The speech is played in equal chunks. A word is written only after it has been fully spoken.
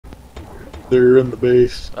They're in the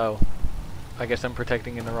base. Oh. I guess I'm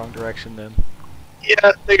protecting in the wrong direction then.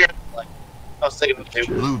 Yeah, they got the flag. I was thinking the same.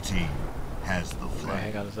 Blue team has the Okay, flag.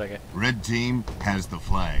 hang on a second. Red team has the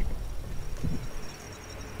flag.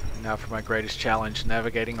 Now for my greatest challenge,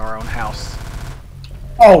 navigating our own house.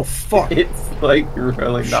 Oh, fuck. It's like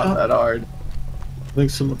really not that hard. I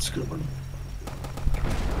think someone's coming.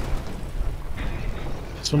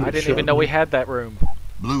 I didn't even know we had that room.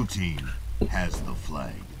 Blue team has the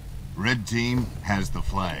flag. Red team has the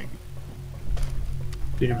flag.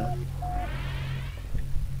 Damn it.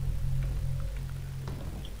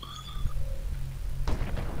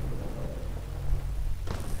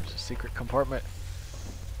 There's a secret compartment.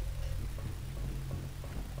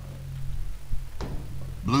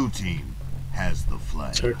 Blue team has the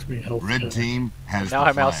flag. Protect me, help me. Red team has Now the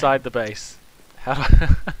I'm flag. outside the base. How do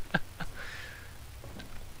I...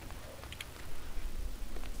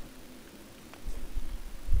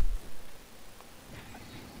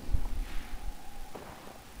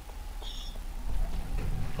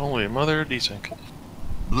 Holy mother desync.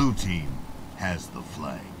 Blue team has the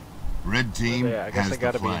flag. Red team yeah, I guess has I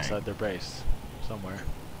gotta the be flag. inside their base. Somewhere.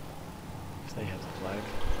 If they have the flag.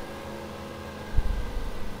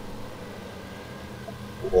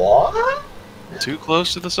 What? Too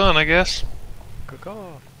close to the sun, I guess. Cook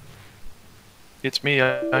off. It's me,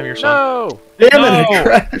 I'm your son. No! Damn No! it, I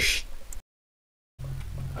crashed.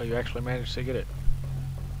 Oh, you actually managed to get it.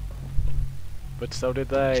 But so did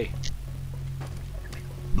they.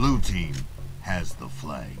 Blue team has the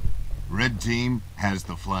flag. Red team has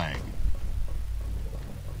the flag.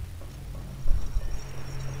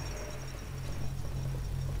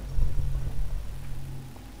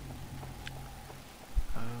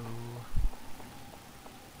 Oh.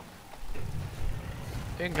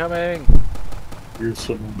 Incoming! Here's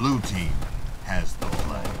someone. Blue team has the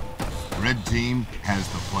flag. Red team has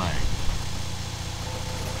the flag.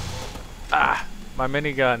 Ah! My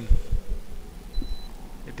minigun.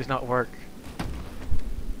 It did not work.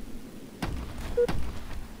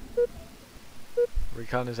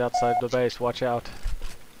 Recon is outside the base, watch out.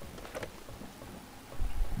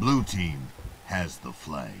 Blue team has the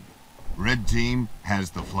flag. Red team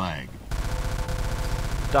has the flag.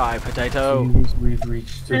 Die, potato! Jeez, we've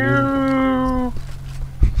reached a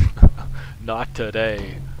Not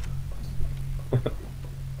today.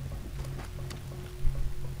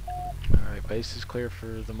 Alright, base is clear for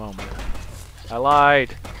the moment. I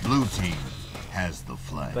lied! Blue team has the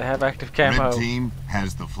flag. They have active camo. Red team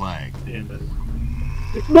has the flag. Damn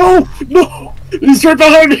it. No! No! He's right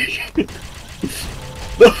behind me!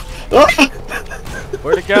 No! Ah!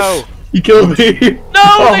 Where'd it go? He killed me!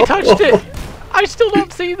 No! They touched it! I still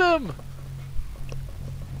don't see them!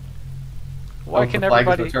 Why can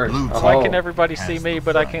everybody Blue why can team everybody has see me the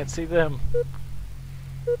but I flag. can't see them?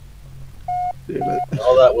 Damn it.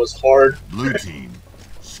 Oh, that was hard. Blue team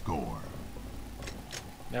score.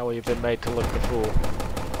 Now we've been made to look the fool.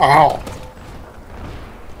 Ow!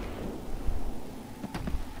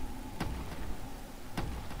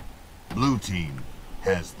 Blue team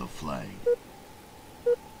has the flag.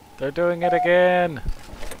 They're doing it again!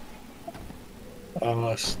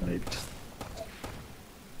 Ah, sniped.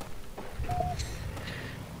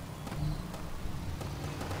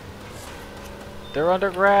 They're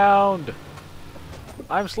underground!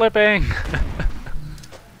 I'm slipping!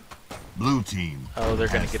 Blue team. Oh, they're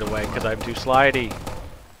gonna has get the away because flag. I'm too slidey.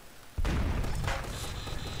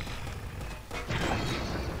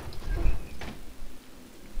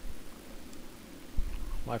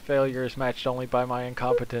 My failure is matched only by my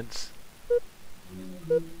incompetence.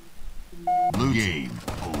 Blue game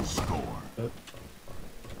full score.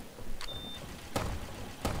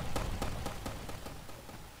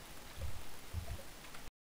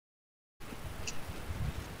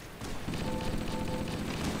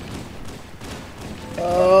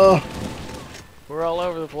 We're all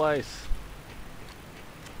over the place.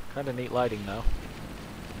 Kinda neat lighting though.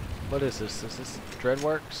 What is this? Is this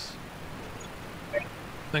Dreadworks? I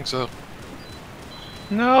think so.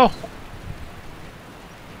 No!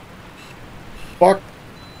 Fuck!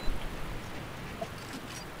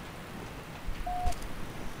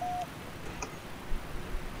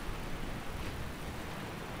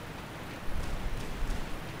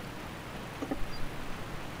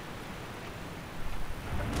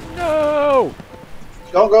 No!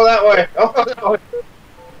 Don't go that way. Don't go that way.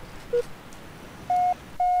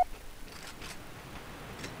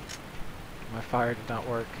 My fire did not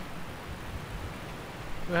work.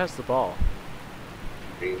 Who has the ball?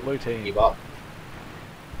 Blue team. Keep up.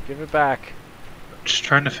 Give it back. Just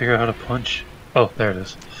trying to figure out how to punch. Oh, there it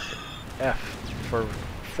is. F for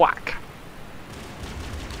whack.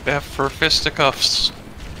 F for fisticuffs.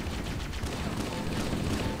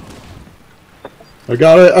 I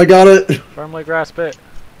got it. I got it. Firmly grasp it.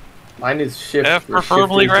 Mine is shift. F for for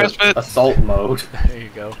firmly shift into grasp it. Assault mode. There you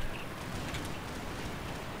go.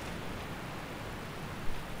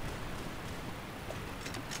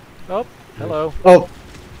 Oh, hello. Oh.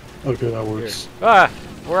 Okay, that works. Here. Ah,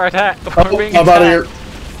 we're attacked. We're Oh, being I'm out of here.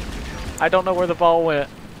 attacked. I don't know where the ball went.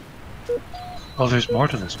 Oh, there's more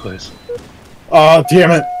to this place. Ah,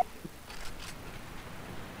 damn it.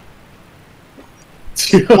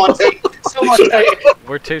 Someone take it. Someone take it.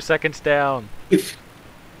 We're 2 seconds down. Here's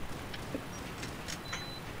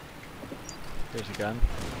a gun.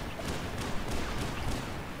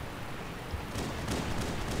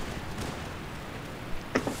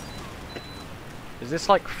 Is this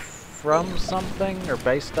like from something or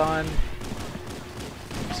based on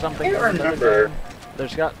something? I can't from another remember. game?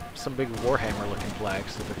 There's got some big Warhammer looking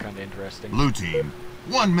flags that are kind of interesting. Blue team,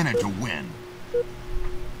 1 minute to win.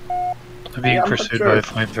 I'm being Yeah, I'm not pursued sure. by a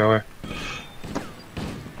flamethrower.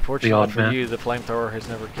 Fortunately odd for man. you, the flamethrower has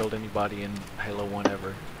never killed anybody in Halo 1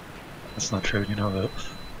 ever. That's not true, you know that.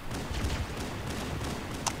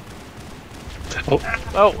 Oh,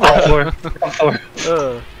 Oh! on floor, on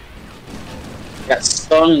floor. Got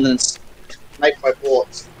stung and sniped by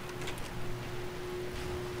bullets.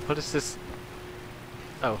 What is this?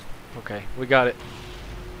 Oh, okay, we got it.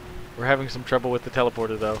 We're having some trouble with the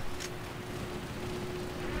teleporter though.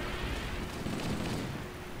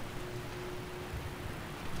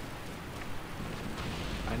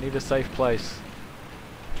 I need a safe place.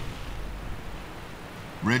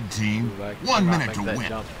 Red team, Ooh, I 1 cannot minute make to that win.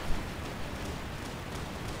 jump.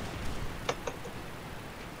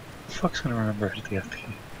 The fuck's gonna remember the FP?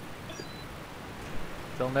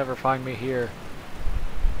 They'll never find me here.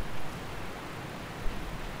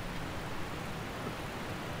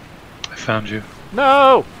 I found you.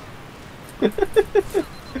 No!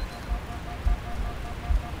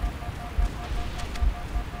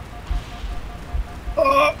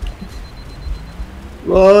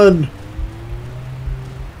 Run.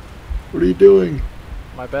 What are you doing?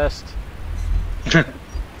 My best.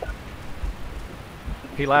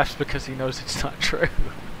 He laughs because he knows it's not true.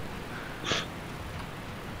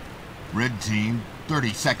 Red team, 30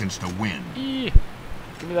 seconds to win. Eee.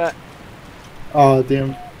 Give me that. Ah,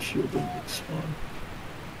 damn. Shield didn't respawn.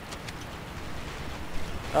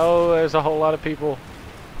 Oh, there's a whole lot of people.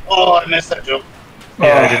 Oh, I missed that jump.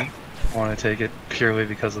 Yeah, I didn't want to take it purely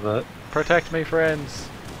because of that. Protect me, friends.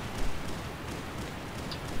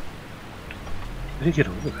 How did he get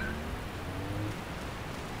over there?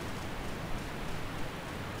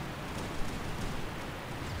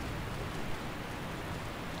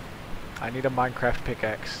 I need a Minecraft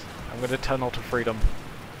pickaxe. I'm gonna tunnel to freedom.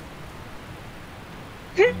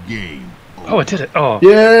 Game. Oh, I did it! Oh,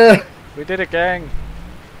 Yeah. We did it, gang.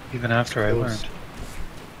 even after I learned.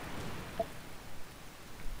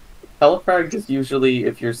 Teleport is usually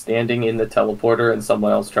if you're standing in the teleporter and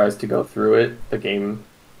someone else tries to go through it, the game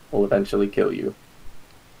will eventually kill you.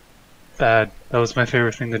 Bad. That was my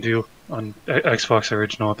favorite thing to do on Xbox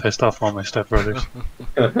Original. It pissed off all my stepbrothers.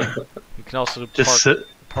 You can also Just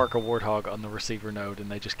park a warthog on the receiver node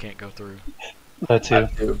and they just can't go through. that too.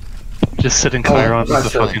 That too. Just sit in Chiron with a gotcha.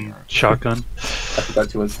 fucking shotgun. I forgot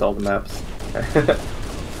to install the maps.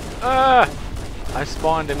 Ah! I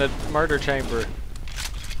spawned in a murder chamber.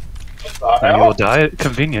 And you will die.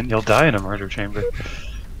 Convenient. You'll die in a murder chamber.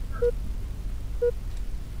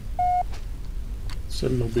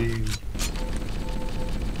 Sentinel beam.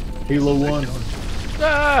 Halo 1.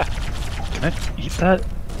 Ah! Can I eat that?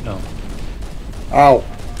 No. Ow.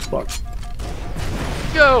 Fuck.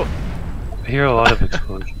 Go! I hear a lot of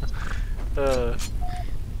explosions. Uh,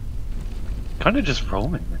 Kind of just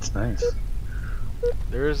roaming. It's nice.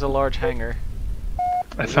 there is a large hangar.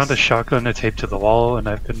 I found a shotgun to tape to the wall, and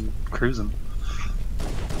I've been cruising.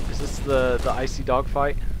 Is this the icy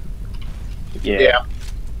dogfight? Yeah.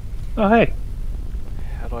 Oh hey,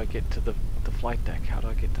 How do I get to the flight deck? How do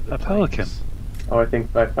I get to the A pelican. planes? Oh, I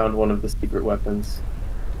think I found one of the secret weapons.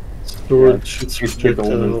 Storage. It's It's the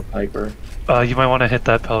golden projectile. sniper. you might want to hit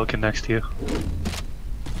that pelican next to you.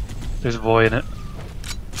 There's a boy in it.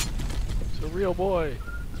 It's a real boy.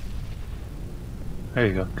 There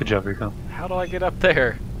you go. Good job, Rico. How do I get up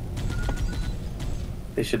there?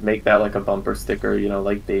 They should make that like a bumper sticker, you know,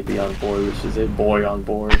 like baby on board, which is a boy on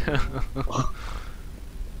board.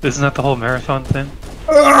 Isn't that the whole marathon thing?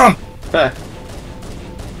 Ah!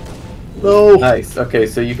 No. Nice. Okay,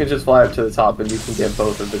 so you can just fly up to the top and you can get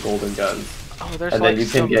both of the golden guns. Oh, there's And like then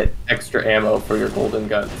you can some... get extra ammo for your golden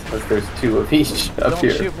guns, because there's 2 of each up Don't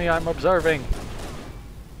here. shoot me, I'm observing.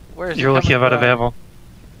 Where's You're lucky I'm out of ammo.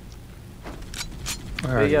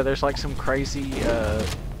 Where But are yeah, you? there's like some crazy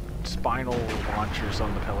spinal launchers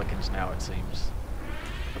on the Pelicans now, it seems.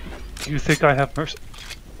 Do you think I have mercy?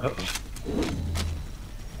 Uh-oh.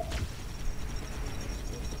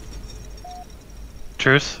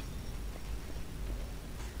 Truce?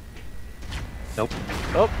 Nope.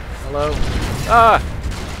 Oh, hello. Ah!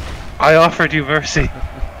 I offered you mercy,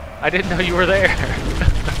 I didn't know you were there.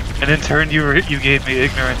 and in turn you gave me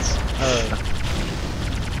ignorance.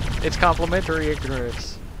 It's complimentary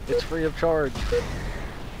ignorance. It's free of charge.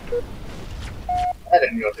 I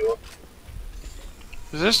didn't go do it.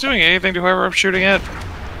 Is this doing anything to whoever I'm shooting at?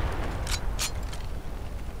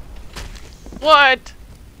 What?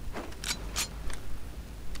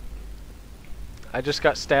 I just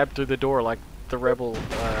got stabbed through the door like the rebel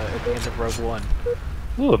at the end of Rogue One.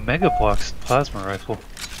 Ooh, a Mega Bloks plasma rifle.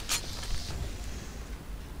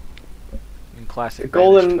 In classic The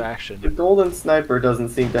golden- Banished The fashion. golden sniper doesn't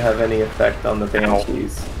seem to have any effect on the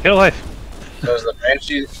banshees. Get a life. There's the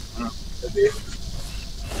Banshees. Could be.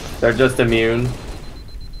 They're just immune.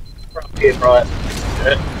 He probably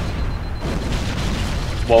has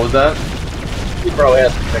What was that? to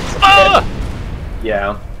fix it. Ah!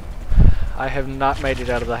 Yeah. I have not made it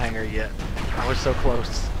out of the hangar yet. I was so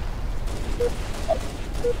close. I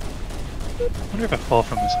wonder if I fall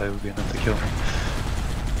from this height would be enough to kill me.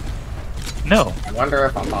 No! I wonder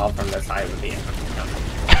if a fall from this height would be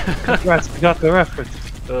enough. Congrats, we got the reference.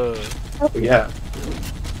 Oh, yeah.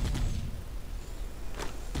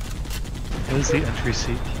 Is the entry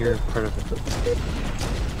seat here part of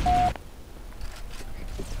it?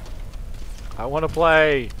 I want to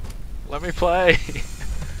play. Let me play.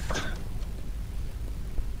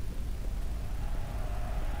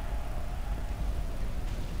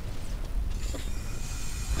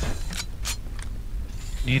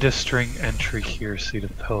 Need a string entry here, seat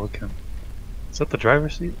of Pelican. Is that the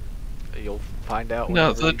driver's seat? You'll find out. No,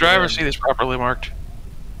 whenever the you get driver's in. seat is properly marked.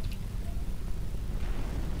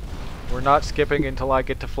 We're not skipping until I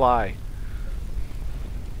get to fly.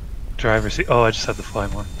 Driver's seat. Oh, I just had to fly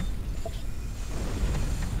more.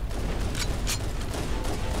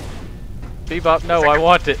 Bebop, no, I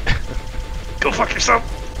want it. Go fuck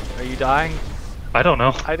yourself! Are you dying? I don't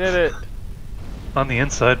know. I did it. On the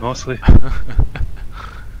inside, mostly. I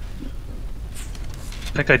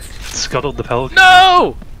think I scuttled the Pelican.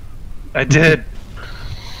 No! I did!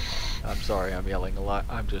 I'm sorry, I'm yelling a lot.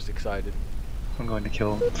 I'm just excited. I'm going to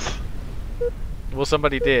kill him. Well,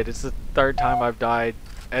 somebody did. It's the third time I've died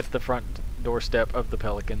at the front doorstep of the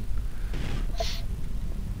Pelican.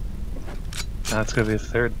 That's gonna be a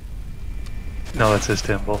third. No, that's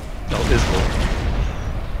Istanbul. No, Isbul.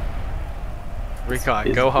 Recon,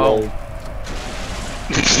 It's go home. gold.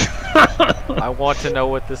 I want to know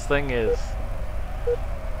what this thing is.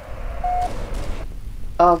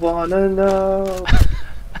 I wanna know.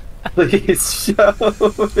 Please show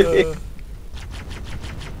me.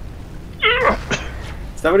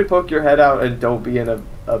 Somebody poke your head out and don't be in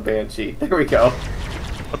a banshee. There we go.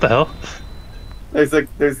 What the hell?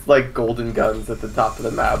 There's like golden guns at the top of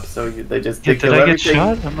the map, so they just Yeah, they did kill I get everything.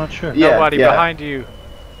 shot? I'm not sure. Yeah, Nobody yeah. behind you.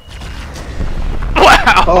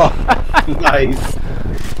 Wow! Oh, nice.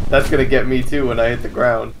 That's gonna get me too when I hit the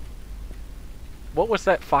ground. What was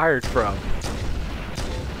that fired from?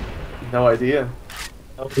 No idea.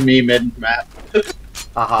 That was me mid-map.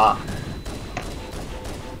 Aha.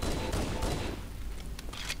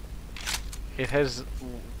 It has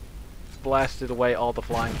blasted away all the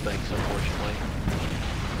flying things, unfortunately.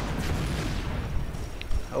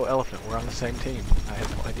 Oh, Elephant, we're on the same team. I had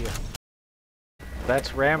no idea.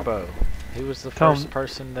 That's Rambo. He was the Tom- first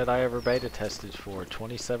person that I ever beta tested for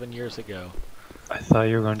 27 years ago. I thought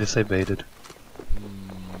you were going to say baited.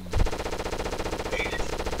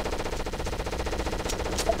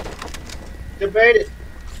 Debated.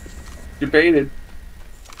 Debated.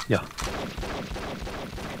 Yeah.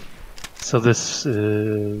 So this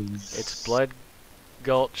is... It's Blood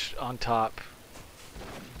Gulch on top,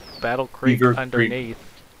 Battle Creek Beaver Creek.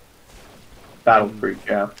 underneath, Battle Creek,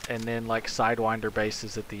 yeah. and then like Sidewinder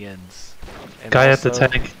bases at the ends. And Guy at the also-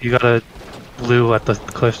 tank, you got a blue at the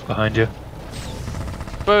cliffs behind you.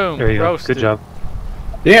 Boom! There you go. Roasted. Good job.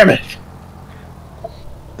 Damn it!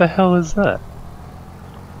 The hell is that?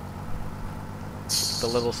 The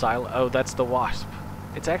little silent. Oh, that's the Wasp.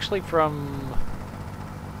 It's actually from.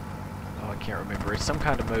 Oh, I can't remember. It's some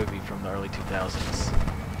kind of movie from the early 2000s.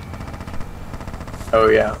 Oh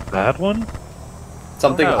yeah. That one?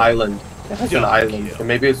 Something Oh, no. island. It has an Duck island. kill. And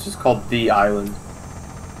maybe it's just called The Island.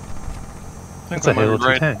 That's a Halo 2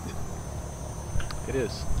 right. tank. It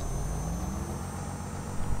is.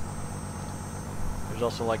 There's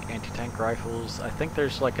also like anti-tank rifles. I think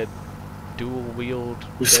there's like a dual wield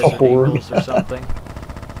It's a Desert horde. Eagles or something.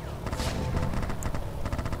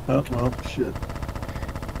 Oh, well, shit.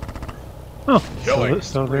 Oh, Killing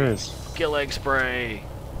so there is. Kill egg spray.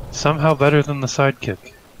 Somehow better than the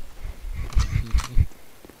sidekick.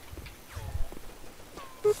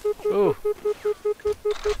 Ooh.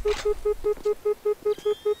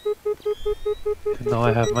 Even though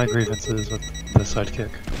I have my grievances with the sidekick.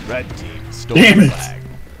 Red team stole Damn the it. flag.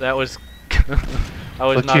 That was. I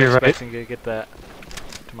was Look not to your right. expecting to get that.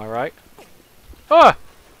 To my right? Ah!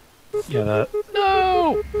 Yeah, that.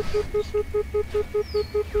 No!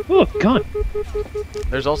 Oh, gun!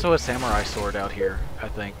 There's also a samurai sword out here, I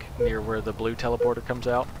think, near where the blue teleporter comes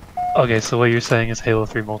out. Okay, so what you're saying is Halo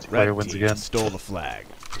 3 multiplayer Red wins team again. stole the flag.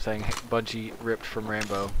 Saying Bungie ripped from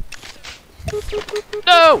Rambo.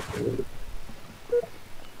 No!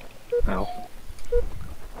 Ow.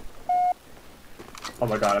 Oh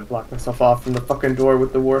my god, I blocked myself off from the fucking door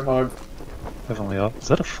with the warthog. Definitely off. Is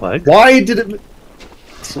that a flag? Why did it...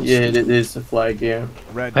 Yeah, it is a flag, yeah.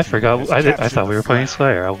 Red I team forgot. has I captured thought we the were playing flag.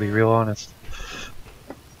 Slayer, I'll be real honest.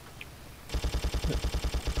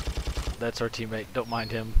 That's our teammate, don't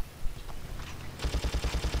mind him.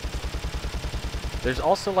 There's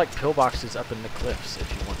also like pillboxes up in the cliffs if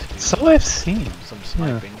you want to do So I've seen. some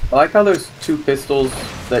sniping. I like how there's two pistols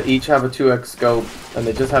that each have a 2x scope, and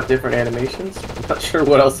they just have different animations. I'm not sure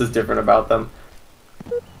what else is different about them.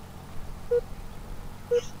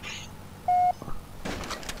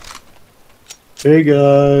 Hey,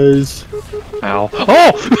 guys. Ow.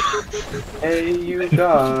 Oh! Hey, you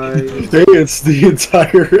guys. Hey, it's the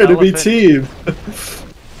entire enemy Elephant. team.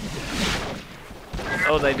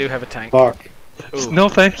 Oh, they do have a tank. Fuck. Ooh. No,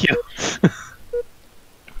 thank you.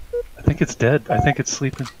 I think it's dead. I think it's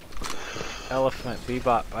sleeping. Elephant,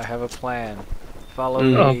 Bebop, I have a plan. Follow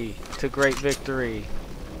Mm. me to great victory.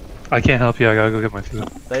 I can't help you. I gotta go get my food.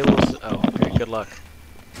 They will. Oh, okay. Good luck.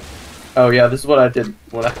 Oh yeah, this is what I did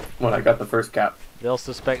when I got the first cap. They'll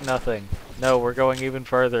suspect nothing. No, we're going even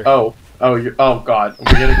further. Oh god,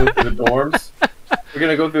 we're gonna go through the dorms. We're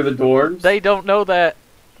gonna go through the dorms. They don't know that.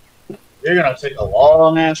 You're gonna take a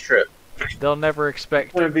long ass trip. They'll never expect.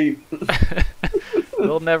 It's gonna be.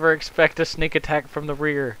 They'll never expect a sneak attack from the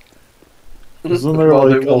rear. Isn't there Well,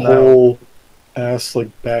 they like a will now. whole ass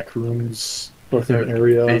like back rooms fucking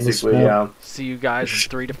area on this Basically, map? yeah. See you guys in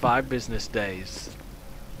 3 to 5 business days.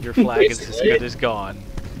 Your flag is as Basically. good as gone.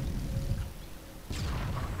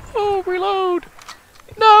 Oh, reload!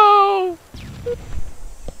 No!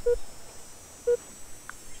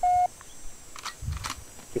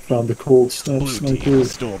 I found the cold snap Blue sniper. team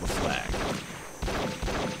stole the flag.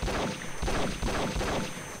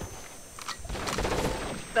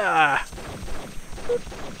 Ah!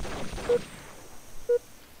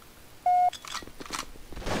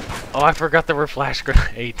 Oh, I forgot there were flash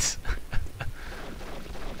grenades.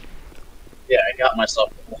 Yeah, I got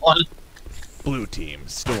myself one. Blue team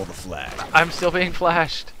stole the flag. I'm still being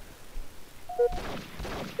flashed.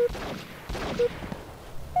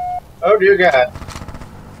 Oh dear God.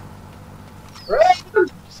 Right.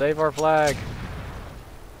 Save our flag.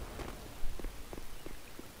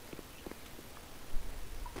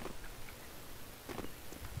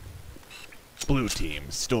 Blue team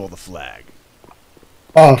stole the flag.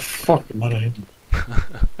 Oh, fuck, money.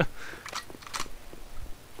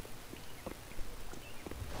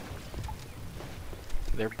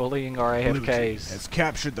 They're bullying our Blue team AFKs. has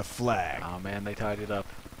captured the flag. Oh man, they tied it up.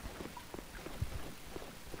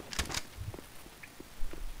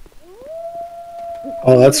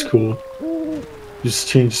 Oh, that's cool. Just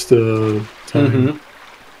changed the time. Mm-hmm.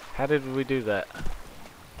 How did we do that?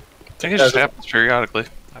 I think it just happens periodically.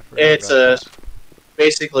 I forgot It's about that.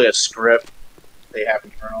 basically a script they have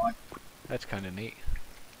internally. That's kind of neat.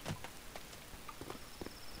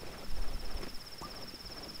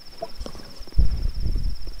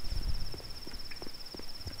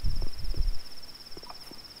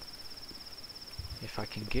 If I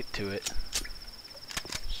can get to it,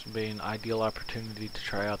 this would be an ideal opportunity to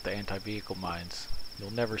try out the anti-vehicle mines.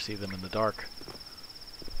 You'll never see them in the dark.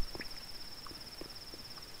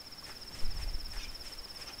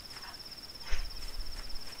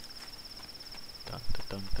 Dun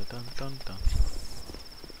dun dun dun dun dun.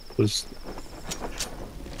 Was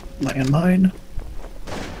landmine?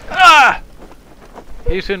 Ah!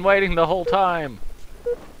 He's been waiting the whole time.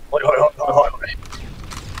 Wait.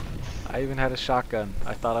 I even had a shotgun.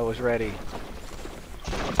 I thought I was ready.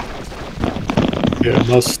 Yeah,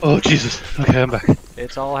 must Oh, Jesus. Okay, I'm back.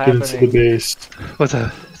 It's all get into the happening. base. What's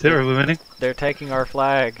that? Are we winning? They're taking our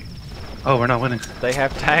flag. Oh, we're not winning. They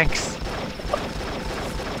have tanks.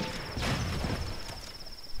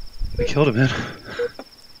 We killed him, man.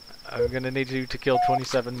 I'm gonna need you to kill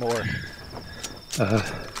 27 more.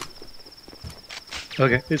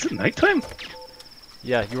 Okay, is it nighttime?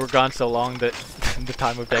 Yeah, you were gone so long that the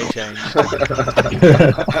time of day changed.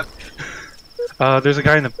 There's a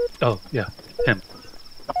guy in the... Oh, yeah, him.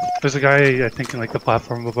 There's a guy, I think, in like the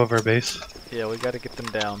platform above our base. Yeah, we gotta get them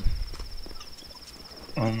down.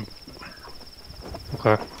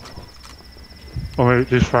 Okay. Oh wait,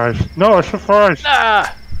 these fries. No, it's the fries!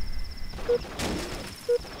 Ah!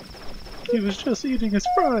 He was just eating his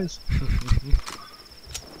fries.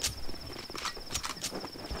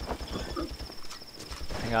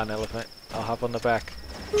 Hang on, elephant. I'll hop on the back.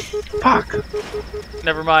 Fuck!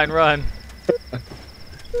 Never mind, run.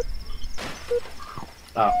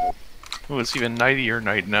 Oh. Oh, it's even nightier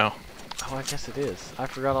night now. Oh, I guess it is. I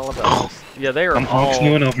forgot all about this. Yeah, they are I'm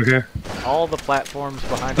honking over here. all the platforms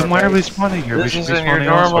behind Then our why are we base. spawning here? This we should be isn't your spawning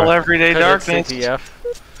normal elsewhere. everyday 'Cause it's darkness. CTF.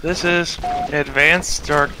 This is advanced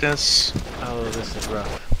darkness. Oh, this is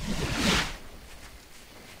rough.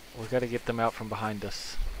 We gotta get them out from behind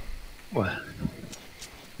us. What?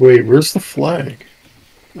 Wait, where's the flag?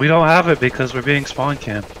 We don't have it because we're being spawn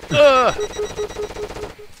camped. Ugh!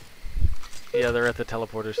 Yeah, they're at the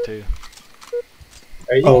teleporters too.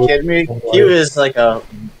 Are you Oh, kidding me? oh, He was like a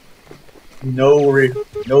no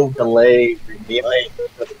delay revealing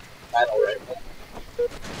for the battle rifle.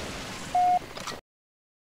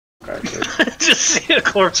 Just see a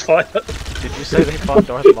corpse fly up. Did you say they fought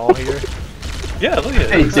Darth Maul here? Yeah, look at it.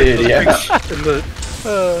 They did, yeah. In the...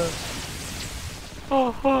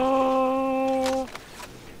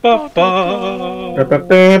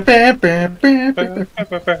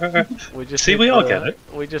 We just See, need we all the- get it.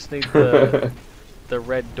 We just need the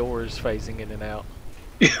red doors phasing in and out.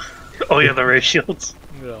 Oh yeah, the ray shields.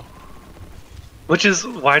 Yeah. Which is,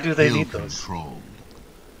 why do they Hill need those? control.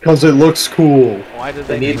 Because it looks cool. Why did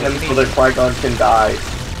They they need them any, so that Qui-Gon can die.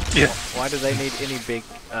 Yeah. Why do they need any big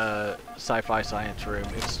sci-fi science room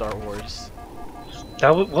in Star Wars?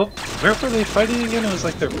 That was, well, where were they fighting again? It was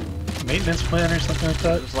like their maintenance plan or something like It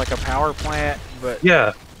that? was like a power plant, but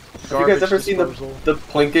Yeah. Have you guys ever seen the disposal. the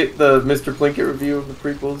Mr. Plinkett review of the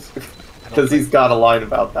prequels? Because he's got a line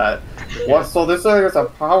about that. What? So this thing is a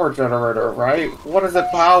power generator, right? What is it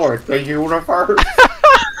powered? The universe?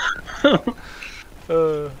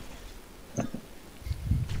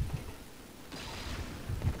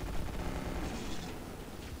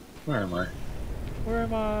 Where am I? Where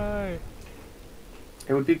am I?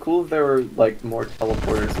 It would be cool if there were like more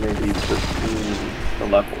teleporters maybe between the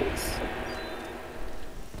levels.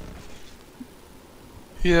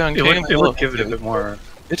 Yeah, and It King of would, the it Hill. would give it a bit more...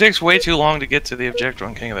 It takes way too long to get to the objective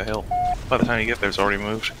on King of the Hill. By the time you get there, it's already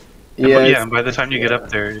moved. Yeah, Yeah, and by the time you get up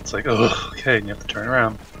there, it's like, oh, okay, and you have to turn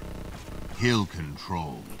around. Hill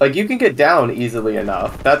control. like you can get down easily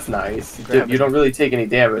enough. That's nice. Gravity. You don't really take any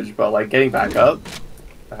damage, but like getting back up,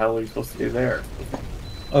 the hell are you supposed to do there?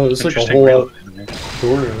 Oh, it's like a Interesting whole reload lot in there.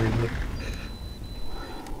 door area.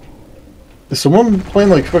 Is someone playing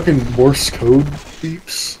like fucking Morse code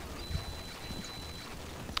beeps?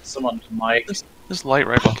 Someone might. This light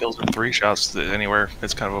rifle kills in 3 shots anywhere.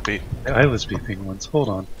 It's kind of OP. I was beeping once. Hold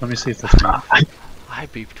on. Let me see if that's me. I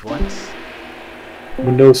beeped once.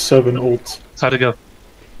 Windows 7 ult. How'd it go?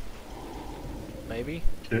 Maybe?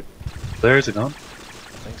 There's it gone.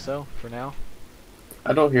 I think so, for now.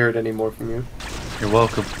 I don't hear it anymore from you. You're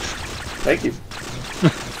welcome. Thank you.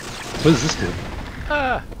 What does this do?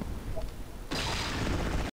 Ah!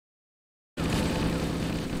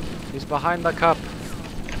 He's behind the cup.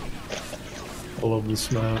 I love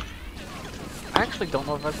this map. I actually don't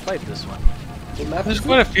know if I've played this one. There's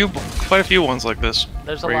quite a few ones like this.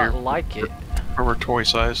 There's a Where lot you're- like it, Where we're toy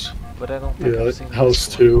sized. but I don't think Yeah, I've seen House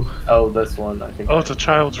this 2. Oh, this one, I think. Oh, it's a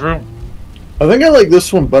child's room. I think I like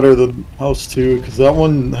this one better than House 2 because that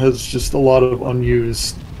one has just a lot of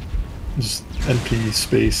unused just NP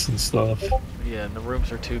space and stuff. one. Yeah, and the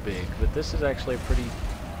rooms are too big, but this is actually a pretty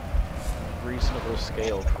reasonable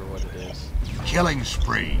scale for what it is. Killing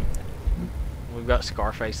spree. We've got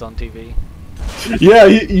Scarface on TV. Yeah,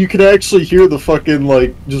 you can actually hear the fucking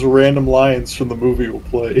like just random lines from the movie will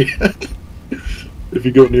play if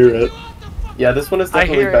you go near it. Yeah, this one is I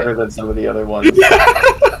definitely hear better it. than some of the other ones.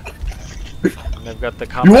 And they've got the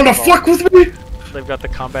You combat wanna evolve- fuck with me? They've got the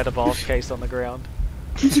combat evolved case on the ground.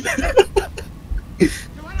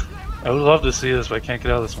 I would love to see this, but I can't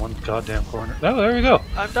get out of this one goddamn corner. Oh, there we go.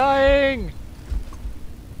 I'm dying!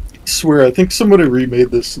 I swear, I think somebody remade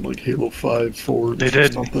this in like Halo 5 4. They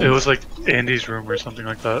did. It was like Andy's room or something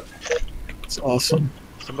like that. It's awesome.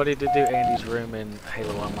 Somebody did do Andy's room in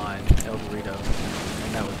Halo Online, El Dorito,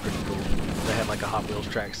 and that was pretty cool. They had like a Hot Wheels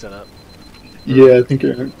track set up Yeah, I think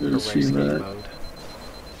I for I've seen racing that. mode.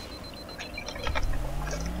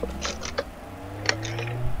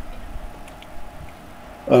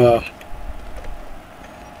 I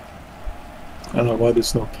don't know why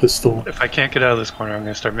there's no pistol. If I can't get out of this corner, I'm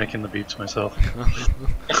gonna start making the beeps myself.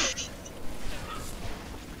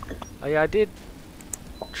 Oh yeah, I did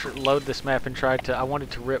load this map and tried to. I wanted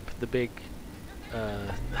to rip the big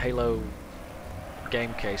Halo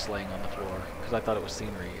game case laying on the floor because I thought it was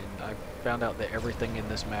scenery, and I found out that everything in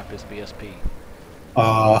this map is BSP.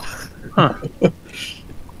 Huh.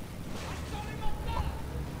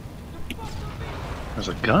 There's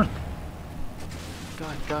a gun.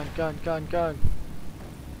 Gun.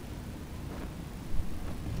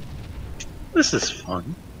 This is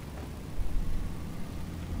fun.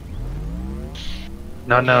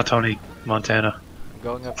 Not now, Tony Montana. I'm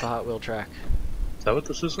going up the Hot Wheel track. Is that what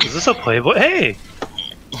this is? Is this a Playboy? Hey!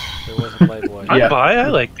 There was a Playboy. I buy. I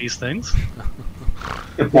like these things.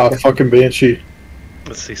 Fucking Banshee.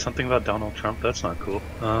 Let's see, something about Donald Trump. That's not cool.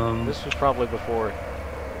 This was probably before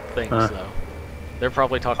things, though. They're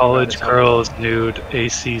probably talking college about girls, nude,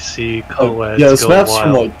 ACC, co-ed. Yeah, this map's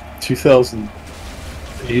from like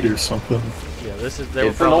 2008 or something. Yeah, this is. They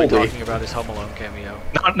were probably talking about his Home Alone cameo.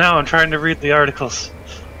 Not now. I'm trying to read the articles.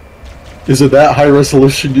 Is it that high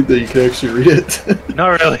resolution that you can actually read it?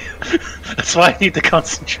 Not really. That's why I need to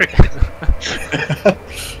concentrate.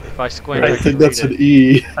 If I squint, I think that's an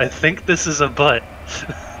E. I think this is a butt.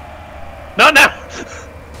 Not now.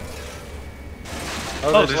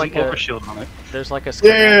 Oh, there's like an overshield on it. There's like a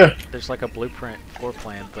schematic, there's like a blueprint floor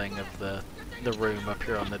plan thing of the room up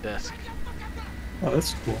here on the desk. Oh,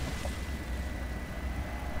 that's cool.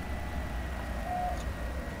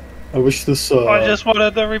 I wish this. I just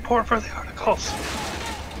wanted the report for the articles.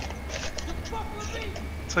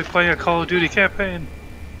 It's like playing a Call of Duty campaign.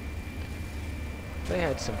 They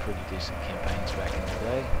had some pretty decent campaigns back in the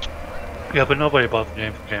day. Yeah, but nobody bought the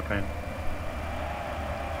game for campaign.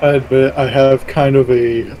 I admit I have kind of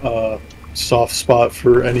a soft spot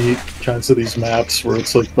for any kinds of these maps where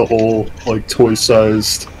it's like the whole like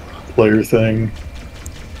toy-sized player thing.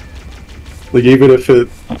 Like even if it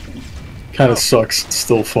kind of sucks, it's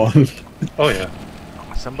still fun. Oh yeah.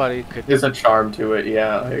 Somebody could. There's a charm to it.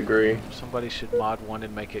 Yeah, I agree. Somebody should mod one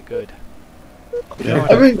and make it good. Yeah,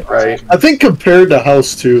 I mean, right. I think compared to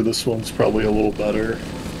House 2, this one's probably a little better.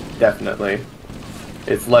 Definitely.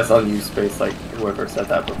 It's less unused space, like whoever said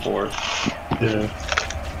that before. Yeah.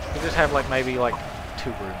 You just have like maybe like 2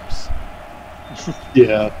 rooms.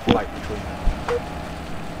 Yeah. Like between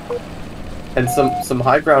them. And some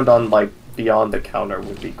high ground on like beyond the counter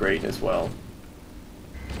would be great as well.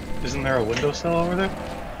 Isn't there a windowsill over there?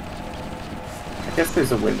 I guess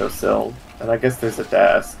there's a windowsill, and I guess there's a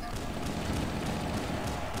desk.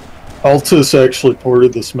 Altus actually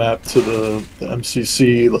ported this map to the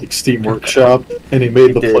MCC like Steam Workshop, and he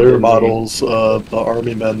made the player models, the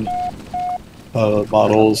Army Men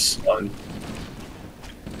models.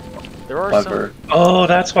 There are Clever. some. Oh,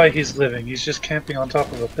 that's why he's living. He's just camping on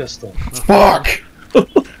top of a pistol. Fuck!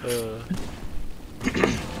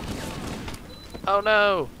 Oh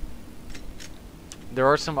no! There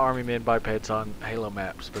are some Army Men bipeds on Halo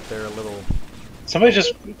maps, but they're a little. Somebody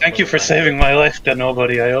just thank you for saving my life to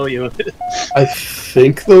nobody. I owe you. I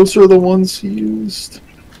think those are the ones he used.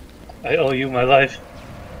 I owe you my life.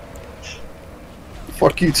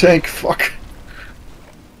 Fuck you, tank. Fuck.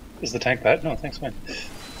 Is the tank bad? No, thanks, man.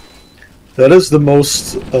 That is the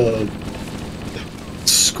most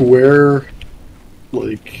square,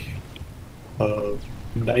 like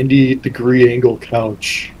 90-degree angle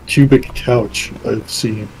couch, cubic couch I've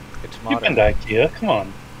seen. It's You've been modern. to IKEA. Come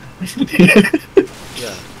on.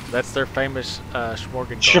 Yeah, that's their famous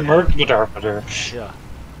Schmorgen. Schmorgengarten. Yeah.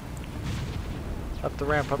 Up the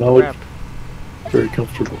ramp, up No, the ramp. Very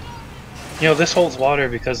comfortable. You know, this holds water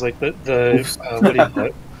because, like, the what do you call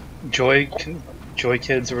it? Joy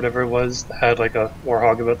Kids or whatever it was had like a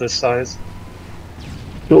warhog about this size.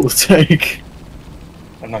 Kill the tank.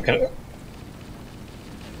 I'm not gonna.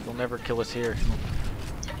 They'll never kill us here.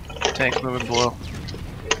 Tank moving below.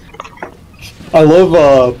 I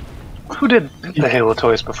love Who did the Halo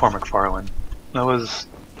toys before McFarlane? That was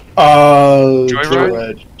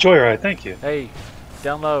Joyride. Joyride. Thank you. Hey,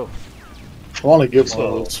 down low. I want to get one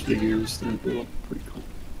of those figures. They're pretty cool.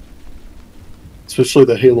 Especially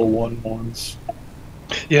the Halo 1 ones.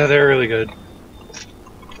 Yeah, they're really good.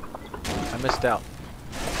 I missed out.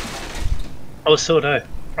 Oh, so did I.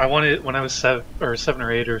 I wanted when I was 7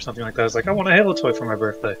 or 8 or something like that. I was like, I want a Halo toy for my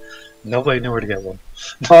birthday. Nobody knew where to get one.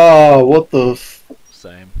 Oh, what the f...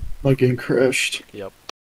 Same. My game crashed. Yep.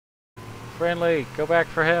 Friendly, go back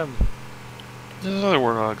for him. There's other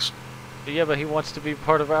warthogs. Yeah, but he wants to be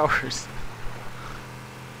part of ours.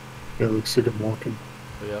 Yeah, it looks like I'm walking.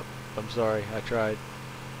 Yep. I'm sorry. I tried.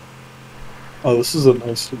 Oh, this is a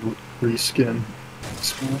nice reskin.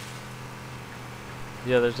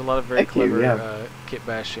 Yeah, there's a lot of very Thank you, clever yeah. kit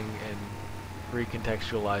bashing and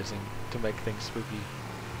recontextualizing to make things spooky.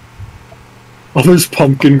 Oh, there's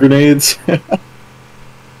pumpkin grenades.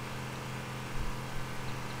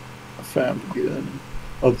 Found a gun.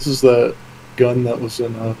 Oh, this is that gun that was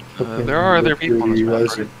in a. There are other people on this map,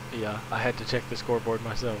 Rising. right? Yeah, I had to check the scoreboard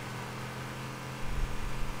myself.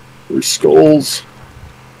 There's skulls.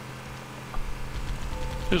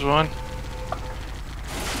 Here's one.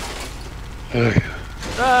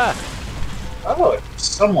 Ah! Oh, it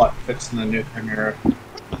somewhat fits in the nuclear mirror.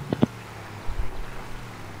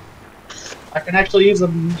 I can actually use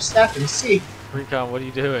a staff and see. Recon, what are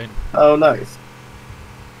you doing? Oh, nice.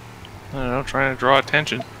 I don't know, trying to draw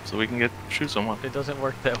attention so we can shoot someone. It doesn't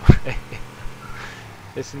work that way.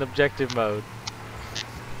 It's an objective mode.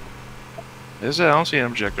 Is it? I don't see an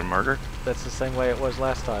objective marker. That's the same way it was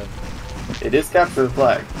last time. It is capture the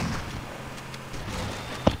flag.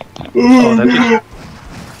 Oh, that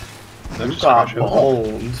just, that You just got crashed out.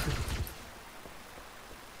 owned.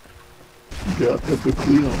 Yeah,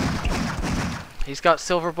 epically on. He's got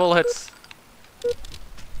silver bullets.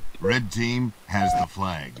 Red team has the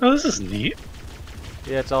flag. Oh, this is neat.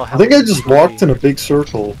 Yeah, it's all. I think I just walked in a big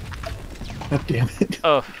circle. God damn it.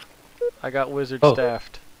 Oh, I got wizard Oh.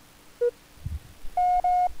 staffed.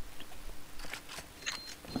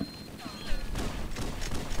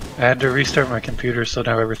 I had to restart my computer, so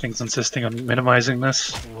now everything's insisting on minimizing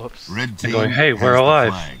this. Whoops. Red team going, "Hey, has we're the alive."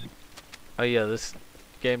 flag. Oh yeah, this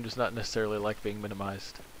game does not necessarily like being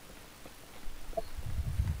minimized.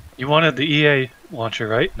 You wanted the EA launcher,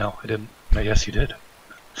 right? No, I didn't. No, yes, you did.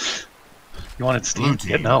 You wanted Steam? Blue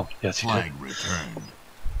team. Yeah, no. Yes, you did. Flag returned.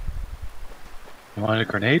 You wanted a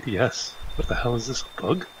grenade? Yes. What the hell is this, a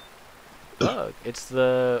bug? Bug. It's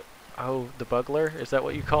the the bugler. Is that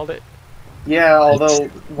what you called it? Yeah, although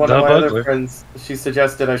one the of my Bugler. other friends, she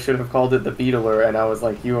suggested I should have called it the Beetler, and I was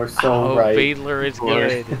like, you are so oh, right. Beetler is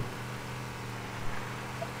good.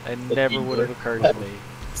 It never would have occurred to me.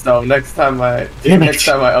 So next time I Damn it.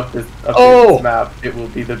 update this Oh! map, it will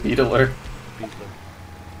be the Beetler. Beetler.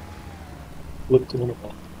 Looked one of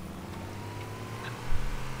them.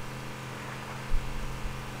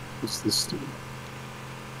 What's this do?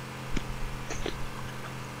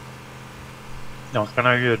 No, can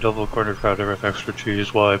I get a double quarter powder with extra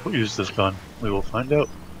cheese while I use this gun? We will find out.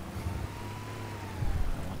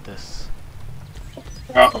 I want this.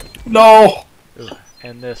 No! Ooh,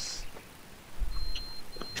 and this.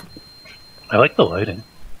 I like the lighting.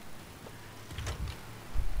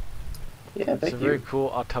 Yeah, It's thank a you. very cool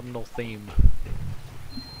autumnal theme.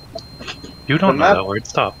 You don't The know map- that word,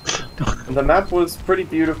 stop. The map was pretty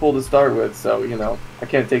beautiful to start with, so, you know, I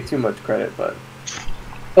can't take too much credit, but...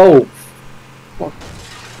 Oh!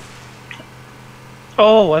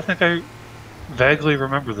 Oh, I think I vaguely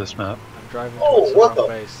remember this map. I'm driving Oh, towards the what wrong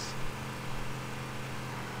the- base.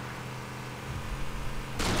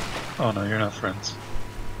 Oh no, you're not friends.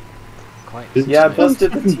 Acquaintance. Yeah, I made.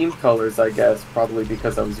 busted the team colors, I guess, probably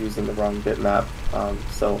because I was using the wrong bitmap,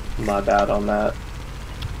 so my bad on that.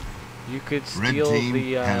 You could Red steal team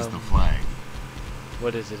the has the flag.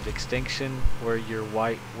 what is it? Extinction, where you're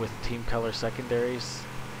white with team color secondaries.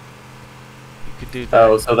 You could do that.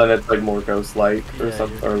 Oh, so then it's like more ghost-like or Yeah,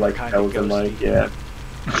 something, you're or like kinda Elven-like, ghosty. yeah.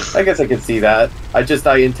 I guess I could see that. I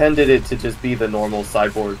intended it to just be the normal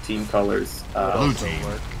cyborg team colors. Would Blue also team.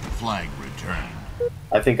 work. Flag returned.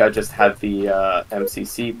 I think I just had the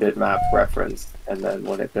MCC bitmap reference, and then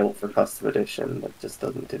when it built for custom edition, it just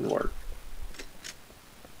didn't work.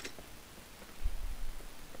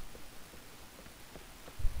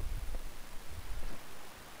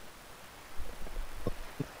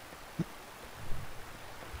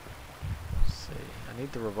 Let's see. I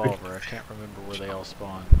need the revolver. I can't remember where they all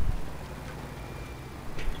spawn.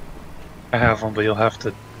 I have one, but you'll have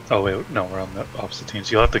to. Oh wait, no, we're on the opposite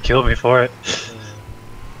teams. You'll have to kill me for it.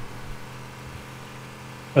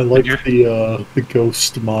 I like You're- the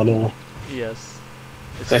ghost model. Yes.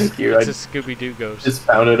 It's Thank you, It's I a Scooby-Doo ghost. Just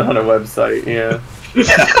found it on a website, yeah.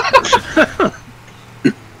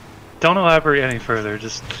 Don't elaborate any further.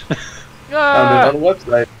 Just Found Ah! it on a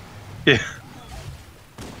website.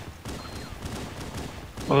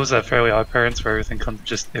 what was that? Fairly Odd Parents, where everything comes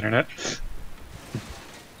just internet.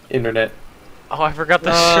 Internet. Oh, I forgot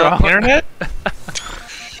the strong. Internet?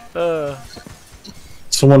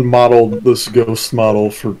 Someone modeled this ghost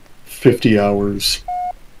model for 50 hours.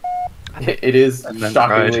 It is And then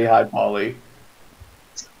shockingly high poly.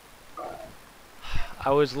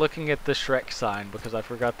 I was looking at the Shrek sign because I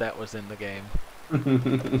forgot that was in the game.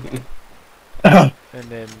 And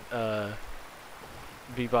then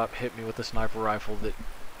Bebop hit me with a sniper rifle that.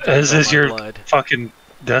 As is my your blood. fucking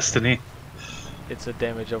destiny. It's a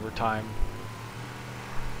damage over time.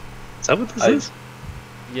 Is that what this is?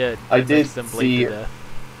 Yeah, it I did makes them bleed see- to death.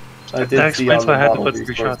 I That did see explains on why the I had to model put 3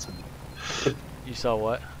 resource- shots in. You saw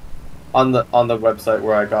what? on the website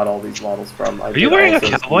where I got all these models from. Are you wearing a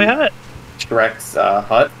cowboy hat? Shrek's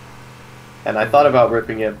hut, and I thought about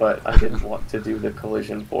ripping it, but I didn't want to do the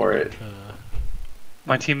collision for it.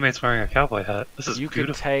 My teammate's wearing a cowboy hat. This is You could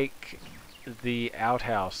beautiful. take the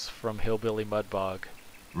outhouse from Hillbilly Mudbog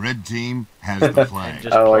Red team has the and flag.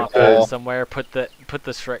 just Oh, I plop it could. somewhere. Put the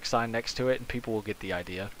Shrek sign next to it, and people will get the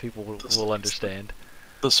idea. People will understand.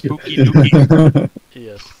 The spooky dookie.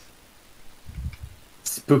 Yes.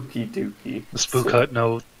 Spooky dookie. The spook hut,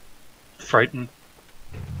 no frighten.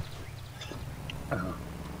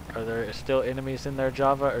 Are there still enemies in there,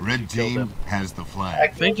 Java, or did you Red kill team them? has the I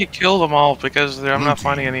flag. think you killed them all because I'm Blue not team,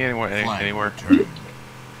 finding any anywhere. flag Anywhere. returned.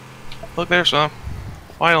 Look, there's some.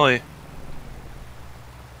 Finally.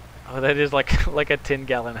 Oh, that is like like a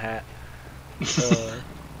 10-gallon hat.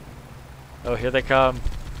 Oh, here they come.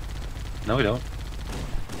 No, we don't.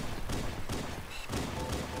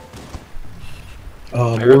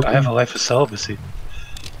 I have a life of celibacy.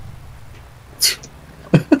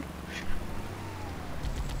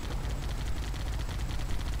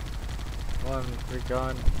 Come on,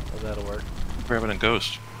 recon. Oh, that'll work. Grabbing a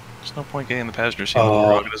ghost. There's no point getting in the passenger seat. Oh. The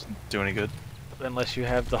rocket doesn't do any good. Unless you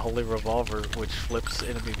have the Holy Revolver, which flips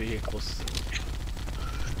enemy vehicles.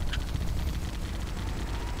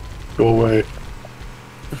 Go away.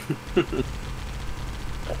 You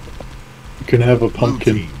can have a Blue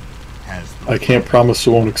pumpkin. team has the I can't promise it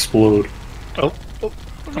won't explode.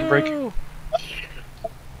 I'm breaking.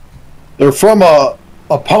 They're from a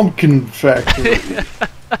pumpkin factory.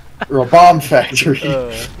 Or a bomb factory.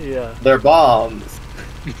 Yeah. They're bombs.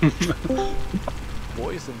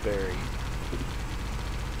 Boysenberry.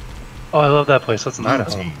 Oh, I love that place. That's an Blue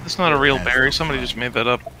Idaho. team It's not a real has berry. the Somebody flag. just made that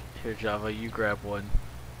up. Here, Java, you grab one.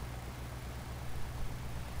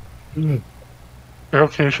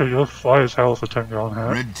 Okay, so you'll fly as hell with a 10-gallon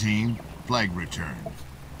hat. Red team flag returned.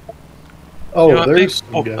 Oh, You know, there's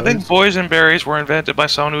I think boysenberries were invented by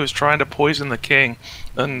someone who was trying to poison the king,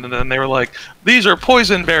 and then they were like, "These are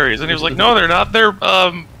poison berries," and he was like, "No, they're not. They're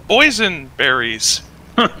boysenberries."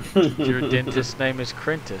 Your dentist's name is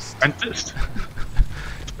Crentis. Dentist.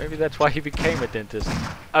 Maybe that's why he became a dentist.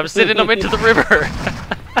 I'm sending them into the river.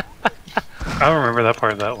 I don't remember that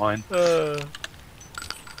part of that line.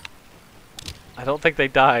 I don't think they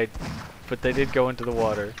died, but they did go into the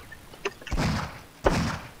water.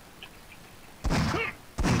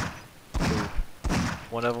 Ooh.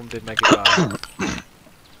 One of them did make it die.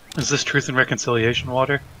 Is this Truth and Reconciliation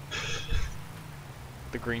water?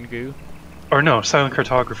 The green goo. Or no, Silent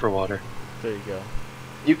Cartographer water. There you go.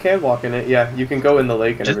 You can walk in it, yeah. You can go in the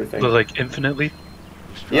lake and Just, everything. but, like, infinitely?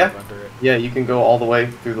 Just Yeah. drive under it. Yeah, you can go all the way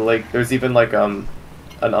through the lake. There's even like an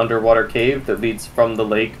underwater cave that leads from the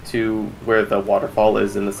lake to where the waterfall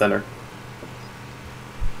is in the center.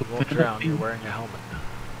 You won't drown. You're wearing a helmet.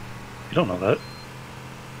 You don't know that.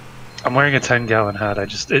 I'm wearing a 10-gallon hat.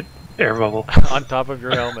 Air bubble. On top of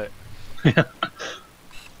your helmet. Yeah.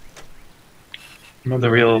 Remember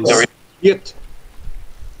The real. Yet.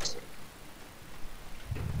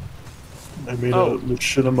 I made Oh. a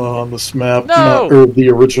machinima on this map, No! or the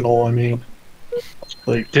original, I mean.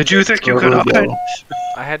 Like, Did you think you could forever hide? ago.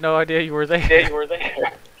 I had no idea you were there.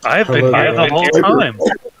 I've been Hello, here the whole time.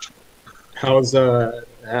 How's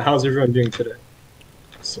everyone doing today?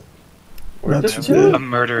 So, We're That's just good. chilling. I'm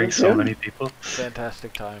murdering so many people.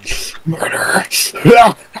 Fantastic time. Murder!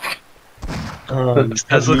 This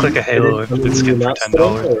does look like a Halo if it's skin for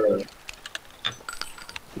 $10.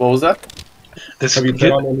 What was that? This Have you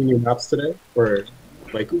played on any new maps today, or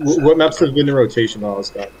like what maps have been in rotation while I was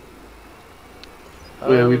gone?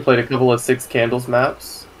 We played a couple of 6 Candles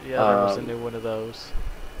maps. Yeah, there was a um, new one of those.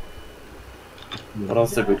 What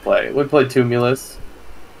else did we play? We played Tumulus.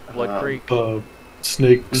 Blood Creek.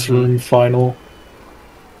 Snake's Room Final.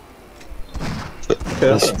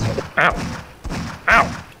 Ow!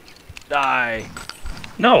 Ow! Die.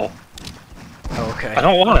 No! Oh, okay. I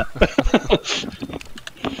don't wanna.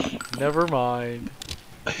 Never mind.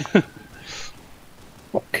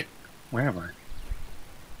 Fuck. Where am I?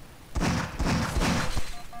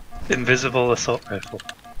 Invisible assault rifle.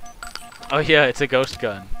 Oh yeah, it's a ghost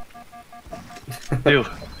gun. Ew.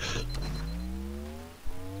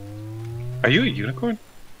 Are you a unicorn?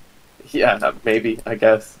 Yeah, maybe, I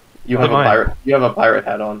guess. You What have a am I? pirate. You have a pirate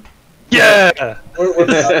hat on. Yeah! That's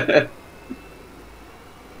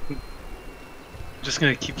I'm just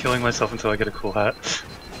gonna keep killing myself until I get a cool hat.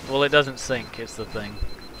 Well, it doesn't sink. It's the thing.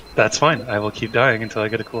 That's fine. I will keep dying until I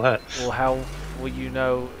get a cool hat. Well, how will you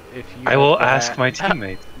know if you? I have will the ask hat? my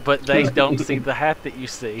teammate. But they don't see the hat that you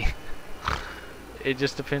see. It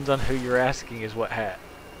just depends on who you're asking is what hat.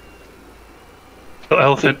 So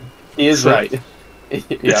elephant. He is So- right.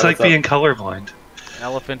 It's like being colorblind.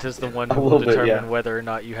 Elephant is the one A who will little bit, determine yeah. whether or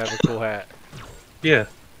not you have a cool hat. Yeah.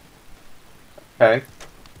 Okay.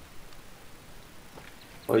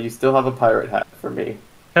 Well, you still have a pirate hat for me.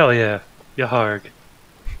 Hell yeah. Yaharg.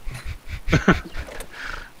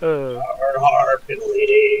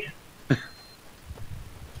 Piddly.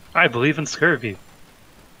 I believe in scurvy.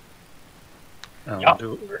 Yeah.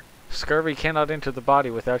 Scurvy cannot enter the body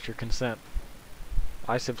without your consent.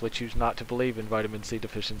 I simply choose not to believe in vitamin C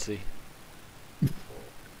deficiency.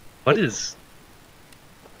 What is?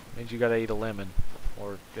 Means you gotta eat a lemon.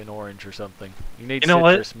 Or an orange or something. You need You know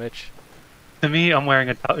what? citrus, Mitch. To me, I'm wearing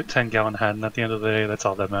a 10-gallon hat, and at the end of the day, that's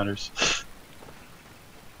all that matters.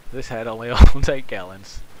 This hat only holds 8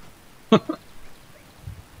 gallons.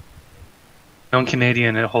 On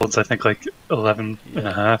Canadian, it holds, I think, like 11 and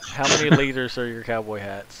a half. How many liters are your cowboy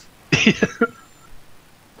hats?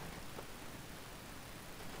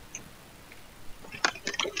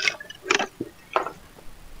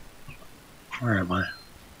 Where am I?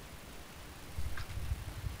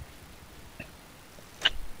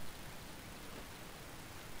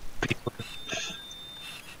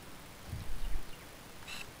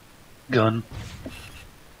 Gun.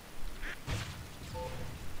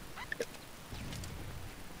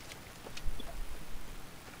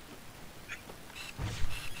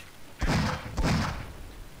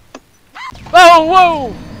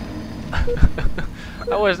 Oh,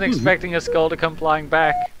 whoa! I wasn't expecting a skull to come flying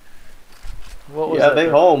back. What was Yeah, that? they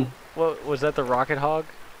home. What was that? The rocket hog?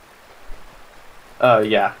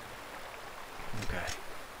 Yeah. Okay.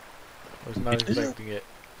 I was not expecting it.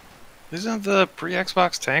 Isn't the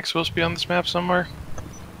pre-Xbox tank supposed to be on this map somewhere?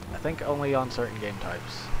 I think only on certain game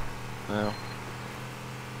types. No.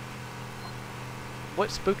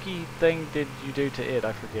 What spooky thing did you do to it?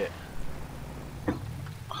 I forget.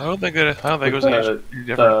 I don't think it was The, any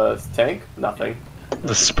different. the tank? Nothing.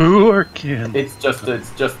 The Spoorkin! It's just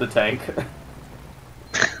the tank.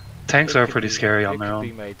 Tanks It are could pretty be- scary on it their could own.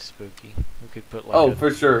 be made spooky. We could put like Oh, a, for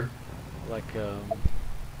sure. like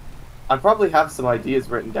I probably have some ideas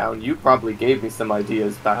written down. You probably gave me some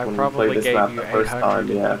ideas back I when we probably played this gave map you the first time.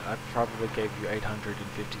 800. Yeah. I probably gave you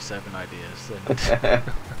 857 ideas. And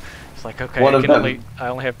it's like okay, One I of can them- I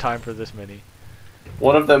only have time for this many.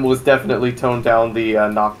 One of them was definitely toned down the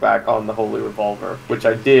knockback on the Holy Revolver, which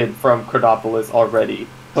I did from Chronopolis already.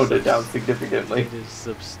 Toned it down significantly. It is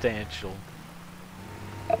substantial.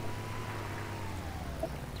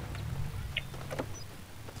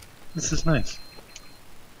 This is nice.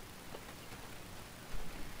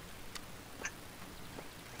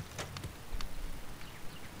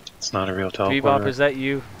 It's not a real teleporter. Bebop, is that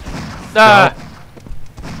you? Ah!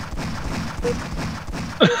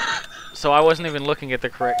 So I wasn't even looking at the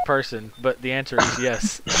correct person, but the answer is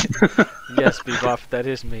yes. Yes, Bebop, that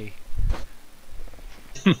is me.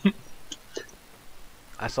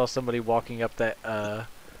 I saw somebody walking up that,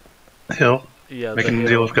 Hill? yeah, Making the a deal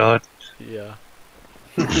hill. with God. Yeah.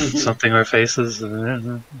 Something our faces.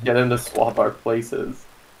 Get him to swap our places.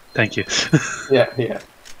 Thank you. Yeah.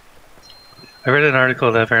 I read an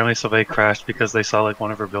article that apparently somebody crashed because they saw like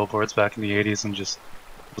one of her billboards back in the 80s and just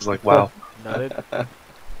was like, wow. Nutted.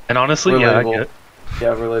 And honestly, yeah, I Relatable. get it.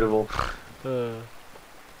 Yeah, relatable.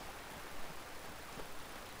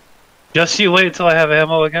 Just you wait until I have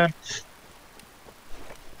ammo again.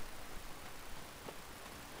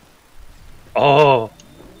 Oh.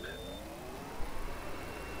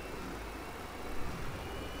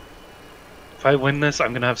 If I win this,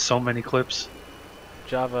 I'm gonna have so many clips.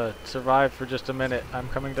 Java, survive for just a minute. I'm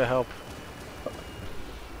coming to help.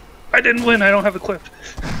 I didn't win, I don't have a clip.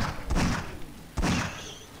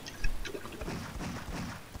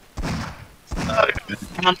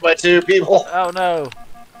 Found by two people. Oh no!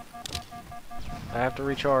 I have to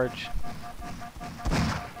recharge.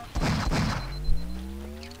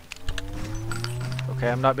 Okay,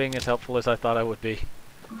 I'm not being as helpful as I thought I would be.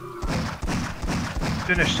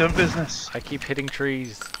 Finished, done business. I keep hitting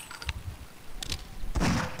trees.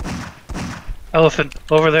 Elephant,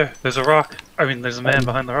 over there. There's a rock. I mean, there's a man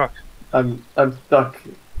behind the rock. I'm stuck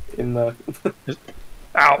in the.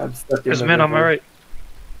 Ow! I'm stuck in There's the a man on my river. right.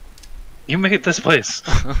 You made this place.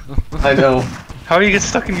 I know. How do you get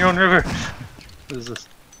stuck in your own river? What is this?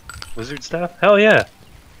 Wizard staff? Hell yeah!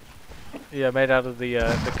 Yeah, made out of the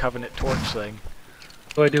Covenant torch thing.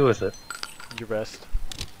 What do I do with it? Your best.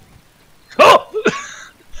 Oh!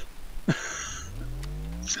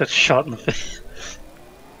 Just got shot in the face.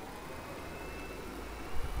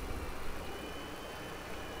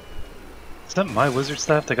 Is that my wizard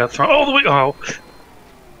staff that got thrown all the way? Oh!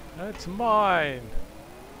 That's mine.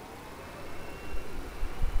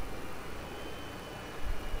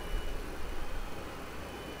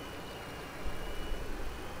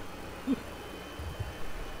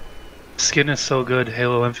 Skin is so good,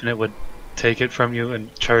 Halo Infinite would take it from you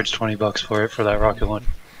and charge $20 for it for that rocket launcher.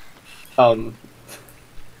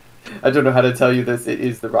 I don't know how to tell you this. It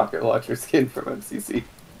is the rocket launcher skin from MCC,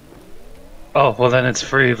 Oh, well then it's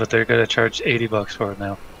free, but they're gonna charge $80 for it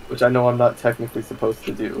now. which I know I'm not technically supposed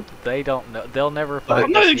to do. They don't know. They'll never But-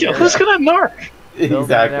 find No, us here. who's gonna narc? They'll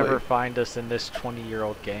Exactly. never find us in this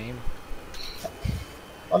 20-year-old game.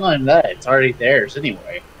 Well, not even that. It's already theirs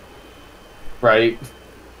anyway. Right.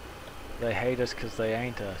 They hate us because they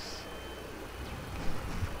ain't us.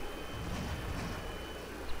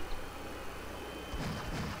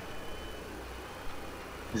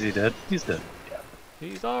 Is he dead? He's dead.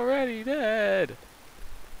 He's already dead.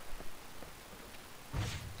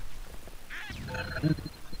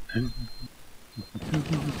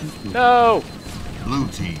 No! Blue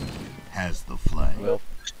team has the flag. Well,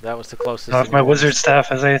 that was the closest. Not if my wizard staff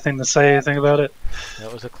has anything to say anything about it.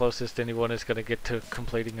 That was the closest anyone is going to get to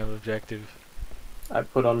completing an objective. I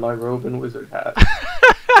put on my robe and wizard hat.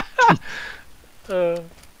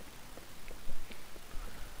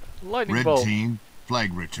 Lightning Red bolt. team,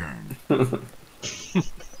 flag return.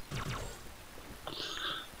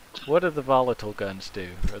 What do the volatile guns do?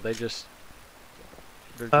 Are they just?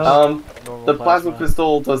 They're just normal The plasma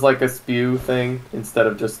pistol does like a spew thing instead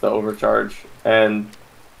of just the overcharge, and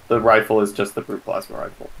the rifle is just the brute plasma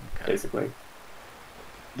rifle, basically.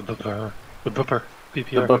 The booper. The booper. The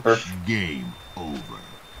PPR. booper. Game over.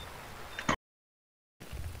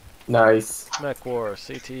 Nice. Mech War,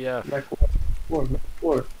 CTF. Mech War. Mech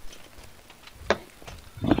War.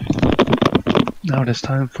 Now it is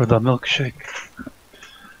time for the milkshake.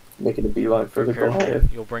 Making a beeline for the Careful,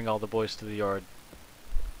 Goliath. you'll bring all the boys to the yard.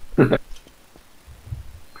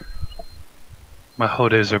 My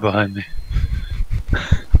hodes are behind me.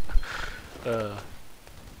 They're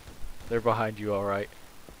behind you, all right.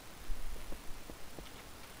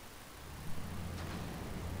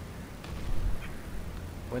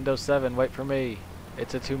 Windows 7, wait for me.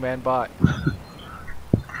 It's a two-man bot.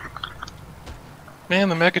 Man,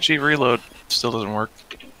 the Mecha Chief reload still doesn't work.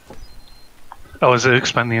 Oh, is it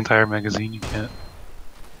expand the entire magazine? You can't.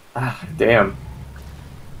 Ah, damn.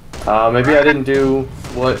 Maybe I didn't do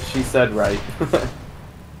what she said right.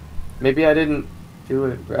 Maybe I didn't do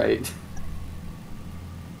it right.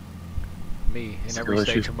 Me, in Skill every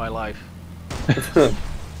stage issue. of my life.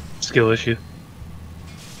 Skill issue.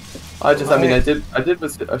 I mean, I did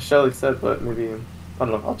what Shelly said, but maybe, I don't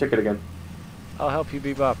know, I'll check it again. I'll help you,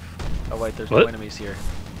 Bebop. Oh wait, there's What? no enemies here.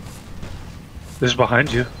 This is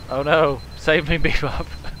behind you. Oh no, save me, Bebop.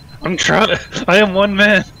 I'm trying. I am one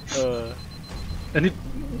man. And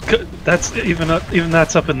that's even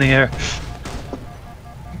that's up in the air.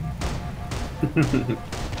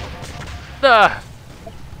 Ah!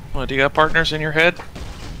 What, do you got partners in your head?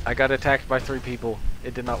 I got attacked by 3 people.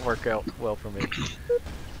 It did not work out well for me.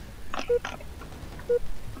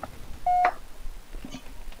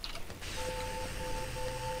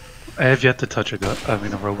 I have yet to touch a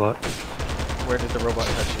robot. Where did the robot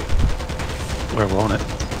touch you? Where won't it?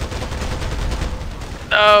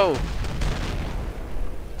 No!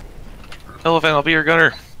 Elephant, I'll be your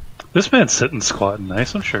gunner. This man's sitting squatting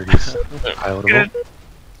nice. I'm sure he's pilotable.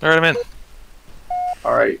 Alright, I'm in.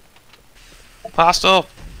 Alright. Hostile.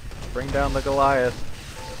 Bring down the Goliath.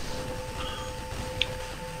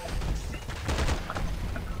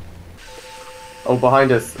 Oh,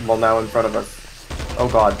 behind us. Well, now in front of us. Oh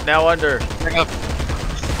god. Now under. Bring up.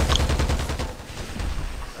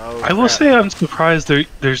 Oh, I will crap. say I'm surprised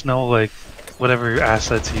there's no like whatever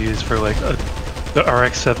assets you use for like the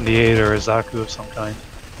RX-78 or a Zaku of some kind.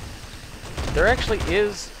 There actually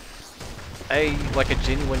is a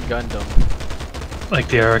genuine Gundam. Like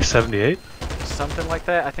the RX-78? Something like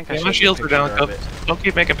that. I think I Yeah, showed my you a shields are picture down. of it. Don't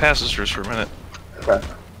keep making passes for us for a minute. Okay.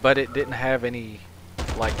 But it didn't have any,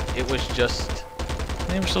 it was just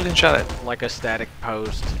Man, we're still getting shot at. like a static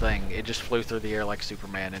posed thing. It just flew through the air like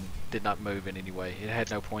Superman and did not move in any way. It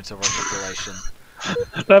had no points of articulation.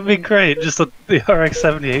 That'd be great. Just the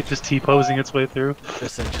RX-78 just T-posing its way through.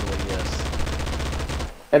 Essentially, yes.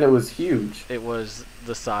 And it was huge. It was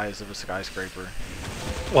the size of a skyscraper.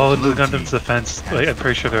 Well, in the Blue team Gundam's defense, like, I'm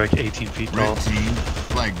pretty sure they're like 18 feet tall. Red team,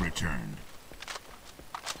 flag returned.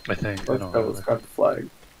 I think. I Let's don't go, know. let's grab the flag.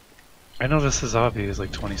 I know this is obvious,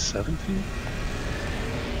 like 27 feet.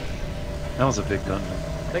 That was a big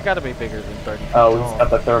Gundam. They gotta be bigger than 30 feet Oh, tall. he's got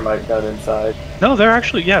the thermite gun inside. No, they're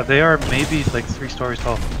actually, yeah, they are maybe like 3 stories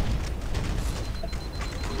tall.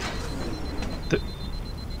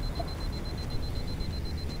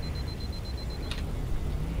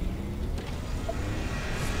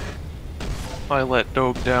 I let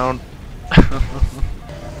Doge down.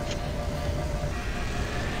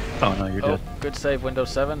 Oh no, you're Oh, dead. good save,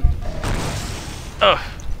 Windows 7. Ugh.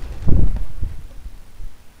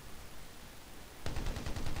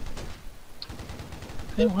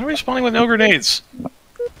 Hey, why are we spawning with no grenades?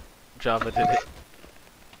 Java did it.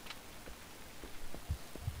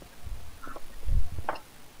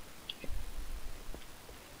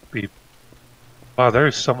 Wow, there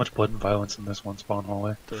is so much blood and violence in this one spawn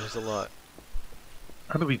hallway. There's a lot.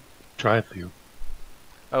 How do we drive through?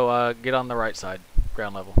 Oh, get on the right side,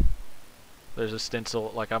 ground level. There's a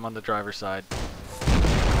stencil, like I'm on the driver's side.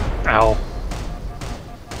 Ow.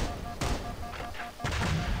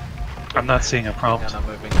 I'm not seeing a prompt. And I'm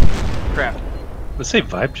moving. Crap. Let's say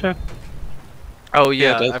vibe check. Oh Yeah,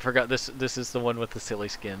 yeah, it does. I forgot this is the one with the silly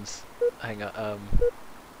skins. Hang on,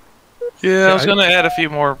 Yeah, I was I- gonna add a few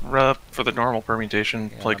more for the normal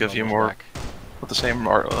permutation, yeah, like I'm a few almost more back. with the same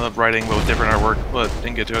writing but with different artwork, but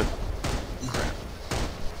didn't get to it. Crap.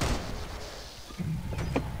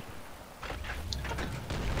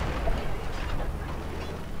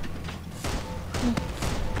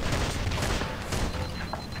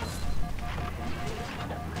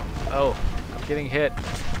 Oh, I'm getting hit.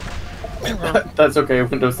 That's okay,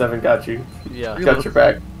 Windows 7 got you. Yeah, Got your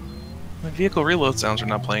back. My vehicle reload sounds are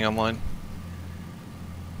not playing online.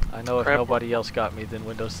 I know if Crap. nobody else got me, then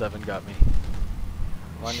Windows 7 got me.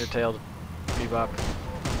 I'm on your tail, Bebop.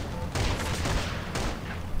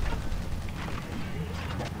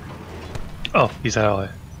 Oh, he's ally.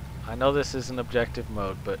 I know this is an objective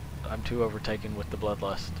mode, but I'm too overtaken with the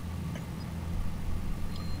bloodlust.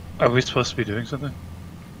 Are we supposed to be doing something?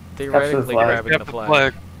 Theoretically flag. grabbing Yep, the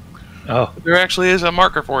flag. Oh, There actually is a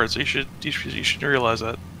marker for it, so you should realize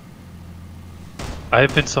that.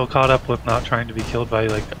 I've been so caught up with not trying to be killed by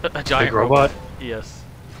like A giant big robot. Yes.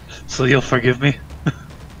 So you'll forgive me.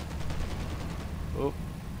 Oh.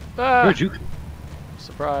 Ah! Where'd you?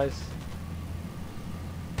 Surprise.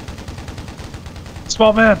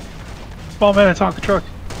 Small man, in Tonka truck.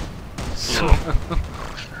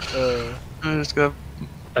 I just got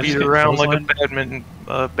I just beat get around like a clotheslined.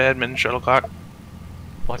 badminton shuttlecock.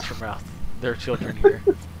 Watch your mouth. There are children here.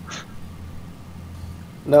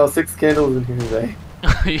 No, 6 candles in here today.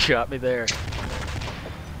 You got me there.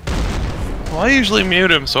 Well, I usually mute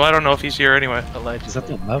him, so I don't know if he's here anyway. Allegedly. Is that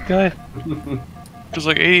the loud guy? Because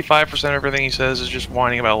like 85% of everything he says is just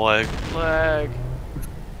whining about lag. Lag.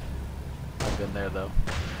 I've been there though.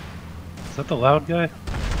 Is that the loud guy?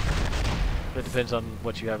 It depends on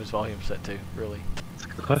what you have his volume set to, really. That's a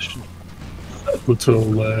good question. Auto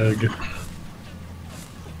lag.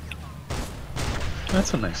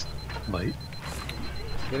 That's a nice light.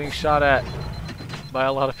 Getting shot at by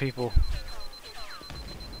a lot of people.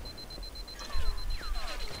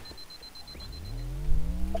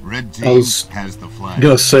 Red I team was has the I'm flag.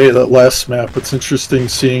 gonna say that last map, it's interesting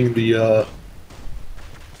seeing the,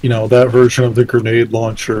 you know, that version of the grenade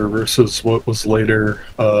launcher versus what was later,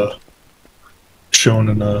 shown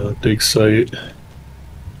in a dig site.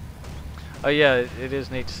 Oh yeah, it is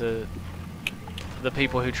neat to the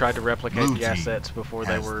people who tried to replicate Blue the team assets before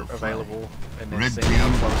they has were the flag. available, and then Red seeing team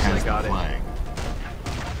how close has they the got it. flag.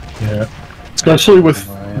 Yeah. Especially with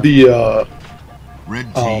the,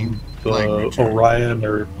 Red team flag the return. Orion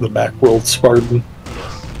or the Macworld Spartan.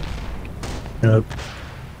 Yep.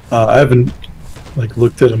 I haven't like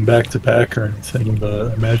looked at them back to back or anything,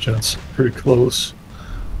 but I imagine it's pretty close.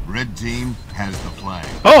 Red team has the flag.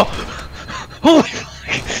 Oh! Holy!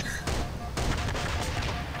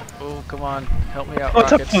 Oh, come on, help me out,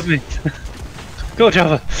 What's up Rockets. with me? Go,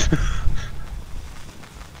 Java!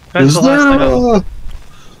 That's Is the last thing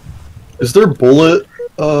is there bullet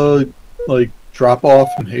like drop off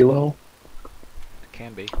in Halo? It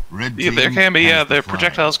can be. Red Yeah, team there can be, has yeah, the the flag.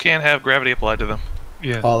 projectiles can have gravity applied to them.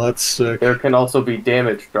 Yeah. Oh, that's sick. There can also be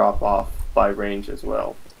damage drop off by range as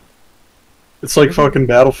well. It's like fucking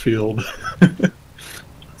Battlefield.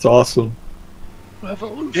 It's awesome. Yeah,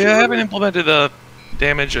 I haven't implemented the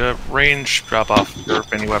damage range drop off for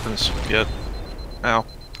any weapons yet. Ow.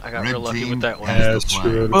 I got Red real lucky team with that one. has Yeah, the it's flag.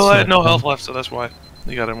 true. Well, I had no It's health left, so that's why.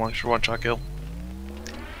 You got a one shot kill.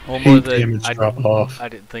 One more Hate that damage I, drop off. I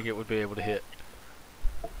didn't think it would be able to hit.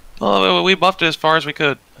 Well, we buffed it as far as we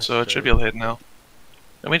could, That's so it should be true. able to hit now.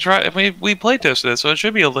 And we play tested it, so it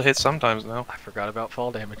should be able to hit sometimes now. I forgot about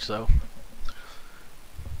fall damage though.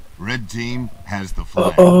 Red team has the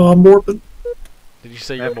flag. Morbid. Did you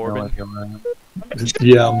say I you're have no Morbin? idea where I am.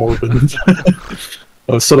 Yeah, Morbin.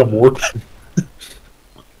 I said I'm Morbin.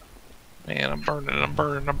 Man, I'm burning, I'm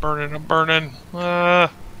burning, I'm burning, I'm burning.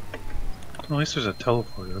 At least there's a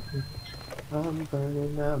teleport up here. I'm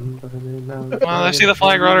burning, I'm burning, I'm Come on, I see the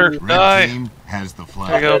flag burning. runner. Red Die. team has the There you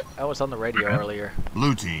flag. go. That was on the radio earlier.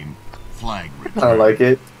 Blue team, flag return. I like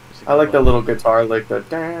it. It's a I good like the one. little guitar, like the.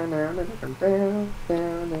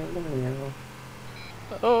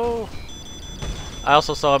 Oh. I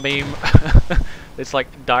also saw a meme. It's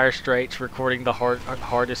like Dire Straits recording the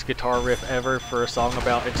hardest guitar riff ever for a song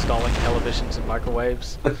about installing televisions and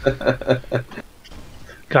microwaves.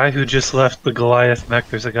 Guy who just left the Goliath mech.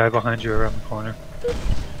 There's a guy behind you around the corner.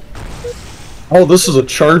 Oh, this is a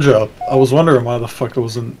charge up. I was wondering why the fuck I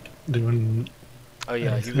wasn't doing. Oh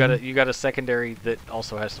yeah, you got a secondary that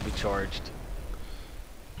also has to be charged.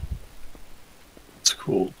 It's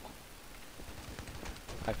cool.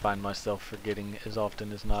 I find myself forgetting as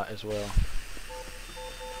often as not as well.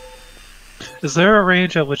 Is there a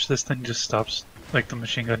range at which this thing just stops? Like the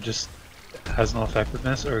machine gun just has no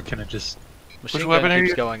effectiveness, or can it just? Machine weapon gun are keeps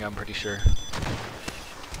you- going, I'm pretty sure.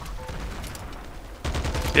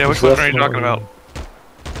 Yeah, which There's weapon are you talking about?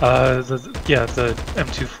 definitely- The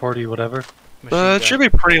M240 whatever. Machine It should be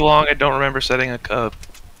pretty long. I don't remember setting a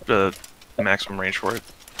maximum range for it.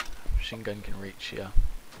 Machine gun can reach, yeah.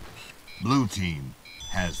 Blue team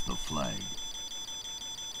has the flag.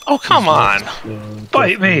 Oh, come on!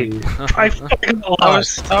 Bite me! definitely- I fucking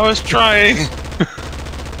I was trying.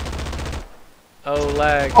 Oh,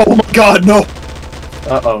 lag. Oh my god, no!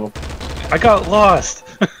 Uh-oh. I got lost.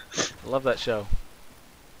 Love that show.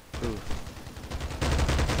 Ooh.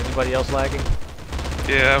 Anybody else lagging?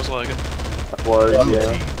 Yeah, I was lagging. Was, Blue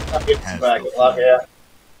yeah. team I'm getting has back. the Love, flag.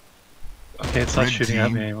 yeah. Okay, it's not Red shooting at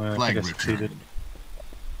team, me anymore. I flag think I succeeded. returned.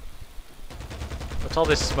 What's all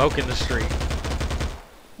this smoke in the street?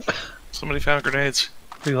 Somebody found grenades.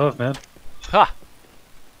 Free love, man. Ha!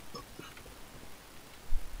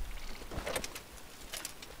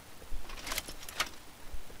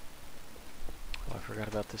 Oh, I forgot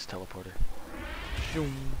about this teleporter.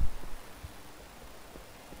 Shoom.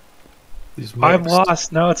 These I'm mechs-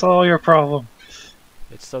 lost. Now it's all your problem.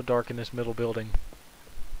 It's so dark in this middle building.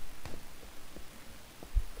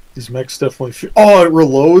 These mechs definitely feel. Oh, it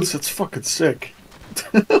reloads? That's fucking sick.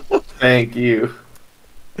 Thank you.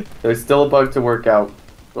 There's still a bug to work out,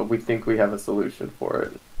 but we think we have a solution for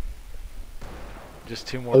it. Just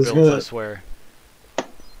 2 I more was builds, I gonna- swear.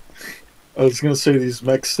 I was gonna say these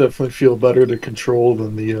mechs definitely feel better to control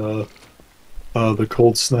than the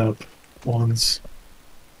cold snap ones.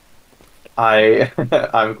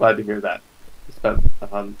 I'm glad to hear that. We spent a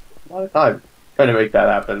lot of time trying to make that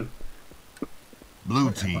happen.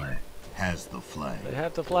 Blue team has the They flag.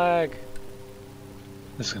 have the flag.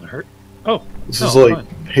 This is gonna hurt. Oh, This no, is like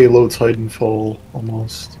fine. Halo Titanfall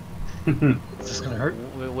almost. Is this gonna hurt?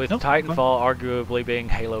 With Nope, Titanfall arguably being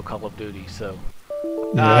Halo Call of Duty, so.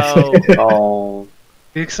 Yeah. No! Oh,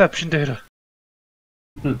 The exception data.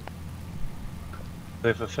 Hmm.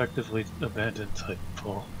 They've effectively abandoned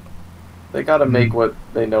Titanfall. they gotta make what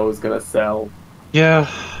they know is gonna sell. Yeah.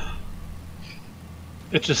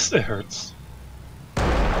 It hurts.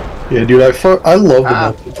 Yeah, dude, I love the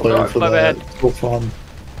Ah, multiplayer hold on, for my that. bad. It's so fun.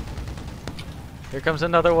 Here comes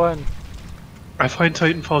another one. I find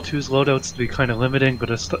Titanfall 2's loadouts to be kind of limiting, but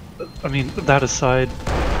I mean, that aside.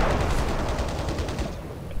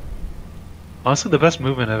 Honestly, the best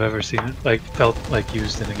movement I've ever seen, like, felt like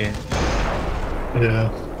used in a game.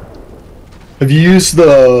 Yeah. Have you used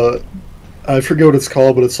the? I forget what it's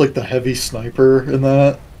called, but it's like the heavy sniper in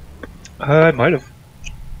that. I might have.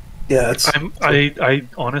 Yeah, it's. I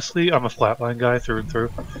honestly, I'm a flatline guy through and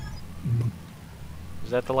through.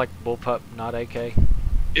 Is that the like bullpup, not AK?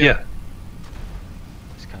 Yeah,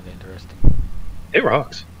 It's kind of interesting. it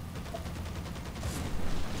rocks.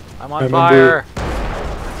 I'm I on remember- fire.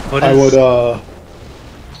 What I is- would.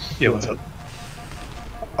 Yeah, what's up?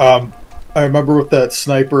 I remember with that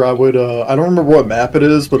sniper, I would. I don't remember what map it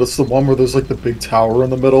is, but it's the one where there's like the big tower in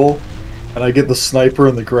the middle, and I get the sniper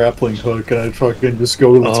and the grappling hook, and I fucking just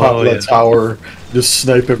go to the top of that yeah. tower, just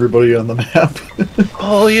snipe everybody on the map.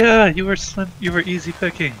 Oh yeah, you were easy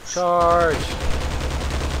pickings. Charge!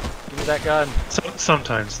 Give me that gun.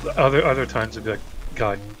 Sometimes, other times it'd be like,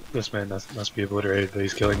 God, this man must be obliterated, but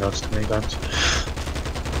he's killing us too many times.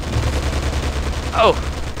 Oh!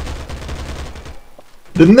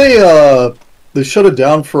 Didn't they? They shut it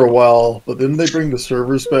down for a while, but didn't they bring the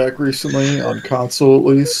servers back recently on console at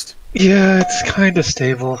least? Yeah, it's kind of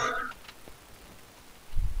stable.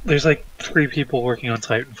 There's like 3 people working on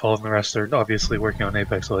Titanfall, and the rest are obviously working on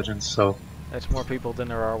Apex Legends. So That's more people than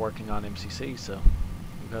there are working on MCC, so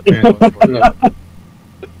we've got that going for it.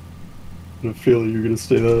 I feel you're gonna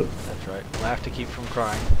say that. That's right. Laugh to keep from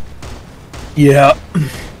crying. Yeah.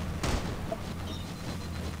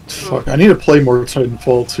 Fuck, I need to play more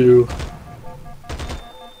Titanfall 2.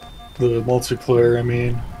 The multiplayer, I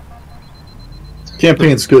mean.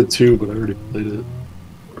 Campaign's good too, but I already played it.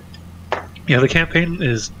 Yeah, the campaign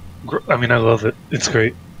is. I mean, I love it. It's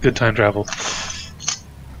great. Good time travel.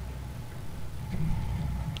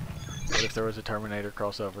 What if there was a Terminator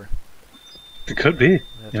crossover? It could be. We have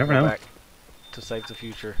You to never go know. back to save the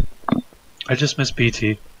future. I just miss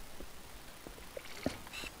BT.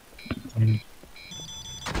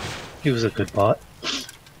 He was a good bot.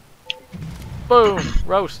 Boom!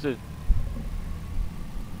 Roasted.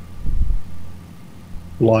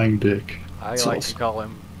 Lying dick. I That's like awesome. to call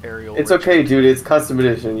him Ariel. It's Richard. okay, dude. It's custom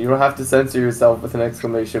edition. You don't have to censor yourself with an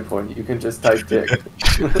exclamation point. You can just type dick.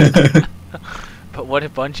 But what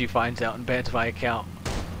if Bungie finds out and bans my account?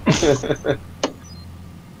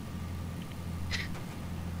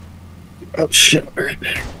 Oh shit.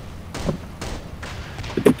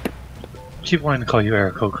 Keep wanting to call you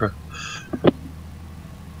Eric Okra.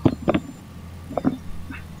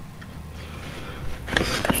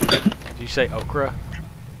 Did you say okra?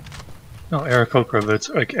 No, Eric Okra, but it's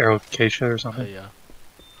like Aerocacia or Oh something. yeah.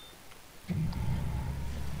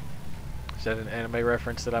 Is that an anime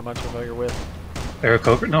reference that I'm unfamiliar with? Eric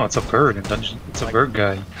Okra? No, it's a bird in Dungeon. It's a Like- bird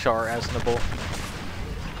guy. Char Aznable.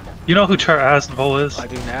 You know who Char Aznavour is? I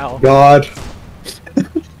do now. God.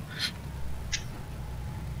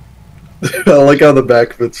 I like how the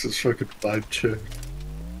back of it's this fucking vibe chick.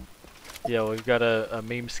 Yeah, we've got a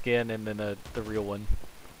meme skin and then the real one.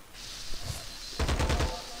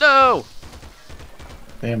 No!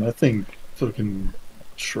 Damn, that thing fucking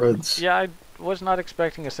shreds. Yeah, I was not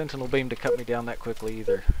expecting a sentinel beam to cut me down that quickly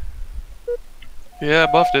either. Yeah,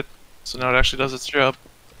 I buffed it, so now it actually does its job.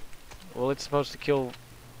 Well, it's supposed to kill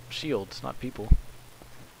shields, not people.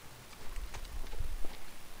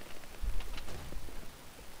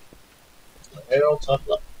 Arrow, tough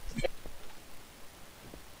luck.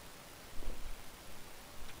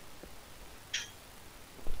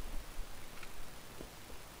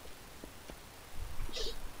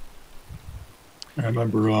 I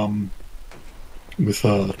remember with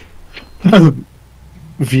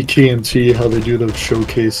VKNT how they do those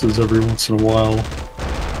showcases every once in a while.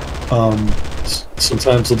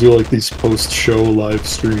 Sometimes they'll do like these post-show live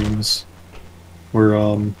streams where I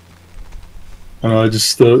don't know, I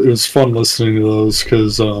just it was fun listening to those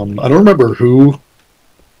because I don't remember who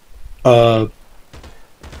some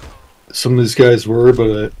of these guys were,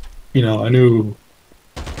 but you know, I knew,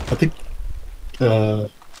 I think I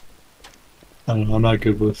don't know, I'm not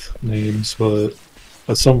good with names, but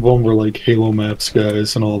some of them were like Halo Maps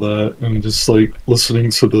guys and all that, and just like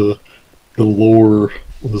listening to the lore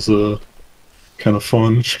was kind of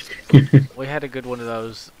fun. We had a good one of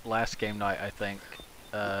those last game night, I think,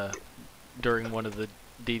 during one of the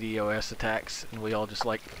DDoS attacks, and we all just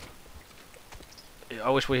like... I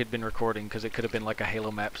wish we had been recording, because it could have been like a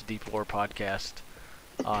Halo Maps Deep Lore podcast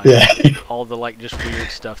on Yeah. all the like just weird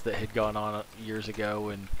stuff that had gone on years ago,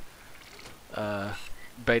 and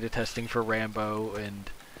beta testing for Rambo, and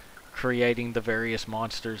creating the various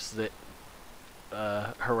monsters that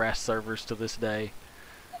harass servers to this day.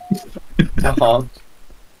 Uh-huh.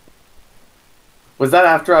 Was that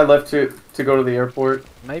after I left to go to the airport?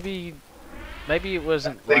 Maybe it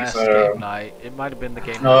wasn't I think last so. game night. It might have been the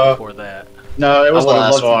game No. night before that. No, it was I the would've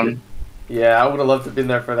last loved to one. Yeah, I would have loved to have been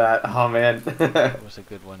there for that. Oh man. It was a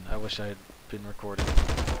good one. I wish I had been recording.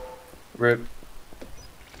 Rip.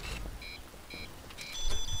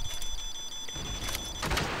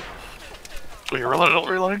 So you're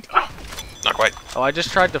reloading? Oh, not quite. Oh, I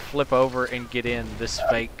just tried to flip over and get in this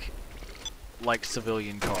fake, like,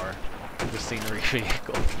 civilian car. The scenery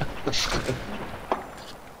vehicle.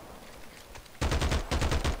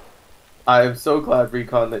 I am so glad,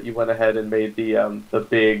 Recon, that you went ahead and made the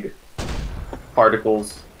big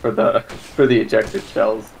particles for the ejected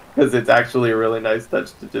shells, because it's actually a really nice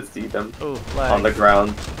touch to just see them Ooh, on the lag.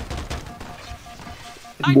 ground.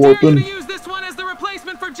 I dare you to Warping. use this one as the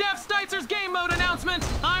replacement for Jeff Steitzer's game mode announcement.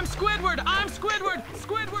 I'm Squidward. I'm Squidward.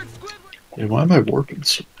 Squidward. Squidward. Yeah, why am I warping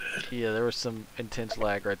so? Yeah, there was some intense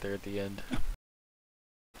lag right there at the end.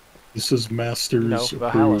 This is Masters No,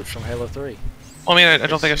 Valhalla approved. from Halo 3. Well, I mean, I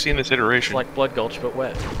don't think I've seen this It's iteration. like Blood Gulch, but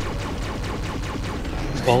wet.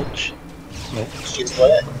 Gulch. Nope. She's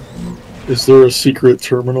wet. Is there a secret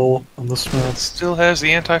terminal on this map? Still has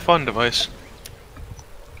the anti-fun device.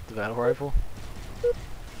 The battle rifle?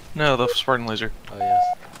 No, the Spartan laser. Oh, yes.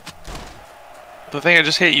 The thing I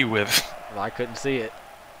just hit you with. Well, I couldn't see it.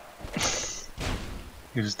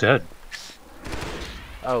 He was dead.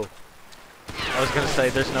 Oh. I was gonna say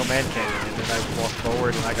there's no man cannon, and then I walked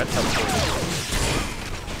forward and I got teleported.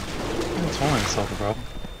 That's one way to solve the problem.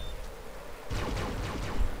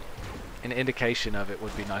 An indication of it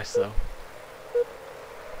would be nice, though.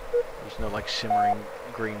 There's no, like, shimmering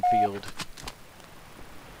green field.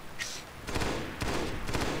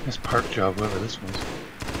 Nice park job, whoever this was.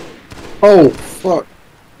 Oh, fuck.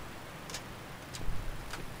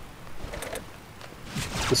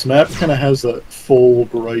 This map kind of has that full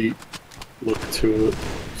bright look to it.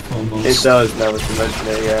 Almost. It does, now that you mention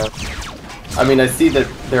it, yeah. I mean, I see that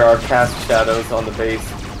there are cast shadows on the base.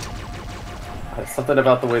 Something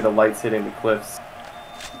about the way the light's hitting the cliffs.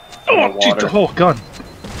 Oh, The water. oh, gun!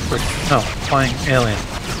 No, flying alien.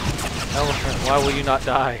 Elephant, why will you not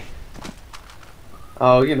die?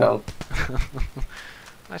 Oh, you know.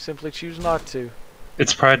 I simply choose not to.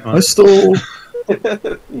 It's Pride I Month. still.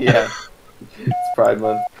 Yeah. It's Pride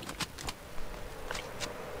Month.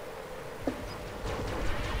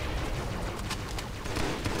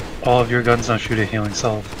 All of your guns now shoot a healing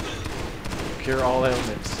salve. Cure all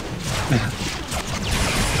ailments.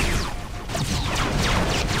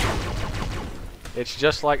 It's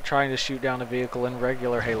just like trying to shoot down a vehicle in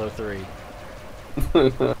regular Halo 3.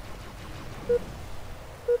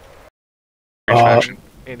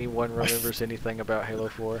 Anyone remembers anything about Halo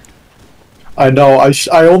 4? I know.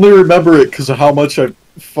 I only remember it because of how much I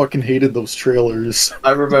fucking hated those trailers.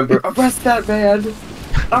 I remember. Arrest that man!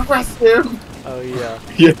 Arrest him! Oh yeah.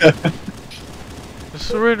 Yeah.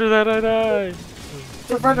 Surrender that I die!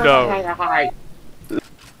 Surrender No. that I die!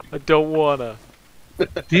 I don't wanna.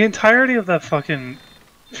 The entirety of that fucking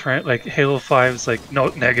like Halo 5's like no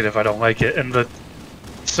negative, I don't like it, and the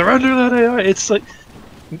surrender that AI, it's like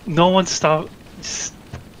no one stop.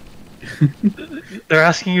 They're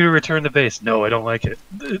asking you to return to base. No, I don't like it.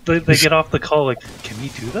 They get off the call like, can we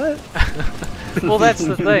do that? Well, that's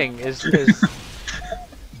the thing. Is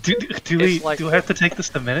do like, do I have to take this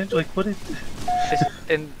to manage? Like what?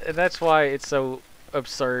 And that's why it's so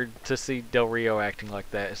absurd to see Del Rio acting like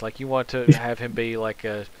that. It's like you want to have him be like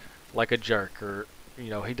a jerk, or you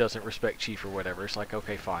know, he doesn't respect Chief or whatever. It's like,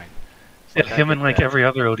 okay, fine. It's like, Him and like every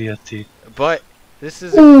other ODST. But this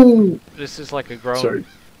is like a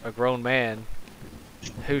grown man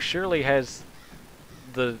who surely has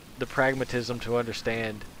the pragmatism to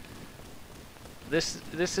understand.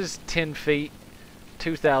 This is 10 feet,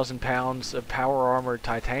 2,000 pounds of power armored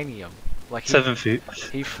titanium. Like 7 feet.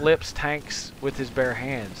 He flips tanks with his bare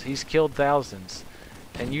hands. He's killed thousands.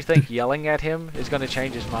 And you think yelling at him is going to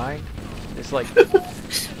change his mind? It's like...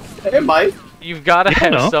 It might. You've got to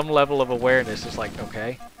have some level of awareness. It's like,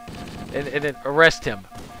 okay. And then arrest him.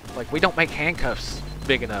 Like, we don't make handcuffs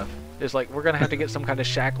big enough. It's like, we're going to have to get some kind of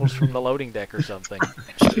shackles from the loading deck or something.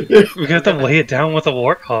 We're going to have to lay it down with a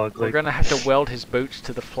warthog. We're going to have to weld his boots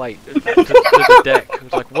to the plate, to the deck.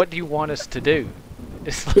 It's like, what do you want us to do?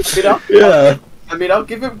 It's like, yeah. I mean, I'll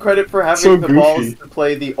give him credit for having So the goofy. balls to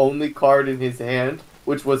play the only card in his hand,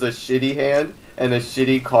 which was a shitty hand and a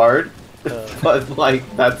shitty card. But, like,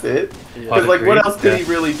 that's it. Because, like, what else could he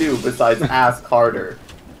really do besides ask harder?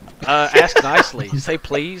 Ask nicely. Say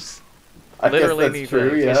please. I guess Literally that's anything.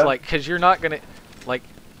 true, yeah. It's like, because you're not going to, like,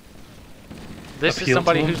 this is Appeal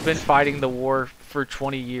somebody to him? who's been fighting the war for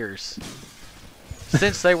 20 years.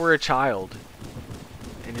 Since they were a child.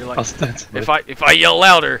 And you're like, Ostensibly. if I yell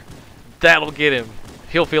louder, that'll get him.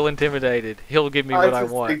 He'll feel intimidated. He'll give me what I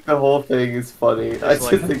just want. think the whole thing is funny. I It's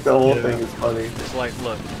just like- think the whole thing is funny. It's like,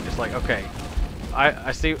 look, it's like, okay,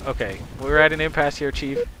 I see, okay, we're at an impasse here,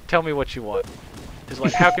 Chief. Tell me what you want. It's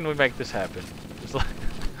like, how can we make this happen? It's like,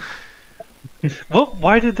 Well,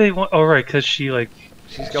 why did they want? Oh, right, because she like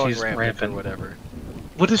she's going rampant or whatever.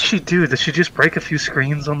 What does she do? Does she just break a few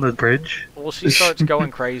screens on the bridge? Well, she starts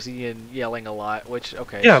going crazy and yelling a lot, which,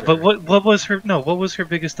 okay, Yeah, sure. but what was her? No, what was her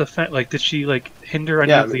biggest offense? Like, did she like hinder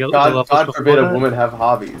any Yeah, of the other God, levels God before forbid a that? woman have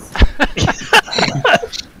hobbies.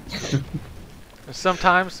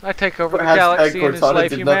 Sometimes I take over the Hashtag galaxy and Cortana enslave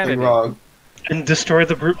did humanity. nothing wrong. And destroy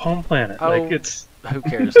the brute home planet. Oh, Like it's who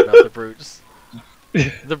cares about the brutes?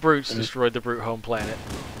 The brutes destroyed the brute home planet.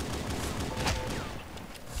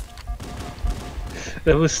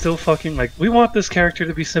 it was still fucking like we want this character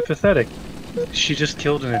to be sympathetic. She just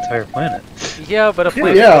killed an entire planet. Yeah, but a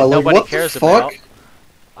planet Yeah, that like, nobody what the cares fuck? about.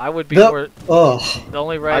 I would be That- more. Ugh. The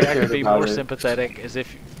only way I I cared could be about more it. sympathetic is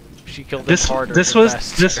if she killed This them harder. this than was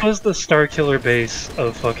faster. this was the Star Killer base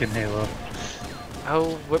of fucking Halo.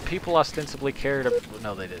 Oh, what people ostensibly cared about.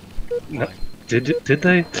 No, they didn't. No. Like, Did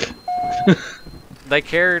they? They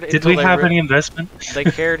cared. Did we have any investment? They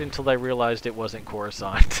cared until they realized it wasn't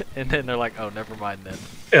Coruscant, and then they're like, "Oh, never mind then."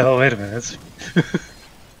 Oh wait a minute.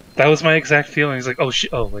 That was my exact feeling. It's like, oh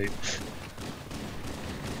shit. Oh wait.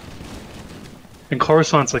 And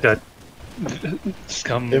Coruscant's like a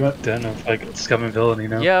scum den of like scum and villainy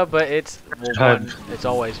now. Yeah, but it's God. one, it's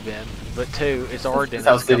always been, but two, it's our den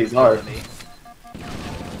How of scum and cities are. villainy.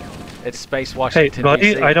 It's Space Hey, Washington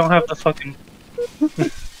buddy, DC. I don't have the fucking.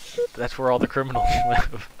 That's where all the criminals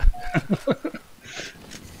live.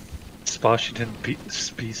 Washington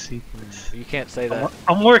species. You can't say that.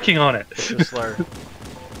 I'm working on it. It's a slur.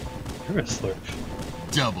 You're a slur.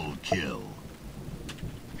 Double kill.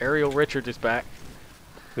 Ariel Richard is back.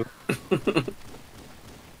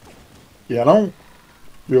 Yeah, I don't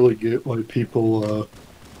really get why people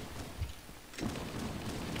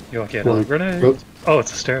You don't get Like, a grenade? Oh,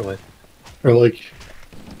 it's a stairway. or like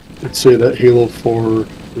let's say that Halo 4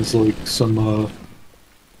 is like some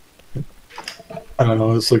I don't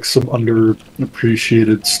know, it's like some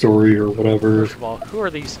underappreciated story or whatever. First of all, who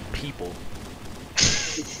are these people?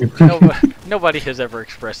 Nobody has ever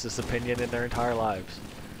expressed this opinion in their entire lives.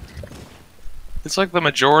 It's like the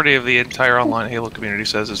majority of the entire online Halo community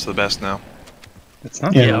says it's the best now. It's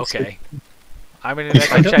not. Yeah, okay. I'm in an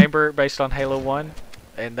echo chamber based on Halo 1,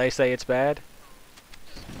 and they say it's bad.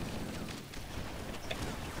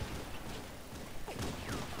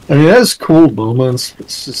 I mean, it has cool moments.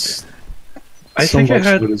 It's just I so think much of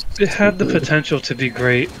it had the stupid. potential to be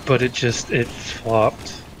great, but it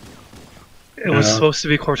flopped. It was Yeah. supposed to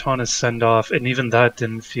be Cortana's send off, and even that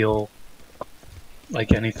didn't feel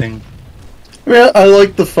like anything. I mean, I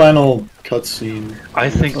like the final cutscene. I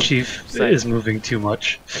think Chief Same. is moving too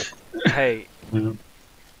much. Hey. Yeah.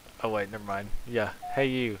 Oh wait, never mind. Yeah. Hey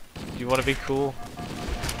you. Do you want to be cool?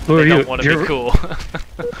 Who They are don't you? want to be cool.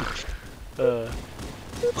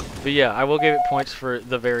 But yeah, I will give it points for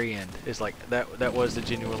the very end. It's like that was a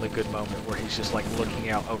genuinely good moment where he's just like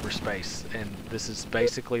looking out over space, and this is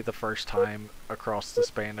basically the first time across the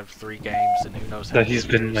span of 3 games and who knows how That many he's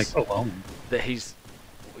been years like alone. that he's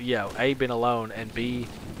A, been alone, and B,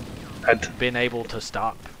 been able to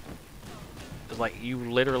stop. It's like you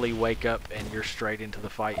literally wake up and you're straight into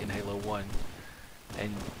the fight in Halo 1,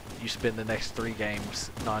 and you spend the next 3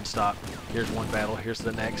 games non-stop. Here's one battle, here's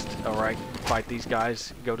the next. Alright, fight these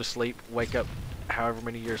guys, go to sleep, wake up however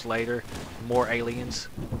many years later, more aliens,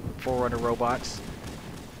 Forerunner robots,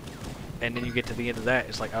 and then you get to the end of that,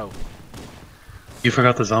 it's like, oh. You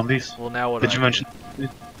forgot the zombies? Well, now what Did do you I mention? do?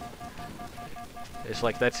 It's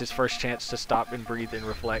like that's his first chance to stop and breathe and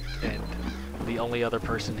reflect, and the only other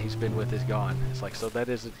person he's been with is gone. It's like, so that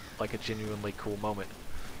is like a genuinely cool moment.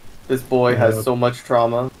 This boy has so much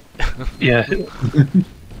trauma. Yeah.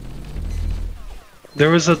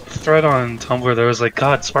 There was a thread on Tumblr that was like,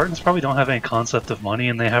 God, Spartans probably don't have any concept of money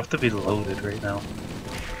and they have to be loaded right now.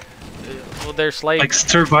 Well, they're slaves. Like,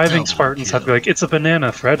 surviving Spartans have to be like, it's a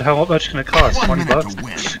banana, Fred, how much can it cost? 20 bucks?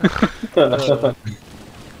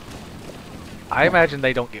 I imagine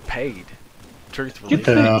they don't get paid, truthfully.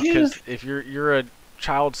 Because if you're a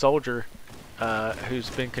child soldier who's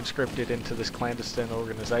been conscripted into this clandestine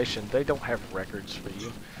organization, they don't have records for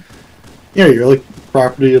you. Yeah, you're like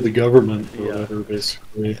property of the government or whatever,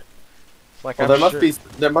 basically. Like, Well,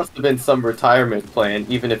 there must have been some retirement plan,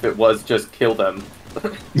 even if it was just kill them. I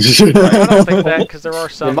don't think that, because there are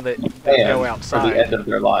some that go For outside. the end of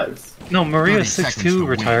their lives. No, Maria 30 seconds 6-2 to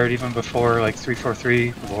retired even before, like,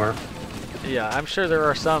 343 war. Yeah, I'm sure there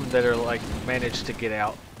are some that are like managed to get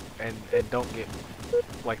out and don't get,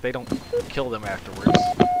 like, they don't kill them afterwards.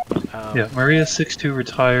 Yeah, Maria 6-2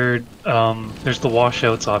 retired. There's the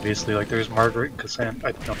washouts, obviously. Like, there's Margaret and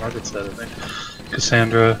Cassandra. No, Margaret's dead, I think.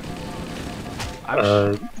 Cassandra.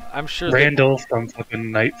 I'm sure Randall from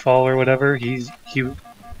fucking Nightfall or whatever. He.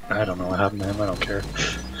 I don't know what happened to him. I don't care.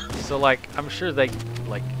 So, like, I'm sure they,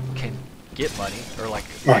 like, can get money, or, like,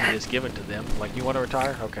 money is given to them. Like, you want to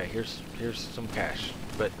retire? Okay, here's some cash.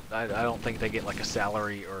 But I don't think they get, like, a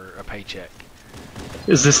salary or a paycheck.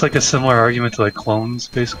 Is this like a similar argument to like clones,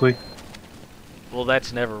 basically? Well,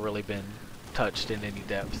 that's never really been touched in any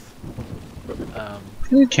depth.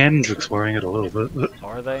 Canon's exploring it a little bit. But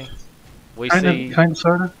Are they? We kind of,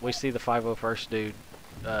 sorta. We see the 501st dude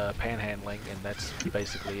panhandling, and that's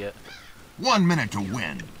basically it. 1 minute to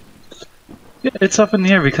win. Yeah, it's up in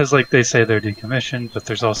the air because like they say they're decommissioned, but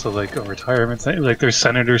there's also like a retirement thing. Like there's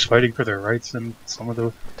senators fighting for their rights in some of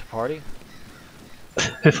the. To party?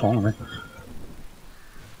 If only.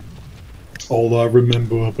 All I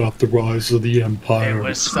remember about the rise of the Empire It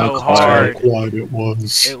was is so how hard. quiet it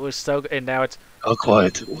was. It was so, and now it's. How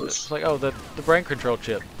quiet it was. It's like, oh, the brain control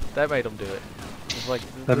chip. That made them do it. It's like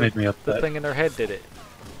That made me the upset. thing in their head did it.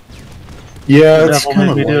 Yeah, it's Devil kind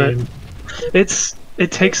of made me do lame.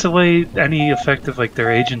 It takes away any effect of like their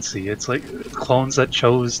agency. It's like clones that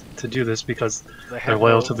chose to do this because They they're have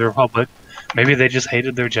loyal no- to the Republic. Maybe they just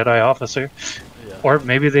hated their Jedi officer, Yeah. or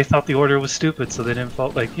maybe they thought the Order was stupid, so they didn't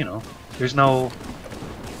felt like There's no.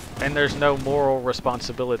 And there's no moral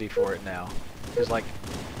responsibility for it now. Because, like,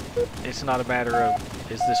 it's not a matter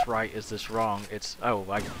of, is this right, is this wrong? It's, oh,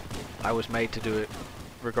 I was made to do it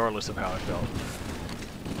regardless of how I felt.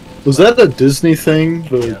 Was that a Disney thing?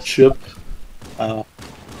 The Yes. chip?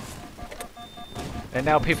 And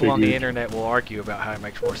now people on the Figured. internet will argue about how it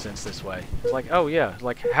makes more sense this way. It's like, oh yeah,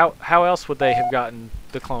 like how else would they have gotten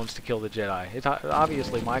the clones to kill the Jedi? It's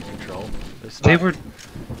obviously mind control. It's They not- were.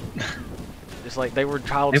 It's like they were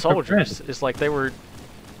child They were soldiers. It's like they were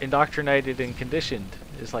indoctrinated and conditioned.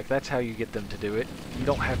 It's like that's how you get them to do it. You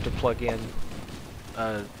don't have to plug in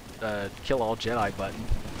a kill all Jedi button.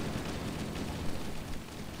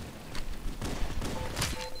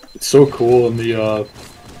 It's so cool in the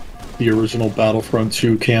original Battlefront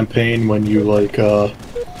 2 campaign when you like Do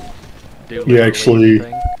You actually-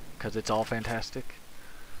 because it's all fantastic.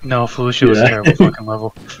 No, Felicia was a Yeah. terrible fucking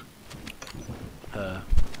level.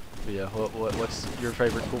 But yeah, what's your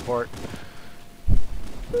favorite cool part?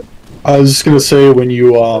 I was just gonna say when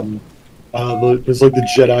you there's like the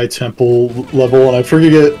Jedi Temple level, and I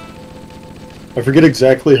forget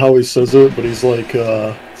exactly how he says it, but he's like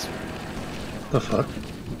The fuck?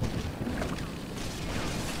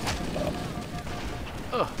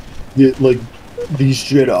 yeah, like these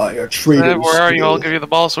Jedi are traitors. Where are you? to I'll give you the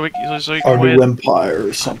ball so you our can new win. empire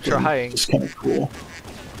or something. trying. It's kind of cool.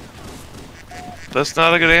 That's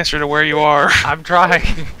not a good answer to where you are. I'm trying.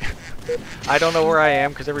 I don't know where I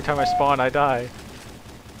am because every time I spawn, I die.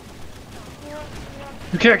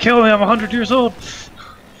 You can't kill me. I'm 100 years old.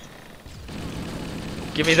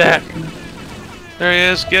 Give me that. There he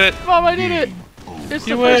is. Get it. Mom, I did it. It's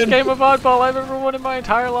the You first win. game of oddball I've ever won in my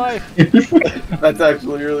entire life. That's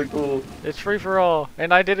actually really cool. It's free for all,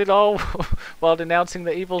 and I did it all while denouncing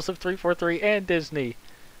the evils of 343 and Disney.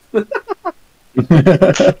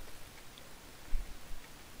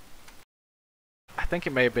 I think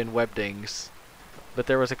it may have been Webdings, but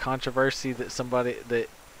there was a controversy that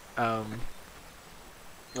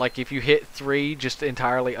like if you hit 3 just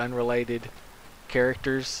entirely unrelated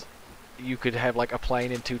characters, you could have like a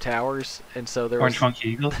plane and 2 towers, and so there Orange was. Monkey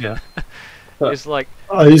Eagle. Yeah. It's like.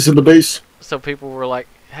 He's in the base. So people were like,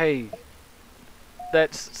 hey,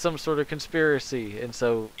 that's some sort of conspiracy. And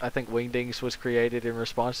so I think Wingdings was created in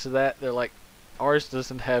response to that. They're like, ours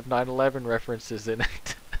doesn't have 9/11 references in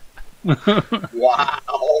it. Wow.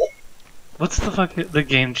 What's the fuck? The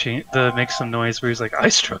game change. The make some noise where he's like, I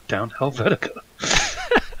struck down Helvetica.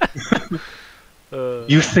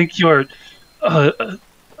 You think your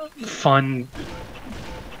fun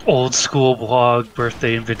old school blog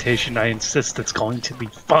birthday invitation, I insist it's going to be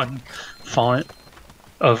fun font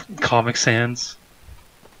of Comic Sans.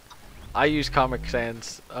 I use Comic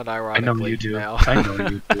Sans unironically I know you do. now. I know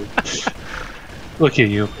you do. Look at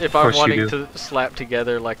you. If Of I'm course you wanting do. to slap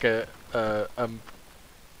together like a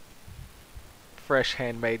fresh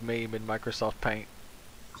handmade meme in Microsoft Paint.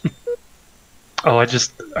 Oh, I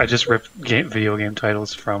just ripped video game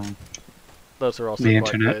titles from Those are also the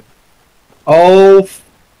quite internet. good. Oh,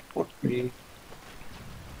 fuck me.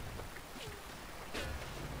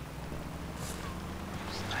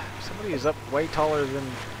 Somebody is up way taller than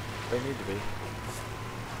they need to be.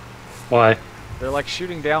 Why? They're like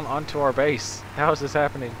shooting down onto our base. How is this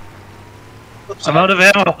happening? I'm out of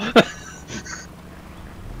ammo.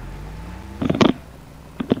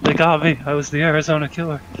 They got me. I was the Arizona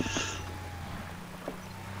killer.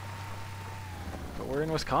 But we're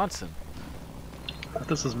in Wisconsin. I thought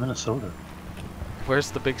this was Minnesota.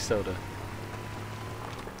 Where's the big soda?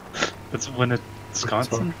 It's when it's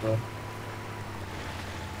Wisconsin.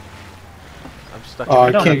 I'm stuck. I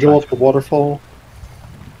in can't go up the waterfall.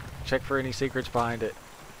 Check for any secrets behind it.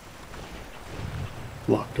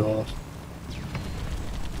 Blocked off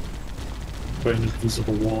by an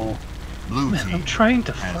invisible wall. Blue Man, team I'm trying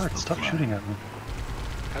to has fart. the Stop flag. shooting at me.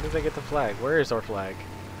 How did they get the flag? Where is our flag?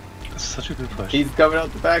 That's such a good question. He's coming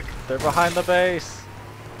out the back. They're behind the base.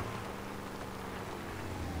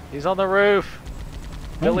 He's on the roof.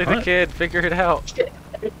 Billy the what? Kid, figure it out.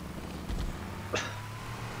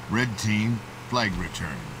 Red team flag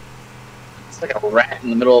return. It's like a rat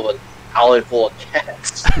in the middle of an alley full of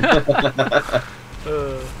cats. A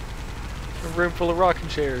room full of rocking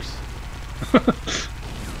chairs.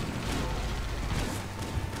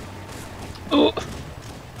 Oh,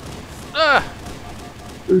 Ah!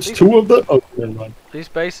 There's two of them. Oh, never mind. These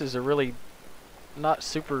bases are really not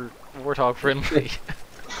super warthog friendly.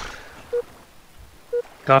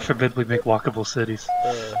 God forbid we make walkable cities.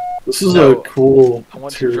 This is No, a cool. I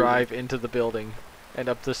want to material. drive into the building and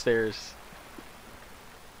up the stairs.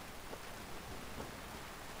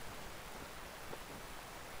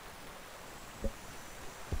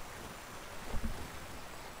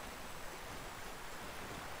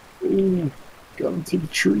 Ooh, got into the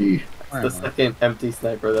tree. The second empty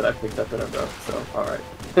sniper that I picked up in a row, so alright.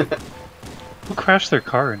 Who crashed their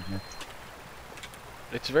car in here?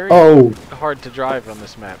 It's very Oh, hard to drive on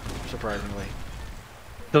this map, surprisingly.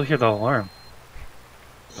 Still hear the alarm.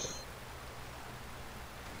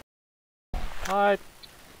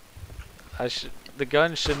 The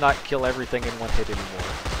gun should not kill everything in one hit anymore.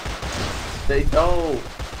 They don't.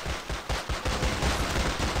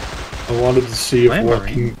 I wanted to see if Am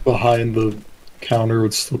walking behind the counter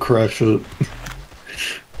would still crash it.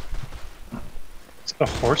 Is that a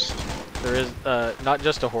horse? There is not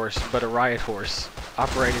just a horse, but a riot horse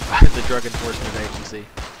operated by the Drug Enforcement Agency.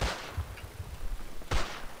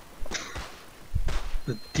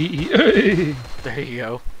 The DEA. There you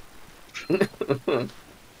go. I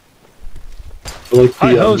like the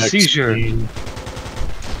Hi-ho, Max seizure. Payne.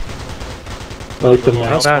 I like the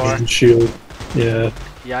Max How bad? Payne shield. Yeah.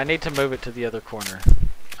 Yeah, I need to move it to the other corner.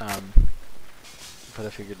 But I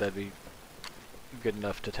figured that'd be good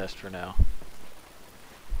enough to test for now.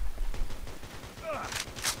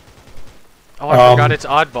 Oh, I forgot it's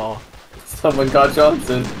oddball. Someone got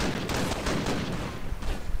Johnson.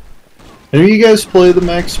 Any of you guys play the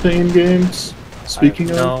Max Payne games?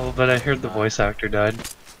 Speaking of? No, but I heard the voice actor died.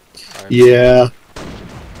 Yeah.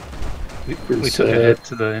 We took a hit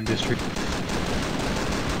to the industry.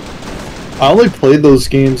 I only played those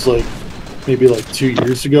games like maybe like 2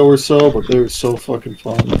 years ago or so, but they were so fucking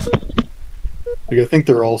fun. Like I think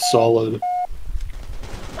they're all solid.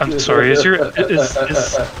 I'm sorry, is the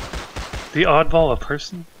oddball a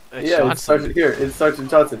person? It's Yeah, Johnson. it's Sergeant here. It's Sergeant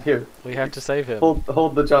Johnson here. We have to save him.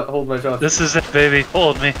 Hold my Johnson. This is it, baby.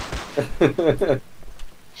 Hold me.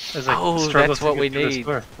 As I Oh, struggle that's to what get we through this need.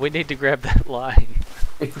 door. We need to grab that line.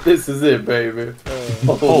 This is it, baby.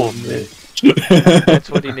 Hold me. That's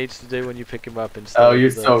what he needs to do when you pick him up instead. Oh, of you're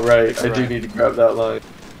the- so right. I do Right. need to grab that line.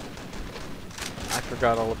 I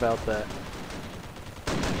forgot all about that.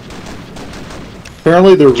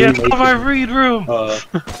 Apparently they're Get out remaking of my read room!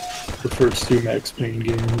 the first two Max Payne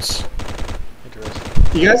games.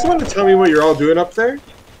 Interesting. You guys want to tell me what you're all doing up there?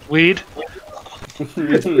 Weed? You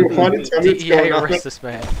want to tell me what's DEA going on? arrest this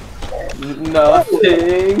man.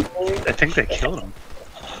 Nothing. I think they killed him.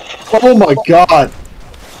 Oh my god!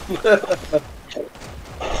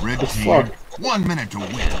 Red The team, fuck? 1 minute to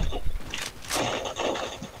win.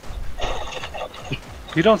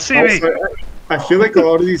 You don't see me! Also, I feel like a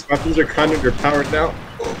lot of these weapons are kind of underpowered now.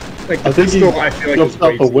 Like the I think he pistol, I feel like jumped is out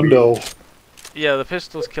way the too window. Yeah, the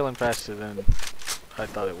pistol's killing faster than I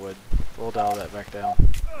thought it would. We'll dial that back down.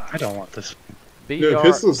 I don't want this. weak. The BR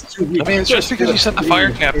pistol's too weak. I mean, it's just because you set the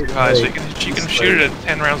fire cap too high, so you can shoot it at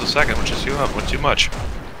 10 rounds a second, which is too much.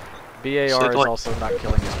 BAR So, is like- also not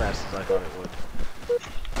killing as fast as I thought it would.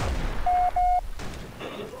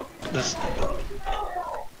 This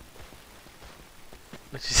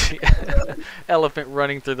Let's just see. Elephant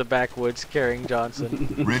running through the backwoods carrying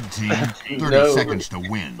Johnson. Red team, 30 No. seconds to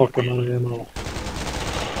win. Fucking out of ammo.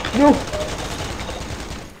 No!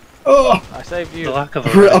 Oh! I saved the you. lack of a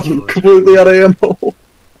I'm completely out of ammo.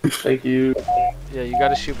 Thank you. Yeah, you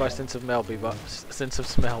gotta shoot by sense of smell, Bebop. Sense of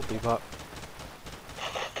smell, Bebop.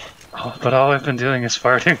 Oh, but all I've been doing is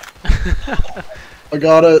farting. I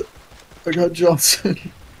got it. I got Johnson.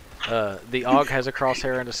 The AUG has a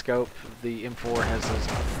crosshair and a scope. The M4 has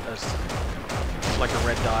like a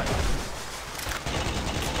red dot.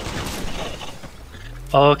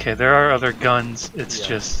 Oh, okay, there are other guns. It's Yeah.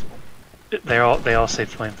 just they all say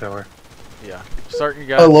flamethrower. Yeah, certain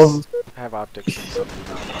guns I love have optics and some do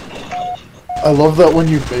not. I love that when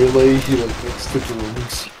you melee, he like makes the groaning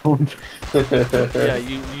sound. Yeah,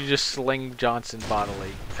 you just sling Johnson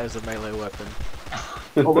bodily as a melee weapon.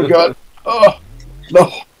 Oh my god. Oh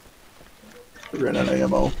no. I ran out of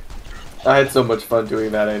ammo. I had so much fun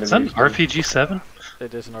doing that Is that an animation. RPG 7?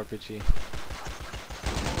 It is an RPG. You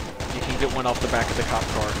can get one off the back of the cop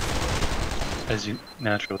car. As you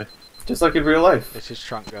naturally. Just like in real life. It's his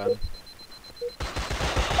trunk gun.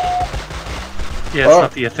 Yeah, it's Oh.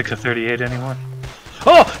 not the Ithaca 38 anymore.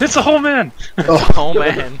 Oh, it's a whole man! Oh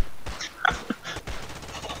man.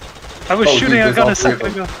 I was Oh, shooting dude, a gun a there's all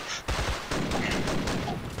second three ago.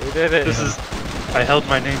 We did it. This is. I held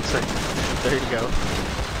my namesake. There you go.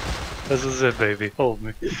 This is it, baby. Hold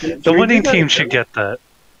me. Can The we winning do that team again? should get that.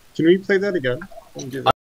 Can we play that again?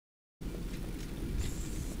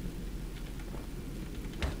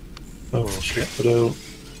 check it out.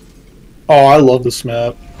 Oh, I love this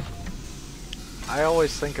map. I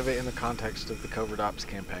always think of it in the context of the Covert Ops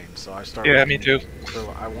campaign, so I started. Yeah, me too.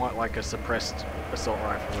 So I want like a suppressed assault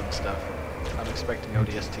rifle and stuff. I'm expecting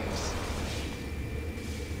ODSTs.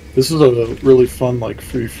 This is a really fun, like,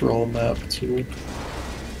 free-for-all map, too.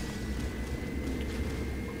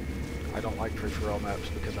 I don't like free-for-all maps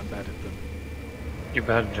because I'm bad at them. You're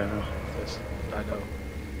bad in general. That's, I know.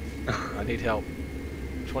 I need help.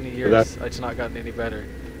 20 years, it's not gotten any better.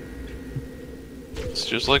 It's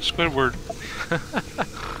just like Squidward.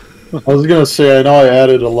 I was gonna say, I know I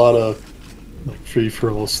added a lot of like,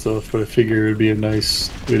 free-for-all stuff, but I figure it'd be a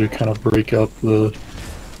nice way to kind of break up the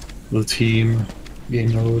team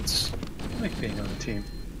game modes. I like being on the team.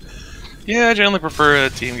 Yeah, I generally prefer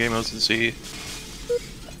team game modes to see.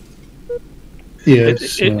 Yeah,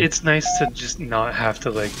 It's nice to just not have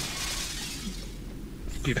to like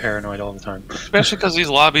be paranoid all the time. Especially because these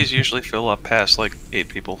lobbies usually fill up past like 8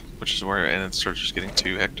 people, which is where and it starts just getting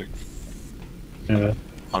too hectic. Yeah.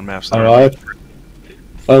 On maps. I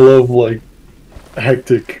love like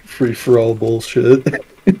hectic free-for-all bullshit.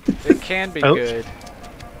 It can be good.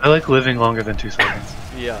 I like living longer than 2 seconds.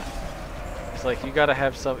 Yeah. It's like you gotta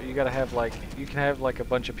have some. You gotta have like you can have like a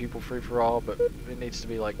bunch of people free for all, but it needs to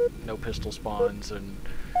be like no pistol spawns and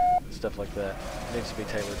stuff like that. It needs to be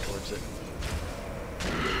tailored towards it.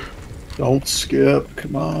 Don't skip,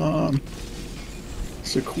 come on.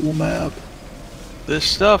 It's a cool map. This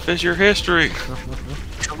stuff is your history.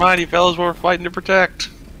 Remind you fellas what we're fighting to protect.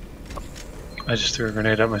 I just threw a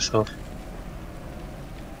grenade at myself.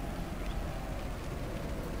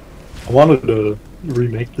 I wanted to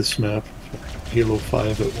remake this map for Halo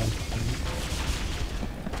 5 at one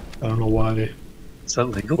point. I don't know why. Is that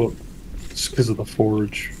legal? Well, it's because of the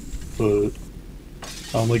Forge, but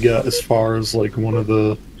I only got as far as like one of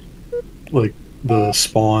the the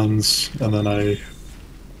spawns, and then I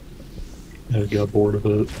got bored of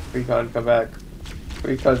it. Recon, come back.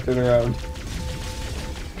 Recon, turn around.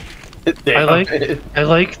 I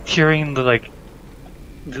like hearing the like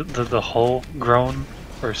the hull groan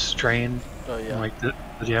or strain. Oh yeah. Like the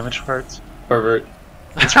damage parts. Pervert.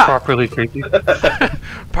 It's properly creepy.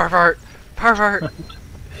 Pervert. Pervert.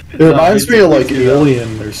 It reminds me of like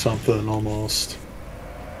Alien or something almost.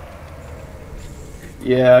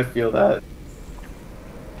 Yeah, I feel that.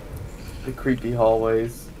 The creepy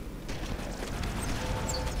hallways.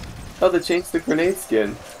 Oh, they changed the grenade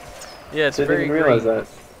skin. Yeah, it's Didn't very even realize green. that.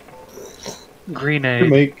 Grenade.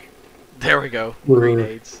 Make There we go. for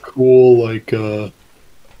Grenades. cool like oh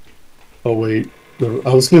wait.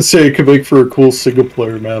 I was gonna say it could make for a cool single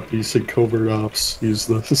player map. You said Covert Ops. Use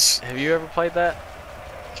this. Have you ever played that?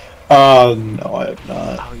 No, I have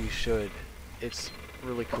not. Oh, you should. It's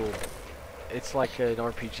really cool. It's like an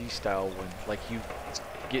RPG style one. Like you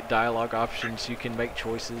get dialogue options, you can make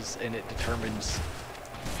choices, and it determines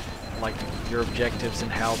like your objectives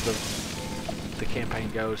and how the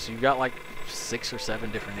campaign goes. So you've got like 6 or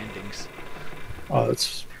 7 different endings. Oh,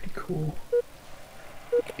 that's pretty cool.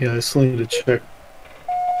 Yeah, I still need to check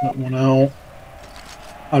that one out.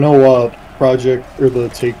 I know Project or the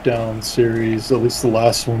Takedown series, at least the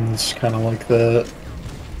last one's kind of like that.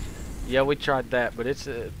 Yeah, we tried that, but it's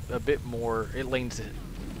a bit more. It leans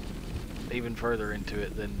even further into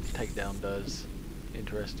it than Takedown does.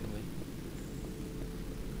 Interestingly,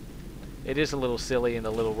 it is a little silly and a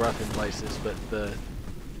little rough in places, but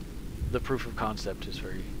the proof of concept is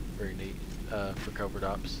very neat for Covert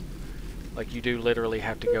Ops. Like you do literally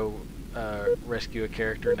have to go rescue a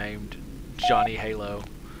character named Johnny Halo.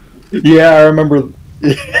 Yeah, I remember.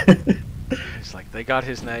 It's like they got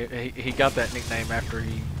his name. He got that nickname after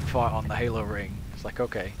he fought on the Halo ring. It's like,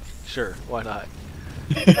 okay, sure, why not?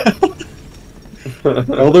 I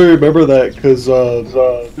only remember that because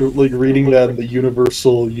like reading that in the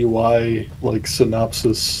Universal UI like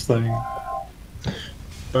synopsis thing.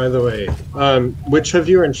 By the way, which of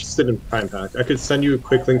you are interested in Prime Pack? I could send you a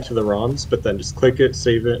quick link to the ROMs, but then just click it,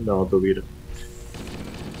 save it, and then I'll delete it.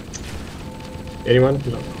 Anyone?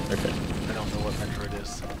 No. Okay. I don't know what Metro it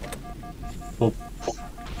is. I'll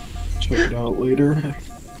check it out later.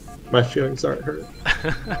 My feelings aren't hurt.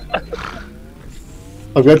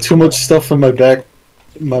 I've got too much stuff in my back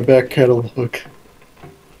catalog.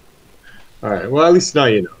 Alright, well at least now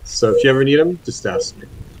you know. So if you ever need them, just ask me.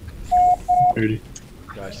 Ready.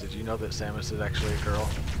 Guys, did you know that Samus is actually a girl?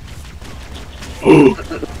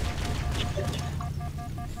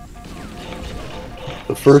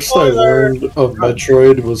 The first I learned of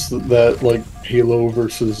Metroid was that like Halo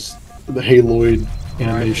versus the Haloid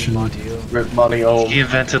animation. Rip Money Home. He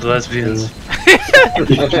invented lesbians.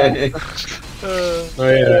 Oh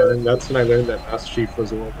yeah, and that's when I learned that Master Chief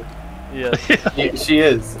was a woman. Yes. Yeah, she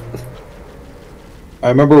is. I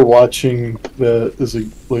remember watching that as a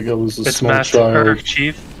I was a It's small Master child,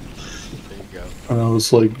 Chief. There you go. and I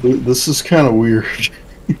was like, "This is kind of weird."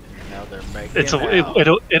 Now they're making It's out.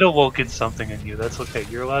 it awoken something in you. That's okay.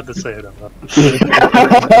 You're allowed to say it.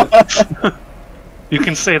 You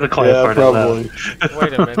can say the quiet Yeah, part out loud. probably.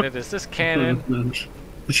 Wait a minute, is this canon?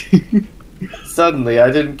 Suddenly, I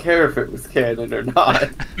didn't care if it was canon or not.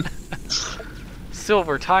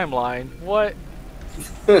 Silver timeline? What?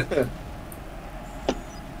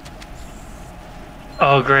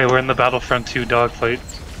 Oh great, we're in the Battlefront 2 dogfight.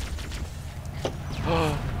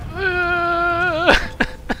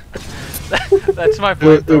 That's my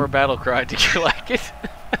flamethrower battle cry. Did you like it?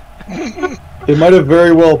 It might have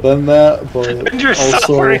very well been that, but And you're also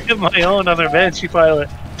suffering in my own other Banshee pilot.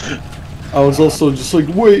 I was also just like,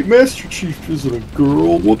 "Wait, Master Chief isn't a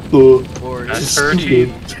girl? What the?" Or That's is her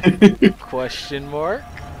she? Stupid. Question mark?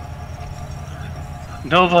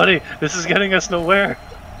 Nobody. This is getting us nowhere.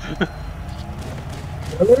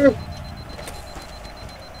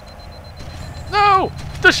 No!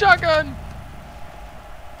 The shotgun!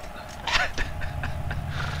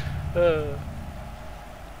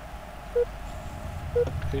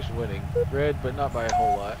 Who's winning? Red, but not by a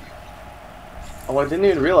whole lot. Oh, I didn't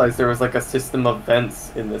even realize there was like a system of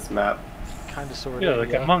vents in this map. Kinda sorta. Yeah,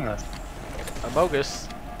 like Among Us. Amogus.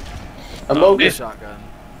 Amogus. Shotgun.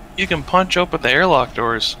 You can punch open the airlock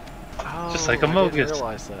doors. Oh, Just like I didn't Amogus.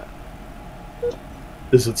 realize that.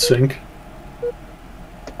 Is it sync?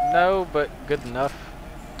 No, but good enough.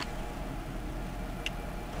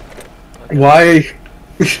 Why?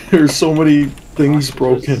 There's so many things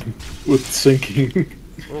broken with syncing.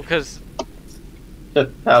 Well, because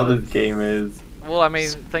How this game is. Well, I mean,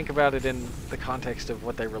 think about it in the context of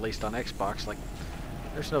what they released on Xbox. Like,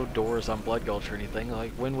 there's no doors on Blood Gulch or anything.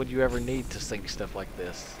 Like, when would you ever need to sync stuff like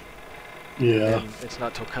this? Yeah. And it's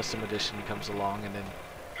not till Custom Edition comes along, and then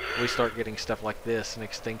we start getting stuff like this and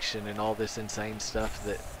Extinction and all this insane stuff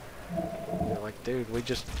that you're like, dude, we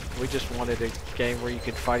just wanted a game where you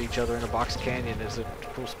could fight each other in a box canyon as a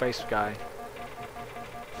cool space guy.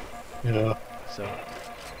 Yeah. So,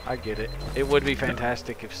 I get it. It would be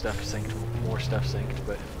fantastic if stuff synced, more stuff synced,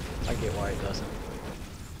 but I get why it doesn't.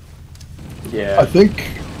 Yeah. I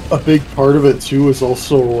think a big part of it too is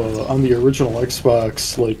also on the original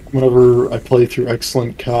Xbox. Like whenever I play through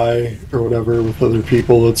Excellent Kai or whatever with other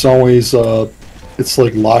people, it's always it's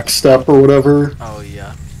like lockstep or whatever. Oh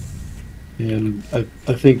yeah. And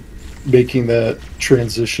I think making that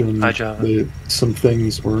transition, Hi, Java. some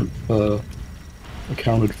things weren't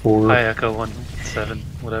accounted for. Hi, Echo 17,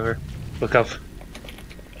 whatever. Look up.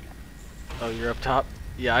 Oh, you're up top?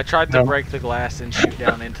 Yeah, I tried to break the glass and shoot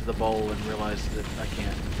down into the bowl and realized that I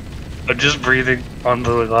can't. I'm just breathing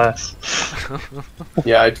onto the glass.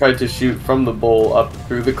 Yeah, I tried to shoot from the bowl up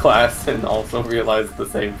through the glass and also realized the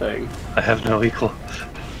same thing. I have no equal.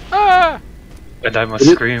 Ah! And I must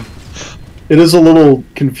scream. It is a little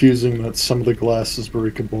confusing that some of the glass is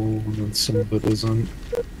breakable and then some of it isn't.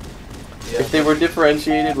 If they were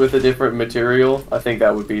differentiated with a different material, I think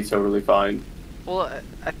that would be totally fine. Well,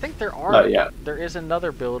 I think there are. Not yet. There is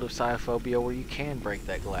another build of Cyphobia where you can break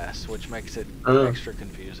that glass, which makes it extra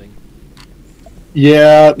confusing.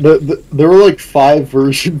 Yeah, there were like 5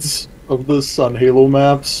 versions of this on Halo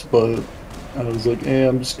maps, but I was like,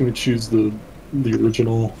 I'm just gonna choose the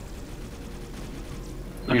original.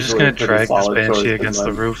 I'm just gonna drag this Banshee against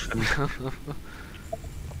the roof. And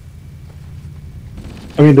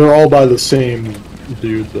I mean, they're all by the same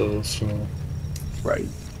dude, though, so. Right.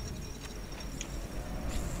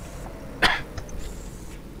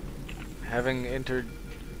 Having entered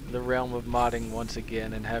the realm of modding once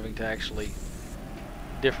again and having to actually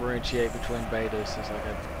differentiate between betas is like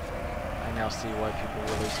I now see why people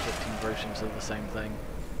release 15 versions of the same thing.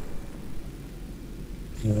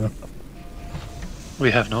 Yeah.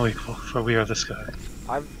 we have no equal, for we are the sky.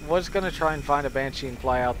 I was gonna try and find a Banshee and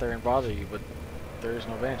fly out there and bother you, but there is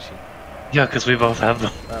no Banshee. Yeah, because we both have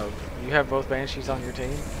them. Oh, you have both Banshees on your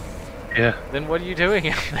team? Yeah. Then what are you doing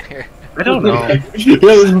out there? I don't know.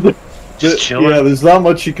 Just chilling. Yeah, there's not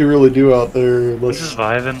much you can really do out there Just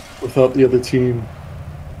vibing. without the other team.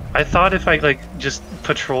 I thought if I just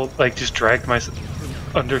patrolled, just dragged my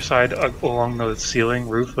underside along the ceiling,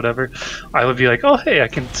 roof, whatever, I would be like, oh hey, I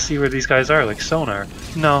can see where these guys are, like sonar.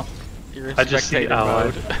 No, You're in I just see spectator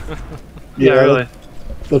allied. mode. Yeah, really.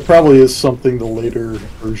 That probably is something the later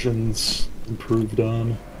versions improved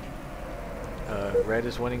on. Red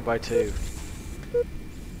is winning by 2.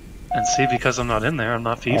 And see, because I'm not in there, I'm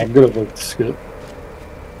not feeding. I'm gonna vote skip.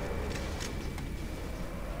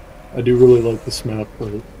 I do really like this map,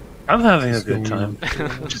 but I'm having a What's good going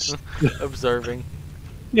time. Just, Observing.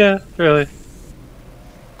 yeah, really.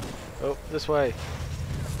 Oh, this way.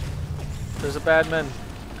 There's a badman.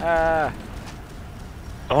 Ah.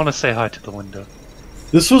 I want to say hi to the window.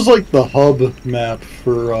 This was like the hub map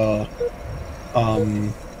for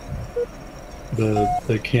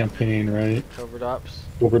the campaign, right? Covert ops.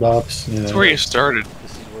 Covert Ops. Yeah. That's where you started,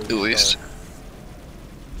 This is where at you least. start.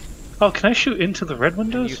 Oh, can I shoot into the red And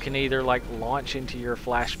windows? you can either like launch into your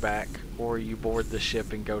flashback, or you board the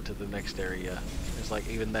ship and go to the next area. It's like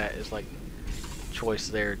even that is like choice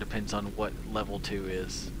there. Depends on what level 2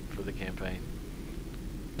 is for the campaign.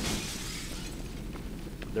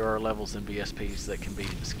 There are levels in BSPs that can be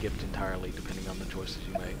skipped entirely depending on the choices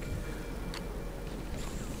you make.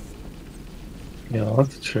 Yeah, I'll have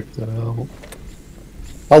to check that out.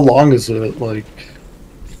 How long is it? Like,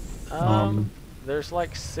 There's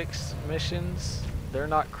like 6 missions. They're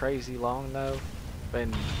not crazy long though.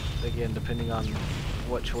 And again, depending on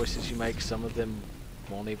what choices you make, some of them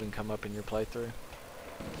won't even come up in your playthrough.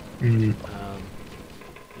 mm,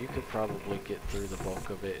 You could probably get through the bulk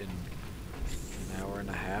of it in an hour and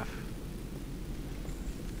a half.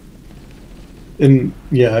 and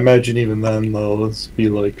yeah, I imagine even then though, it's be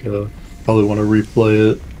like probably want to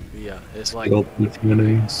replay it. Yeah, it's Like, like with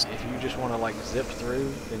innings. if you just want to like zip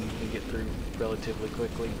through, then you can get through relatively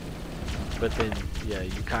quickly. But then, yeah,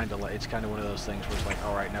 you kind of like it's kind of one of those things where it's like,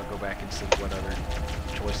 all right, now go back and see what other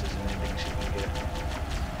choices and endings you can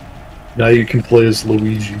get. Now you can play as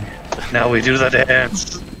Luigi. Now we do the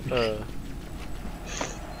dance.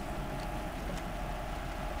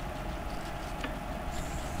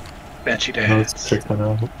 Banshee Let's dance. check that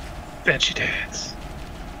out. Banshee dance.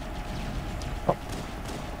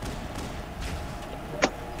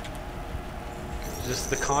 Just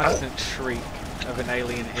the constant shriek of an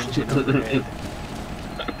alien engine overhead.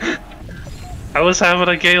 I was having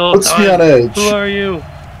a gay old Puts me time. on edge. Who are you?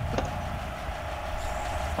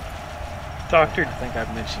 Doctor. I think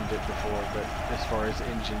I've mentioned it before, but as far as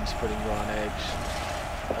engines putting you on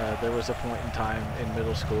edge, there was a point in time in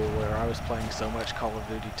middle school where I was playing so much Call of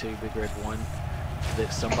Duty 2 Big Red 1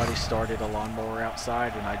 that somebody started a lawnmower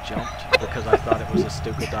outside and I jumped because I thought it was a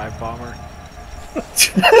Stuka dive bomber.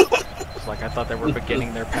 It's like I thought they were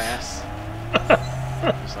beginning their pass.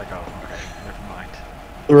 It's like, oh, okay, never mind.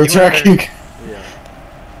 They're attacking. Yeah.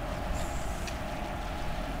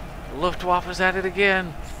 Luftwaffe's at it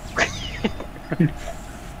again.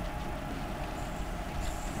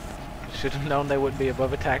 Should have known they wouldn't be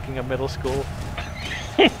above attacking a middle school.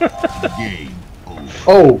 Game over.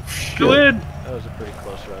 Oh shit. Go in. That was a pretty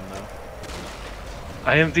close run, though.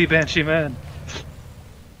 I am the Banshee Man.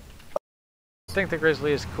 I think the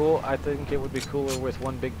Grizzly is cool. I think it would be cooler with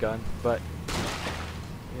one big gun, but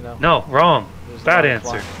you know. No, wrong. there's a Bad lot of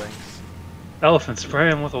answer. flying things. Elephant, spray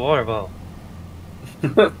him with a water ball.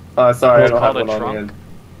 Sorry, I It's don't have called one a on hand.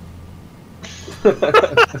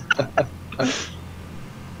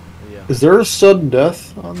 Yeah. Is there a sudden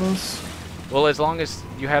death on this? Well, as long as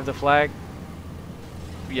you have the flag,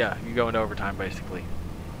 yeah, you go into overtime basically.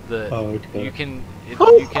 Oh, okay. You can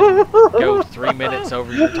go 3 minutes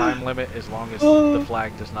over your time limit as long as the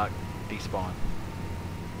flag does not despawn.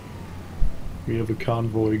 We have a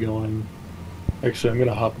convoy going. Actually, I'm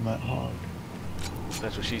gonna hop in that hog.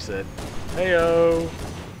 That's what she said. Heyo!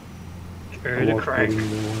 Ready to I'll walk crank. over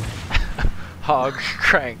there. Hog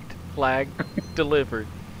cranked. Flag delivered.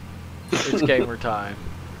 It's gamer time.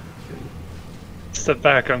 Step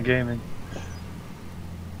back, I'm gaming.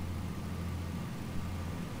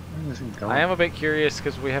 Where is he going? I am a bit curious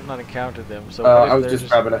because we have not encountered them. So I was they're just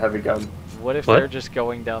grabbing a heavy gun. what if What? they're just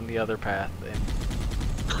going down the other path? And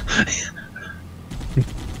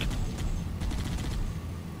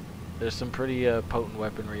there's some pretty potent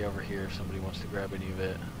weaponry over here if somebody wants to grab any of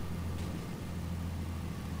it.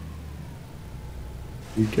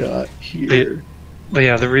 We got here. But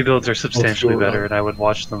yeah, the rebuilds are substantially go better, around. and I would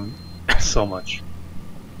watch them so much.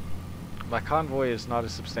 My convoy is not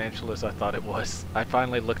as substantial as I thought it was. I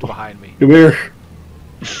finally looked behind me. Come here.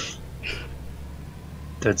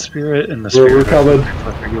 Dead Spirit and the We're Spirit coming.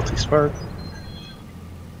 of Guilty Spark.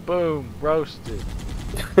 Boom! Roasted.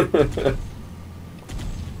 I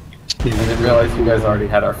didn't realize you guys already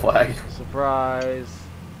had our flag. Surprise!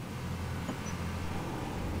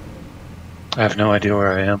 I have no idea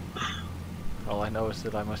where I am. All I know is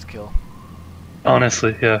that I must kill.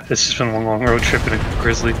 Honestly, yeah, it's just been a long road trip in a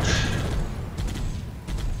Grizzly.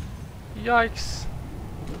 Yikes!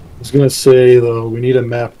 I was gonna say though, we need a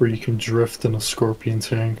map where you can drift in a Scorpion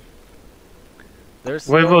tank. There's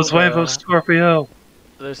the Huevos, old, huevos, Scorpio!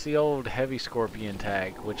 there's the old heavy scorpion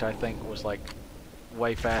tag, which I think was like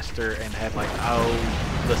way faster and had like,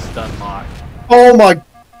 oh, the stun lock. Oh my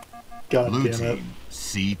god Blue damn it. team,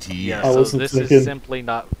 CTS. Yeah, I so wasn't this thinking- is simply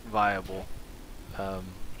not viable.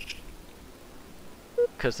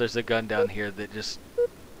 Because there's a gun down here that just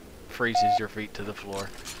freezes your feet to the floor.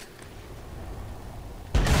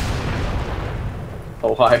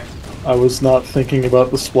 Oh, hi. I was not thinking about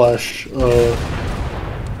the splash,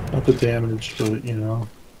 not the damage, but you know.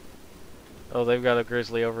 Oh, they've got a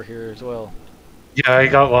grizzly over here as well. Yeah, I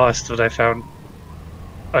got lost, but I found.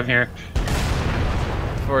 I'm here.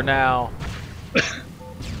 For now.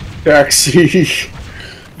 Taxi!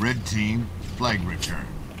 Red team, flag return.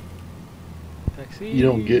 Taxi. You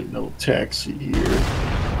don't get no taxi here.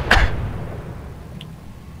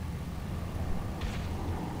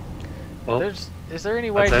 Well, Is there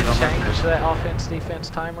any way to That's it, I'm not change that offense-defense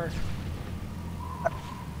timer? I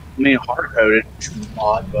mean, hard coded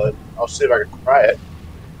mod, but I'll see if I can try it.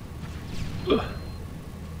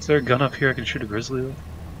 is there a gun up here I can shoot a grizzly with?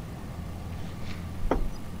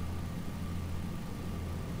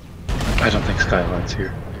 I don't think Skyline's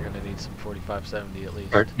here. You're gonna need some 4570 at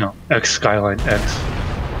least. Or, no, X Skyline X.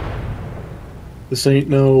 This ain't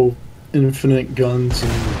no infinite guns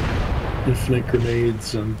and infinite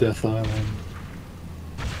grenades on Death Island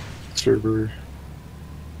server.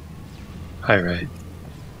 Hi, Ray.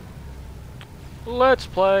 Let's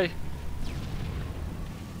play.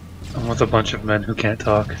 I'm with a bunch of men who can't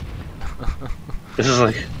talk. This is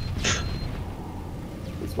like.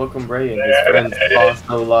 It's welcome Ray and his friends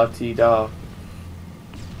Pasto La Ti Da.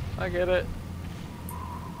 I get it.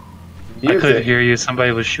 I couldn't Music. hear you.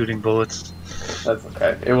 Somebody was shooting bullets. That's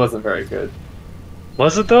okay. It wasn't very good.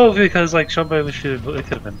 Was it though? Because like somebody was shooting bullets. It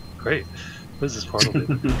could have been great. What is this portal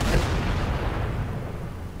do?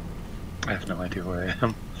 I have no idea where I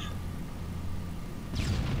am.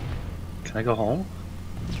 Can I go home?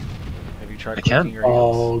 Have you tried I can. clicking your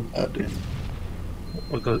heels? Oh, goddamn.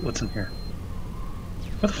 What's in here?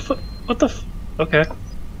 What the fuck? What the f? Okay.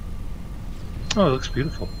 Oh, it looks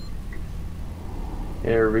beautiful.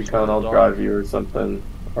 Here, Recon, I'll drive you or something.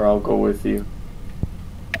 Or I'll go with you.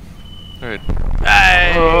 Alright.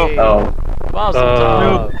 Hey! Oh. Mazel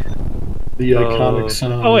tov. The iconic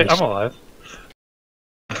sound. Oh wait, I'm alive.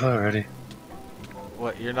 Alrighty.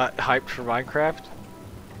 What, you're not hyped for Minecraft?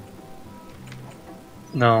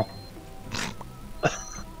 No.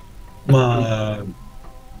 Come on.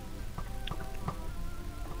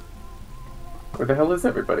 Where the hell is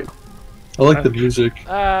everybody? I like the music.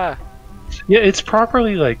 Ah! Yeah, it's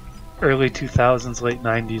properly like early 2000s, late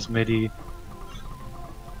 90s MIDI.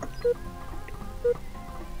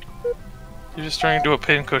 You're just trying to do a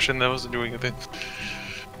pin cushion that wasn't doing anything.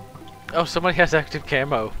 Oh, somebody has active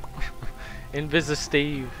camo. Invisa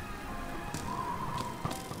Steve.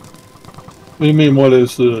 What do you mean, what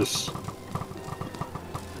is this?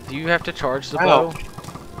 Do you have to charge the Ow.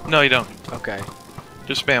 bow? No, you don't. Okay.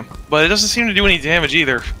 Just spam. But it doesn't seem to do any damage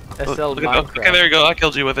either. SL Look at- Minecraft. okay, there you go. I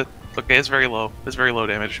killed you with it. Okay, it's very low. It's very low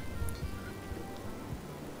damage.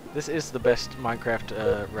 This is the best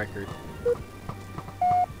Minecraft record.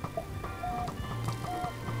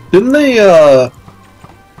 Didn't they,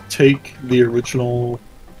 take the original,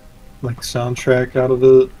 like, soundtrack out of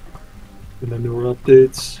it in the newer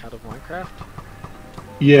updates? Out of Minecraft?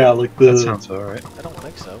 Yeah, like That the... sounds alright. I don't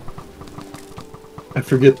think so. I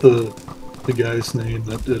forget the guy's name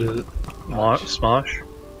that did it. Smosh?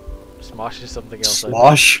 Smosh is something else.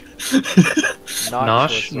 Slosh?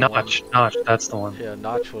 Notch. Notch, that's the one. Yeah,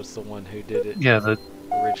 Notch was the one who did it Yeah, the.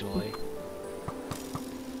 originally.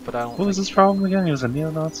 But I don't What was think- his problem again? He was a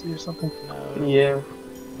neo-Nazi or something? No, Yeah.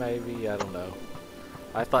 maybe, I don't know.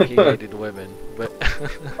 I thought he hated women, but...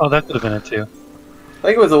 Oh, that could have been it too. I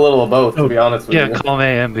think it was a little of both, to be honest with Yeah, you. column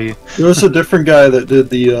A and B. There was a different guy that did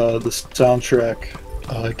the soundtrack.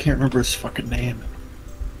 I can't remember his fucking name.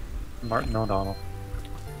 Martin O'Donnell.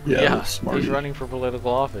 Yeah, yeah, it was Marty. he's running for political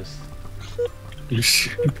office.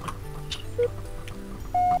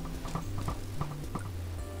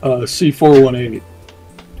 C418.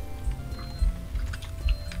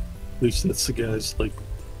 At least that's the guy's, like,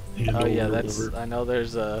 handle Oh yeah, or that's... whatever. I know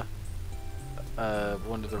there's a...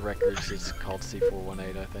 one of the records is called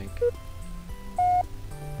C418, I think.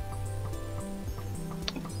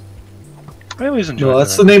 I always enjoy No,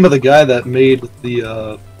 that's the name of the guy that made the,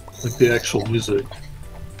 like, the actual music.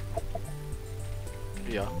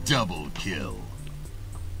 Yeah. Double kill.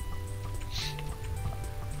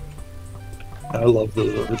 I love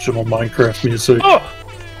the original Minecraft music. Oh!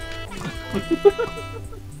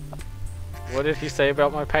 What did he say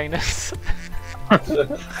about my penis? I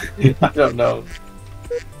don't know.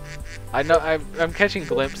 I know, I'm catching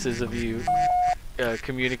glimpses of you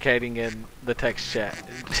communicating in the text chat.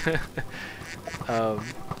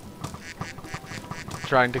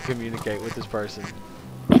 Trying to communicate with this person.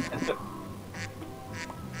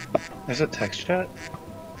 There's a text chat?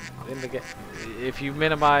 In the if you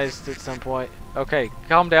minimized at some point. Okay,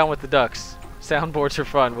 calm down with the ducks. Soundboards are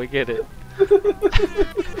fun, we get it.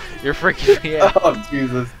 You're freaking me out. Oh,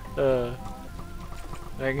 Jesus.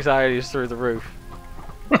 Anxiety is through the roof.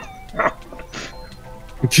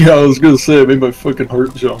 Yeah, I was gonna say, it made my fucking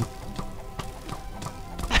heart jump.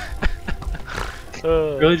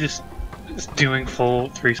 Really just doing full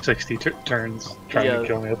 360 turns, trying to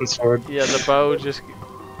kill me with the sword. Yeah, the bow just...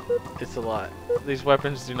 It's a lot. These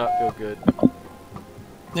weapons do not feel good.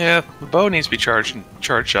 Yeah, the bow needs to be charged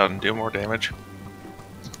out and do more damage.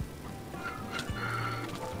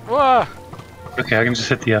 Wah! Okay, I can just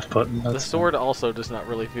hit the F button. The sword also does not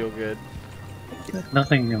really feel good.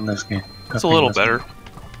 Nothing in this game. It's a little better.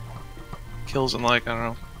 Kills in like, I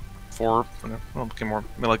don't know, 4, well, okay, more,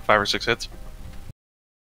 maybe like 5 or 6 hits.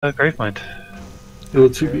 Gravemind. It'll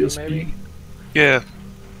 2BSP. Maybe? Yeah.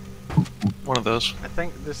 One of those. I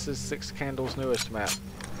think this is Six Candles' newest map.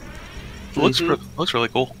 Looks really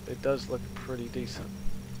cool. It does look pretty decent.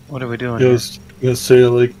 What are we doing Yeah, I here? was gonna say,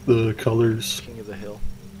 like, the colors King of the Hill.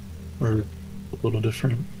 are a little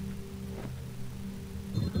different.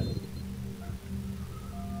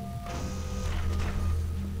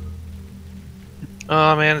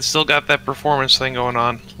 Oh man, it's still got that performance thing going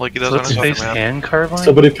on, like it does Let's on face his other map. hand carbine?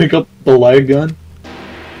 Somebody pick up the lag gun.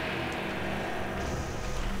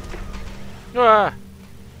 Ah!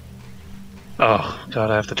 Oh god,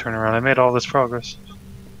 I have to turn around. I made all this progress.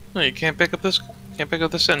 No, you can't pick up this. Can't pick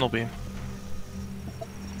up the Sentinel beam.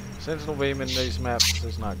 Sentinel beam in these maps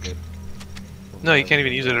is not good. No, you can't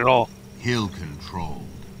even use it at all. Hill controlled.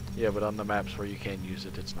 Yeah, but on the maps where you can use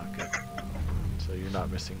it, it's not good. So you're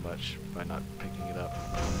not missing much by not picking it up.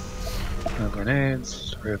 No grenades.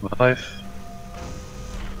 Story of my life.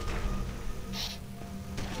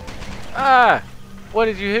 Ah! What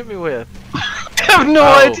did you hit me with? I have no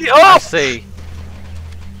Oh, idea. I see.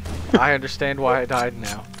 I understand why I died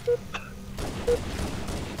now.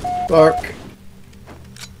 Fuck.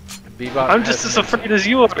 Bebop I'm just has as an afraid as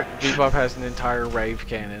you are. Bebop has an entire rave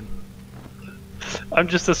cannon. I'm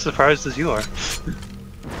just as surprised as you are.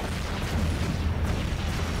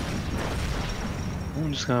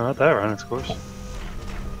 I'm just gonna let that run its course.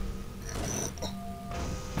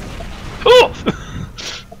 Oh!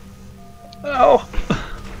 Ow!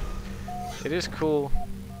 It is cool.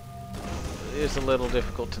 It is a little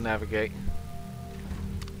difficult to navigate.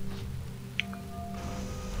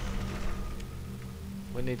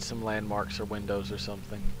 We need some landmarks or windows or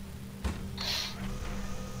something.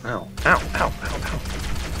 Ow. Ow, ow, ow, ow.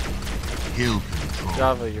 Hill control.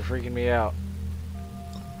 Java, you're freaking me out.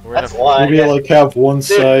 We're That's gonna- why. Maybe like have one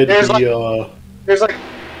side there's be There's like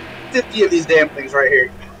 50 of these damn things right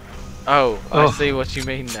here. Oh, I Oh. see what you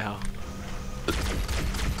mean now.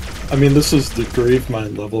 I mean, this is the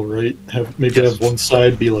Gravemind level, right? Maybe have one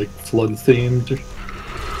side be like flood themed.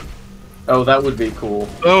 Oh, that would be cool.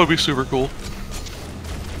 That would be super cool.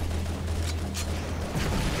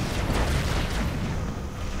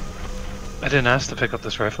 I didn't ask to pick up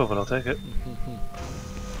this rifle, but I'll take it.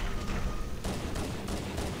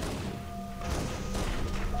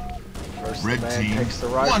 First Red the man team, takes the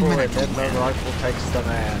 1 rifle, minute and then to the win. rifle takes the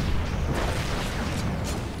man.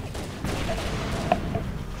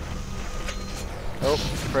 Oh,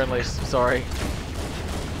 friendlies, sorry.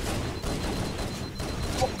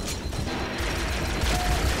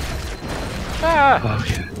 Ah!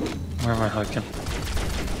 Okay. Where am I hiking?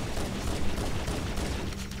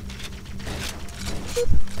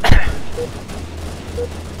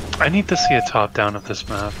 I need to see a top down of this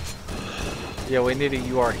map. Yeah, we need a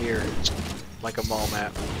 "you are here," like a mall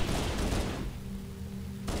map.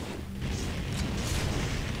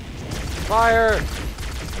 Fire!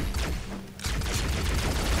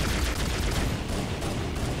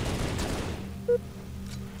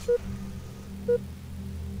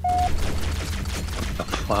 A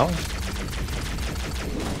flower?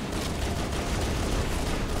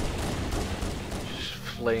 Just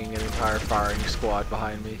fleeing an entire firing squad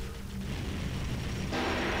behind me.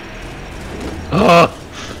 Oh!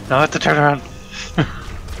 Now I have to turn around.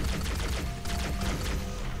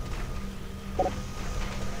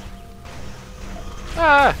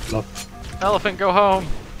 Ah! No. Elephant, go home!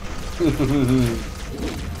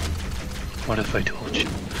 What if I told you?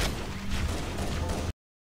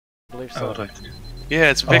 I believe I so. would like to. Yeah,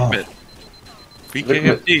 it's Vicmit.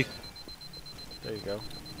 VKFD. There you go.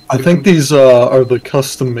 I think these are the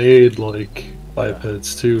custom made like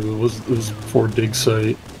bipeds too. It was before Dig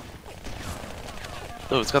Site.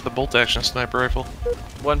 Oh, it's got the bolt action sniper rifle.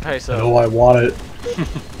 1 peso. No, I want it.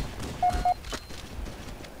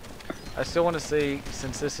 I still want to see,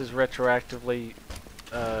 since this is retroactively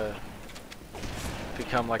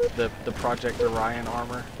become like the Project Orion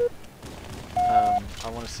armor. I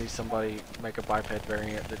want to see somebody make a biped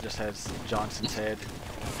variant that just has Johnson's head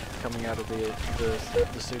coming out of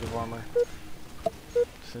the suit of armor,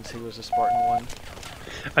 since he was a Spartan 1.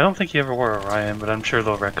 I don't think he ever wore Orion, but I'm sure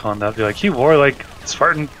they'll retcon that. Be like, he wore like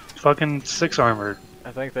Spartan fucking 6 armor.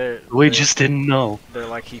 I think they're. We just didn't know. They're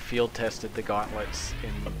like he field tested the gauntlets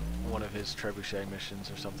in one of his trebuchet missions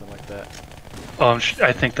or something like that.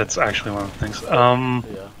 I think that's actually one of the things.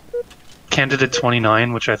 Yeah. Candidate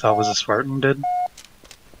 29, which I thought was a Spartan, did. I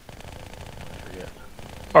forget.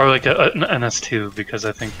 Or like an NS2, because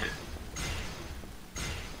I think...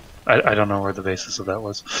 I don't know where the basis of that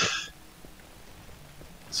was.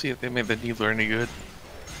 See if they made the Needler any good.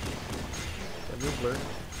 The Needler?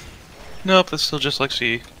 Nope, that's still just like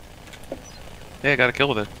C. Yeah, I got a kill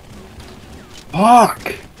with it.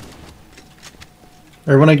 Fuck!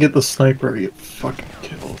 Or when I get the sniper, I get fucking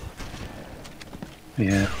killed.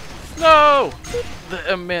 Yeah. No!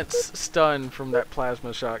 The immense stun from that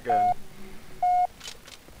plasma shotgun.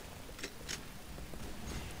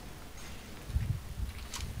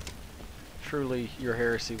 Truly, your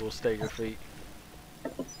heresy will stay your feet.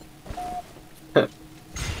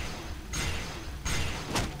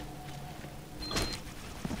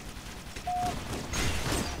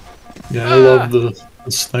 Yeah, I love the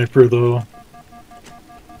sniper though.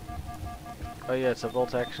 Oh yeah, it's a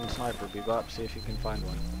bolt action sniper. Bebop, see if you can find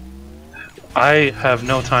one. I have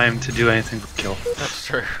no time to do anything but kill. That's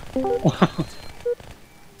true.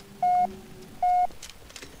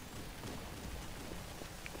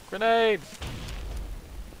 Grenade!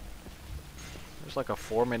 There's like a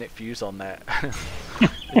 4-minute fuse on that.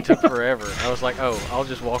 It took forever. I was like, oh, I'll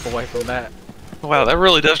just walk away from that. Wow, that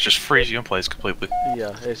really does just freeze you in place completely.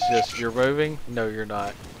 Yeah, it's just, you're moving? No, you're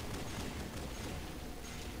not.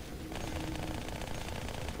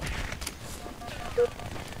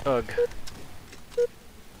 Ugh.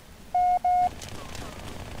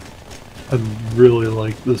 I really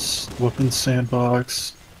like this weapon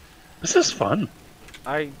sandbox. This is fun.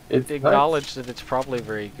 I It's acknowledge that it's probably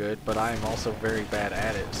very good, but I am also very bad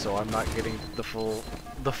at it, so I'm not getting the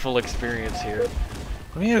full experience here.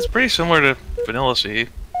 I mean, it's pretty similar to Vanilla C.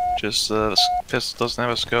 Just the pistol doesn't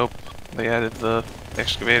have a scope. They added the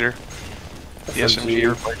excavator. The SMG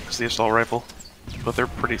replaces the assault rifle, but they're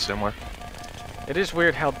pretty similar. It is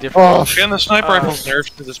weird how different. And the sniper rifle's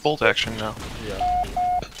nerfed because it's bolt action now. Yeah.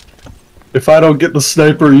 If I don't get the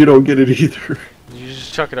sniper, you don't get it either. You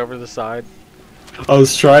just chuck it over to the side. I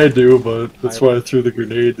was trying to, but that's why I threw the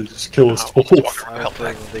grenade to just kill us both. I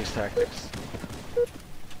approve of these tactics.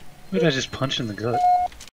 Who did I just punch in the gut?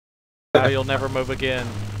 Now you'll never move again.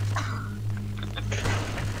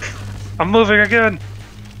 I'm moving again!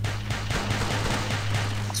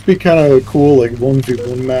 This be kind of cool, like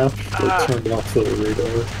 1v1 map, but turned off the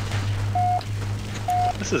radar.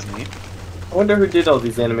 This is neat. I wonder who did all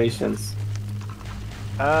these animations.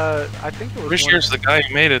 I think it was. Pretty sure it's the guy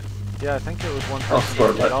who made it. Yeah, I think it was one Oh, person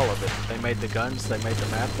who did all of it. They made the guns, they made the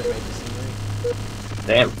map, they made the scenery.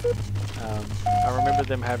 Damn. I remember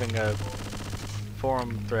them having a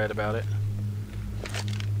forum thread about it.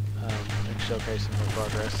 And showcasing their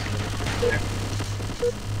progress.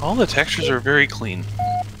 All the textures are very clean.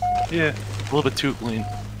 Yeah. A little bit too clean.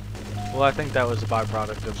 Well, I think that was a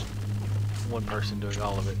byproduct of one person doing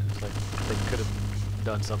all of it. It's like they could have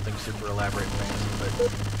done something super elaborate and fancy,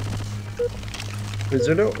 but Is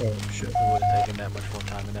it? Oh shit. it would have taken that much more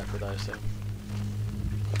time and effort, I assume.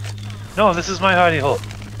 No, this is my hidey hole.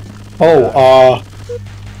 Oh,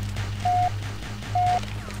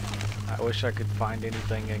 I wish I could find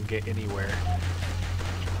anything and get anywhere.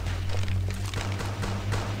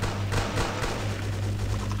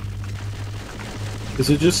 is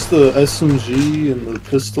it just the SMG and the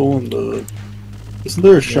pistol and the... Isn't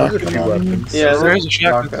there a shotgun on here? Yeah, There is a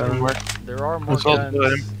shotgun somewhere. There are more It's all guns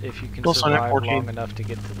good. if you can Also on survive F14. long enough to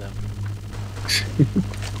get to them.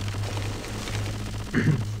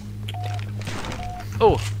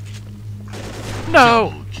 Oh! No!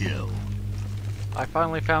 Double kill. I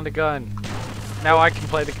finally found a gun. Now I can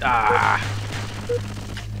play the... Ah!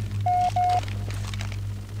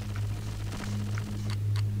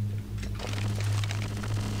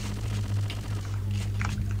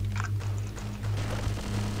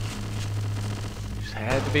 Just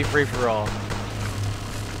had to be free for all.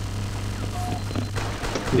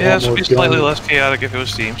 Yeah, this One would be more slightly gun. less chaotic if it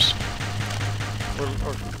was teams.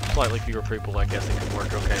 Or slightly fewer people, I guess it could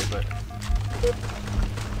work okay, but...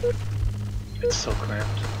 It's so cramped.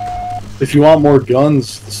 If you want more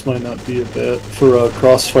guns, this might not be a bad for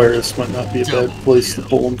Crossfire. This might not be a bad place to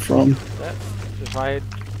pull them from. That, if I had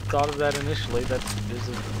thought of that initially, that is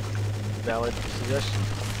a valid suggestion.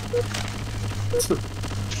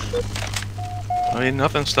 I mean,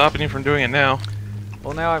 nothing's stopping you from doing it now.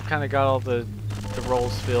 Well, now I've kind of got all the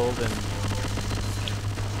roles filled, and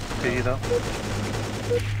Do you though?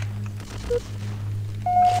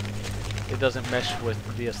 it doesn't mesh with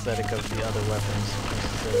the aesthetic of the other weapons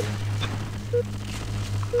necessarily.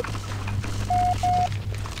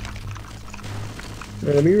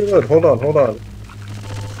 Let me reload. Hold on.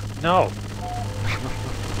 No.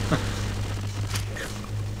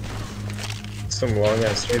 Some long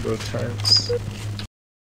ass reload times.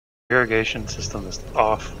 Irrigation system is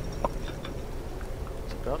off.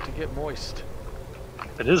 It's about to get moist.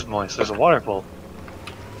 It is moist. There's a waterfall.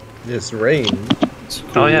 This rain. It's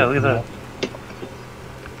Oh cool. yeah, look at that.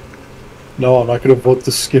 No, I'm not gonna vote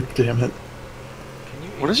to skip. Damn it. Can you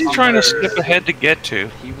What is he trying to skip ahead to get to?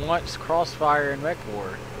 He wants Crossfire and Mech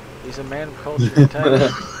War. He's a man of culture and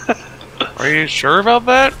taste. Are you sure about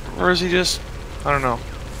that? Or is he just... I don't know.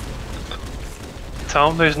 Tell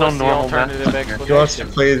him there's What's no the normal alternative map. He wants to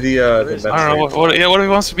explanation? play the There is I don't know. What if he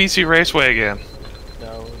wants to BC Raceway again?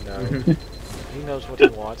 No. He knows what he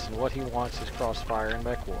wants, and what he wants is Crossfire and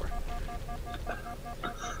Mech War.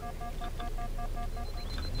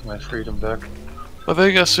 My freedom back. I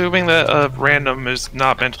think assuming that random is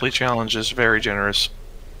not mentally challenged is very generous.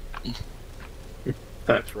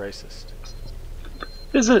 That's racist.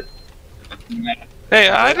 Is it? Hey,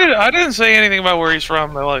 I didn't say anything about where he's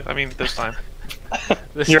from. Like, I mean, this time.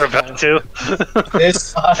 You're about to.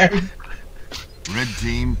 This time. Red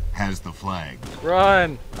team has the flag.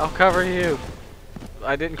 Run! I'll cover you.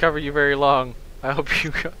 I didn't cover you very long. I hope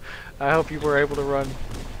you were able to run.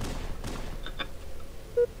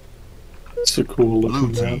 It's a cool Blue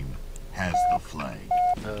looking map. team has the flag.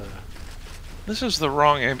 This is the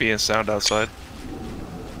wrong ambient sound outside.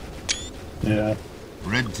 Yeah.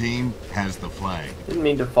 Red team has the flag. Didn't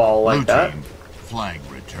mean to fall like Blue that. team, flag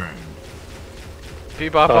returned.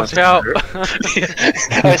 Bebop, Oh, watch out!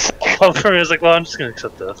 I saw for me, I was like, well, I'm just gonna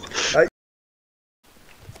accept this.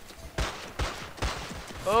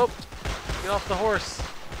 Oh! Get off the horse!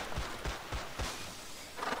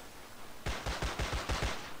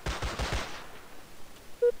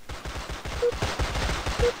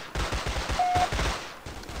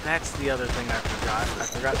 That's the other thing I forgot. I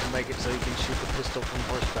forgot to make it so you can shoot the pistol from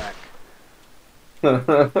horseback.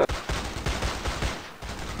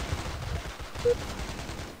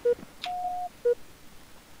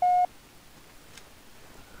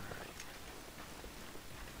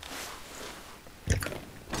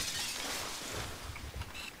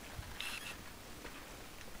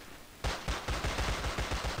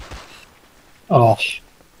 Oh,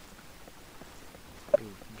 Ooh,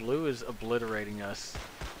 blue is obliterating us.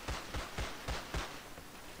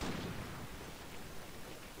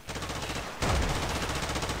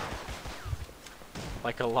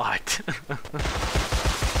 Like a lot.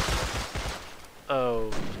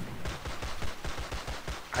 Oh.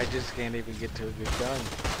 I just can't even get to a good gun.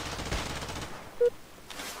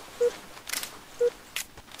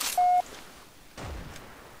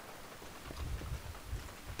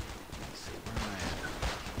 Let's see, where am I at?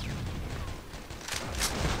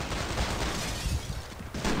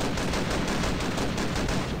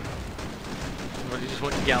 Or you just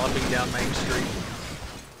went galloping down Main Street.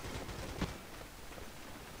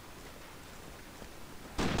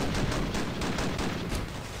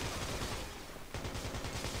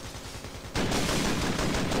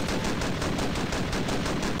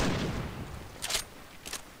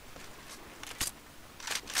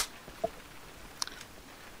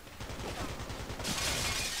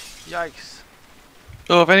 Yikes.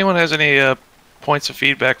 So if anyone has any points of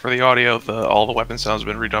feedback for the audio, all the weapon sounds have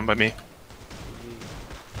been redone by me.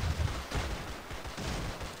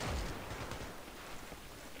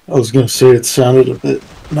 I was gonna say it sounded a bit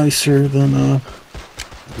nicer than I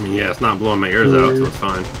mean, yeah, it's not blowing my ears out, so it's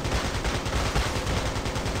fine.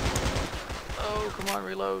 Oh, come on,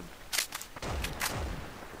 reload.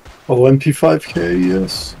 Oh, MP5K,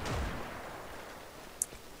 yes.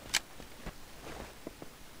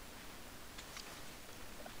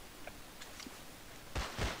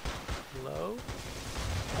 Hello?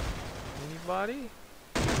 Anybody?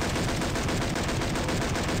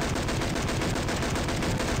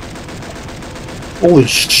 Holy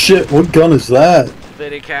shit, what gun is that?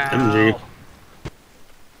 Bitty cow. MG.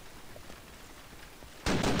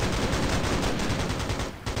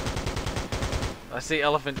 I see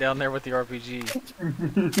elephant down there with the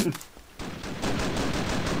RPG.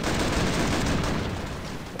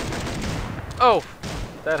 Oh,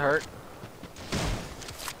 that hurt.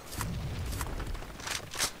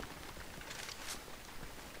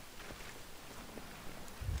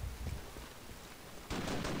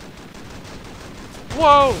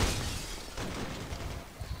 Whoa!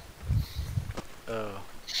 Oh.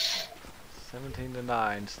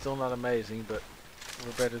 17-9. Still not amazing, but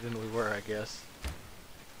we're better than we were, I guess.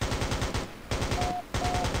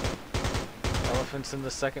 Elephants in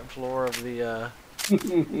the second floor of the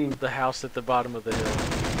the house at the bottom of the hill.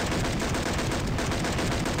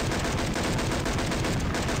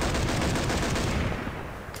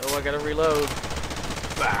 Oh, I gotta reload.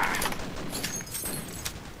 Bah.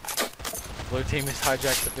 Blue team has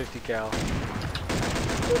hijacked the 50 cal.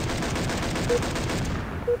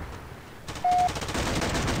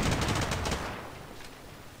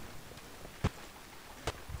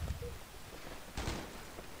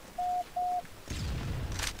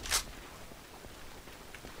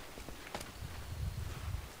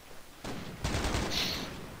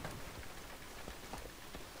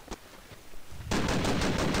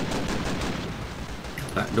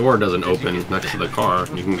 That door doesn't open next to the car.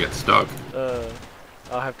 You can get stuck.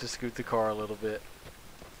 I'll have to scoot the car a little bit.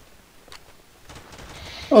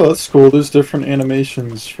 Oh, that's cool. There's different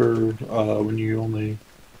animations for when you only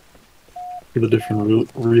for the different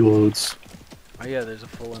reloads. Oh yeah, there's a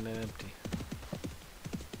full and an empty.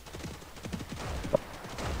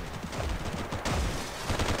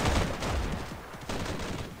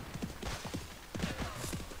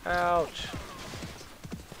 Ouch.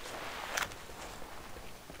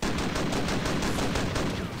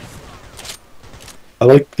 I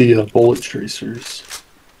like the bullet tracers.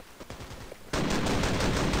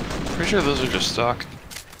 Pretty sure those are just stock.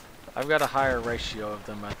 I've got a higher ratio of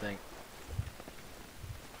them, I think.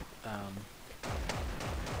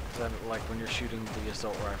 Like when you're shooting the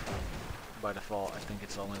assault rifle, by default, I think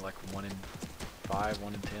it's only like 1 in 5,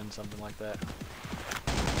 1 in 10, something like that.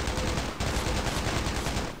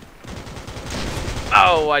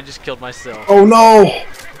 Oh, I just killed myself. Oh no!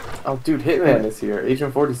 Oh, dude, Hitman is here.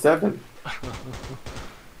 Agent 47.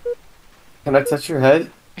 Can I touch your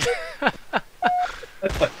head?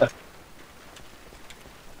 Let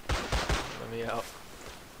me out.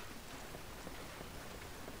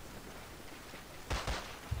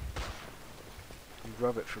 You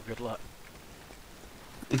rub it for good luck.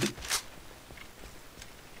 Does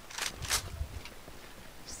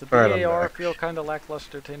the BAR feel kind of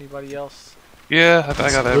lackluster to anybody else? Yeah, I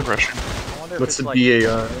got that impression. I wonder if What's it's the like,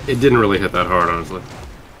 BAR? It didn't really hit that hard, honestly.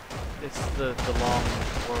 It's the long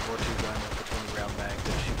World War II gun with the 20-round mag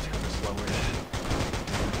that shoots kind of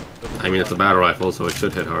slower. I mean, it's a battle rifle, so it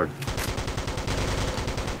should hit hard.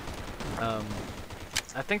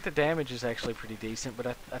 I think the damage is actually pretty decent, but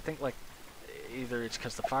I think like either it's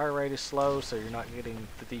because the fire rate is slow, so you're not getting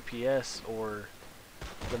the DPS, or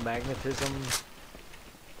the magnetism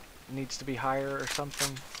needs to be higher or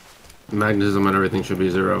something. Magnetism and everything should be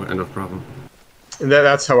 0. End of problem. And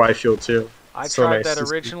that's how I feel too. I So tried nice that to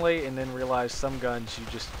see. originally and then realized some guns you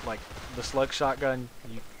just, like the slug shotgun,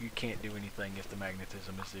 you can't do anything if the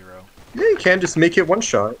magnetism is 0. Yeah, you can just make it one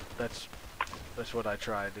shot. That's what I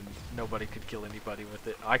tried, and nobody could kill anybody with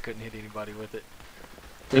it. I couldn't hit anybody with it.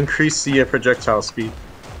 Increase the projectile speed.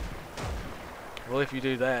 Well, if you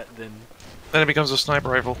do that, then Then it becomes a sniper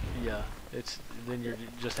rifle. yeah, then you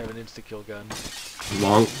just have an insta kill gun.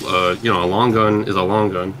 Long, you know, a long gun is a long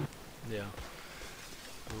gun. Yeah.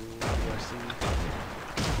 Ooh, what do I see?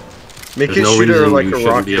 Make There's it no shoot her reason like you a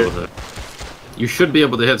shouldn't be able rocket. to. You should be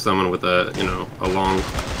able to hit someone with a, you know, a long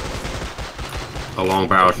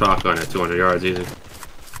barrel shotgun at 200 yards easy.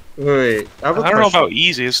 Wait, I have a I don't know question. about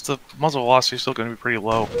easy. It's the muzzle velocity is still going to be pretty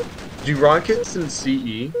low. Do rockets in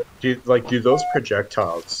CE, do those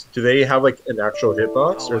projectiles, do they have like an actual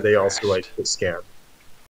hitbox, or are they also like the scan?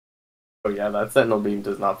 Oh yeah, that Sentinel beam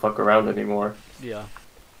does not fuck around anymore. Yeah.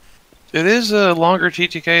 It is a longer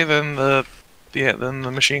TTK than the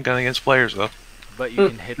machine gun against players, though. But you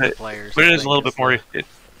can hit the players. But I it is a think little is bit more. the- It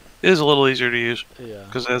is a little easier to use. Yeah.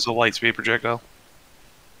 Because it has a light speed projectile.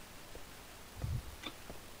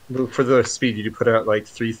 For the speed, you put out like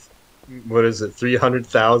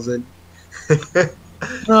 300,000?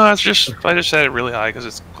 No, it's just I just set it really high because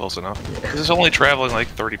it's close enough. 'Cause it's only traveling like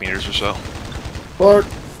 30 meters or so. Clark.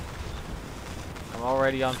 I'm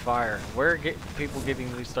already on fire. Where are people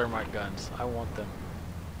getting these thermite guns? I want them.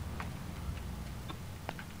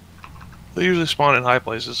 They usually spawn in high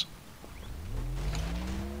places.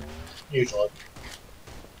 Usually.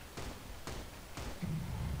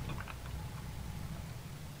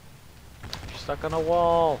 Stuck on a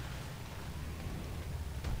wall.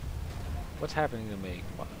 What's happening to me?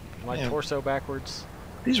 My Yeah. torso backwards.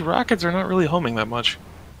 These rockets are not really homing that much.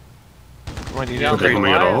 Might need, Yeah, to, Are they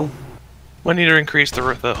homing at all? might need to increase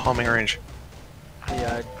the homing range.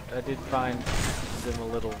 Yeah, I did find them a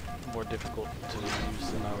little more difficult to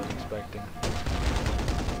use than I was expecting.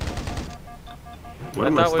 What I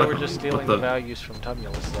am I thought we stuck were on? just What stealing the values from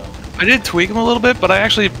Tumulus, though. I did tweak them a little bit, but I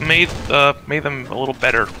actually made them a little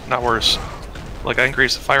better, not worse. Like I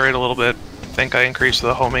increased the fire rate a little bit. I think I increased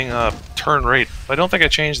the homing turn rate. I don't think I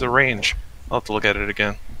changed the range. I'll have to look at it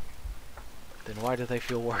again. Then why do they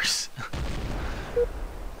feel worse?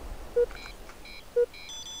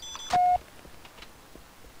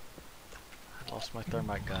 I lost my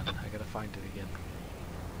thermite gun. I gotta find it again.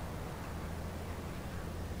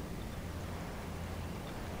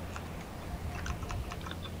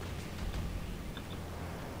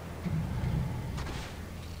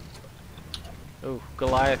 Oh,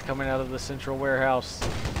 Goliath coming out of the central warehouse.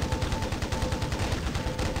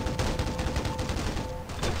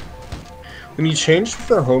 When you change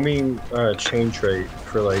the homing change rate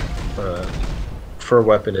for like for a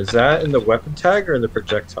weapon, is that in the weapon tag or in the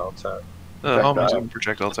projectile tag? Homing's in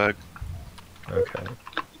projectile tag. Okay.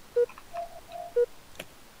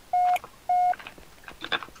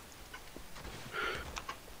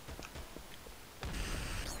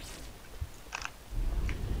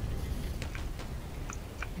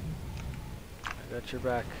 I got your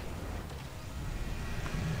back.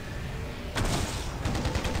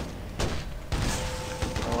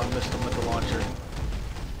 Oh, I missed him with the launcher.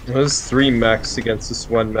 There's 3 mechs against this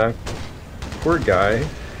 1 mech. Poor guy.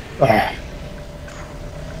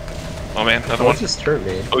 Oh man, another Oh, one. just hurt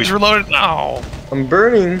me. Oh, he's reloaded. No. I'm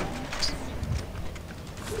burning.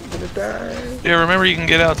 I'm gonna die. Yeah, remember you can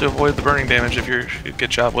get out to avoid the burning damage if you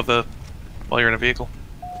get shot with a while you're in a vehicle.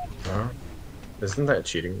 Oh. Isn't that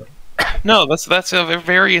cheating though? No, that's a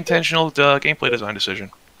very intentional gameplay design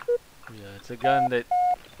decision. Yeah, it's a gun that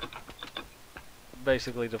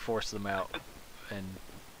basically to force them out, and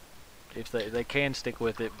if they can stick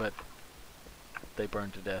with it, but they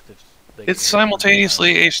burn to death if they. It's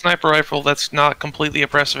simultaneously a sniper rifle that's not completely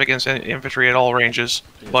oppressive against infantry at all ranges,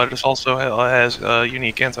 but it also has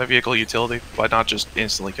unique anti-vehicle utility by not just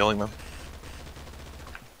instantly killing them.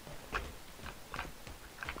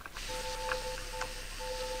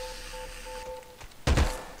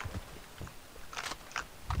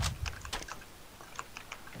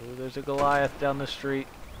 Oh, there's a Goliath down the street.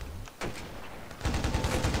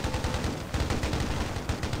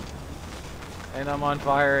 And I'm on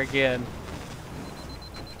fire again.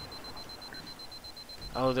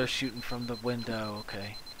 Oh, they're shooting from the window.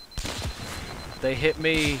 Okay. They hit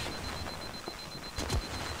me.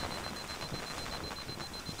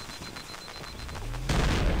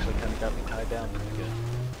 Actually kind of got me tied down pretty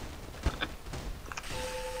good.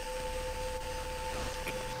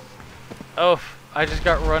 Oh, I just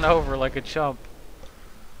got run over like a chump.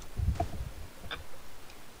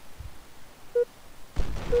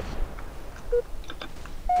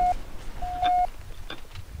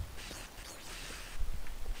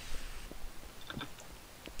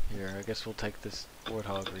 Here, I guess we'll take this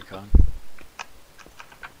Warthog recon.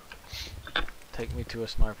 Take me to a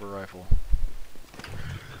sniper rifle.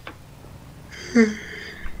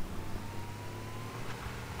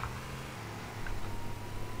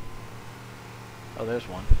 Oh, there's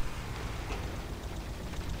one.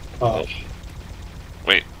 Oh.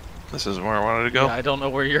 Wait, this isn't where I wanted to go. Yeah, I don't know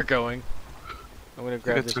where you're going. I'm gonna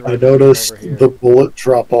grab this. I noticed the bullet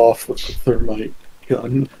drop off with the thermite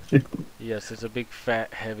gun. Yes, it's a big,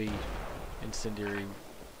 fat, heavy, incendiary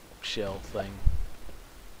shell thing.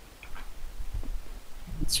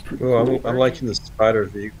 It's pretty Oh, cool. I'm liking the spider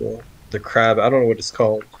vehicle. The crab. I don't know what it's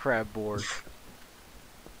called. Crab board.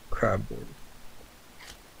 Crab board.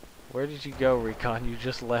 Where did you go, Recon? You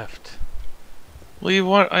just left.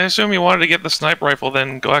 Well, I assume you wanted to get the sniper rifle,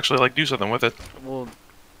 then go actually like do something with it. Well,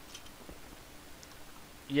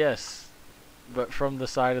 yes, but from the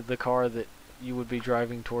side of the car that you would be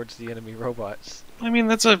driving towards the enemy robots. I mean,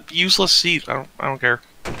 that's a useless seat. I don't care.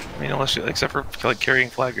 I mean, except for like carrying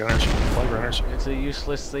flag runners. It's a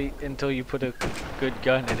useless seat until you put a good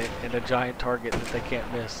gun in it and a giant target that they can't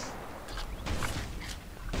miss.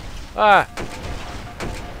 Ah!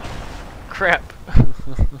 Crap.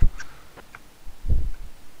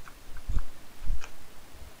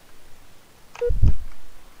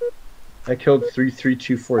 I killed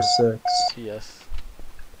 33246. Yes.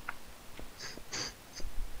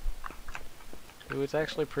 Ooh, it's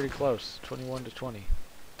actually pretty close. 21 to 20.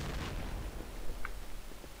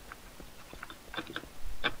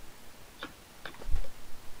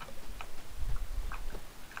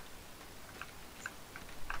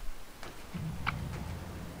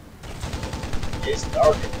 It's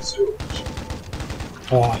dark in the sewage.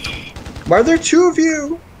 Oh, Why are there two of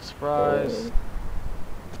you? Surprise.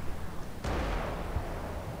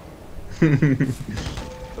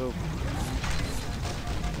 Oop.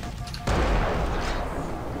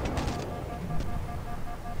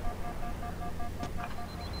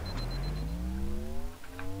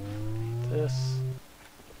 This.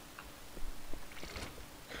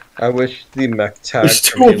 I wish the mech There's tags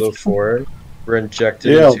two from of Halo them. 4 were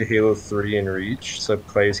injected Yeah. into Halo 3 and Reach, so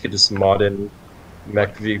players could just mod in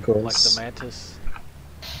mech vehicles. Like the Mantis.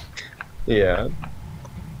 Yeah,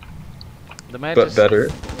 The Mantis but better.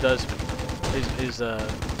 is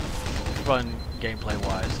fun gameplay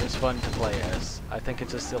wise. It's fun to play as. I think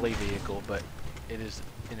it's a silly vehicle, but it is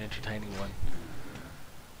an entertaining one.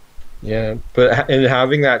 Yeah, but and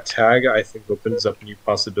having that tag, I think, opens up new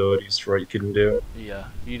possibilities for what you can do. Yeah,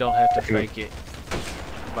 you don't have to fake it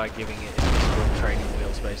by giving it invisible training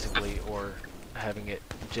wheels, basically, or having it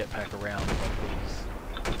jetpack around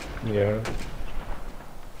like these. Yeah.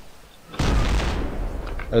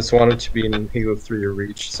 I just wanted to be in Halo 3 or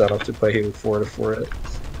Reach, so I don't have to play Halo 4 to for it.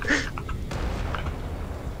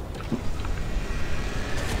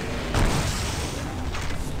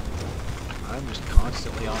 I'm just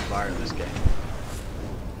constantly on fire in this game.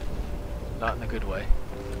 Not in a good way.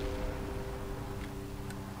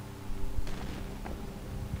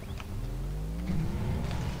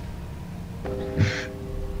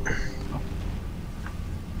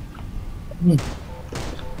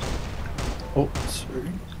 oh, sorry.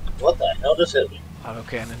 What the hell just hit me?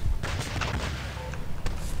 Autocannon.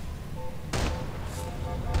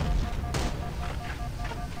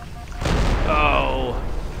 Oh!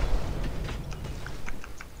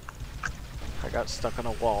 I got stuck on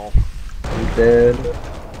a wall. I'm dead.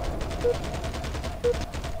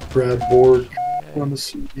 Brad Borg on the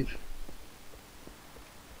sea.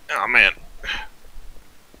 Oh man.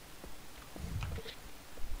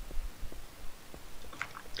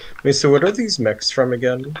 Wait, so what are these mechs from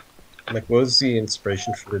again? Like, what was the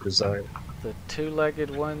inspiration for the design? The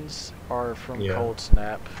two-legged ones are from Yeah. Cold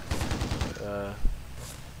Snap.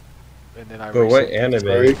 And then I But what recently-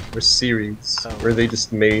 anime or series Oh. were they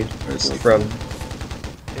just made from?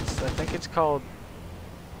 I think it's called.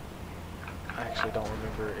 I actually don't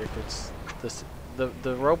remember if it's this.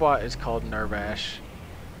 The robot is called Nervash.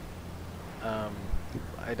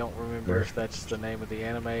 I don't remember if that's the name of the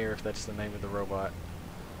anime or if that's the name of the robot.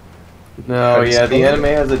 No, yeah, the anime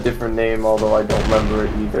has a different name, although I don't remember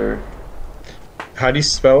it either. How do you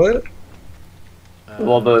spell it?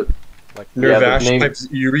 Well, the like Nervash name- types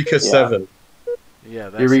Eureka 7. Yeah,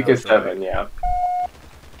 that Eureka sounds right. 7, yeah.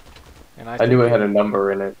 And I knew it had a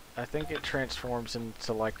number in it. I think it transforms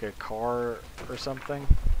into like a car or something.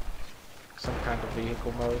 Some kind of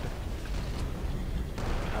vehicle mode.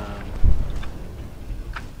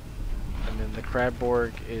 And then the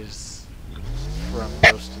Crabborg is from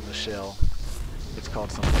Ghost in the Shell. It's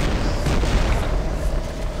called something else.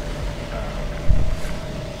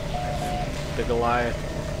 And then the Goliath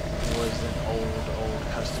was an old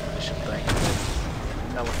custom edition thing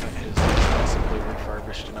that Elephant has simply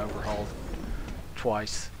refurbished and overhauled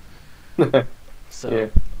twice. So Yeah.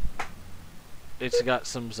 it's got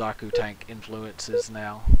some Zaku tank influences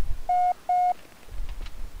now.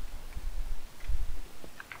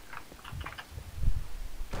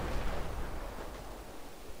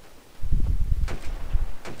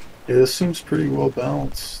 Yeah, this seems pretty well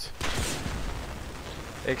balanced.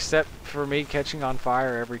 Except for me catching on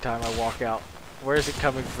fire every time I walk out. Where is it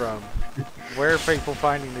coming from? Where are people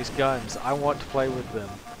finding these guns? I want to play with them.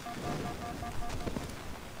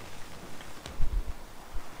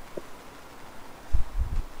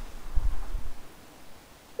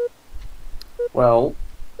 Well,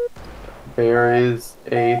 there is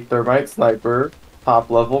a Thermite Sniper, top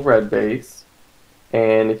level red base,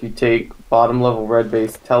 and if you take bottom level red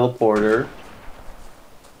base teleporter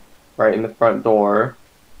right in the front door,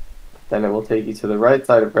 then it will take you to the right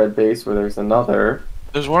side of red base where there's another.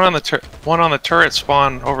 There's one on the turret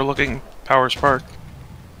spawn overlooking Powers Park.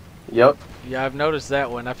 Yep. Yeah, I've noticed that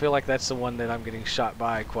one. I feel like that's the one that I'm getting shot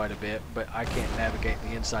by quite a bit, but I can't navigate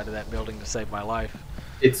the inside of that building to save my life.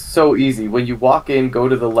 It's so easy. When you walk in, go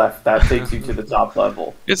to the left. That takes you to the top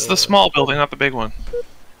level. It's the small building, not the big one.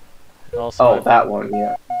 Also, Oh, I'm that one,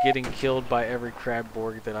 yeah. getting killed by every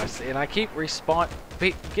Crabborg that I see, and I keep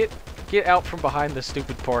get out from behind the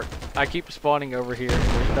stupid part. I keep spawning over here, and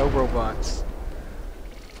there's no robots.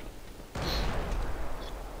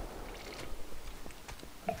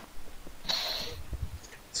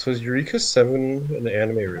 So is Eureka 7 an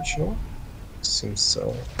anime original? Seems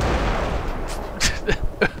so.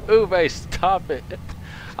 Uwe, stop it!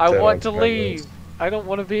 I So want to I'm leave. I don't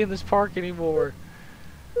want to be in this park anymore.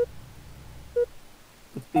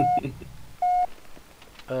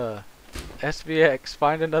 SVX,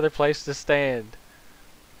 find another place to stand.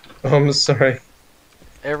 Oh, I'm sorry.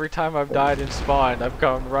 Every time I've died in spawn, I've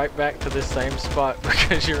gone right back to this same spot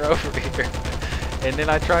because you're over here. And then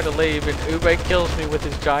I try to leave, and Ube kills me with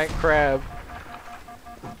his giant crab.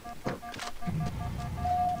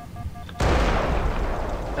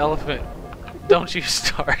 Elephant, don't you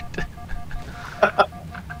start.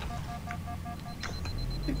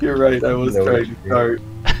 You're right, I was No trying to issue. start.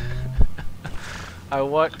 I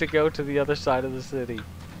want to go to the other side of the city.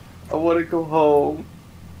 I want to go home.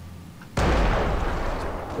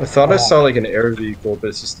 I thought I saw like an air vehicle, but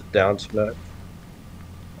it's just a down tonight.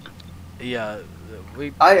 Yeah,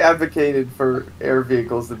 I advocated for air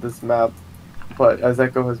vehicles in this map, but as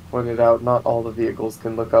Echo has pointed out, not all the vehicles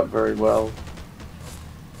can look up very well.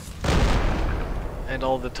 and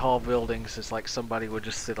all the tall buildings, it's like somebody would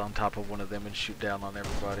just sit on top of one of them and shoot down on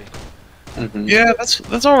everybody. Mm-hmm. Yeah,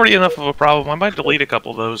 that's already enough of a problem. I might delete a couple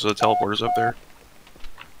of those teleporters up there.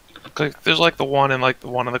 Like, there's like the one in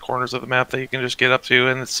the corners of the map that you can just get up to,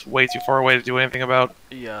 and it's way too far away to do anything about.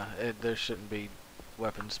 Yeah, there shouldn't be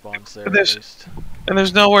weapon spawns there And at least.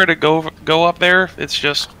 there's nowhere to go up there. It's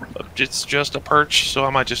just a perch, so I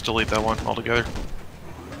might just delete that one altogether.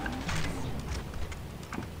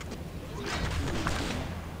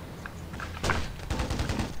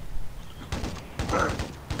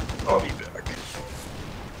 I'll be back.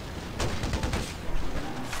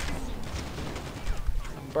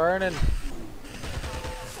 I'm burning.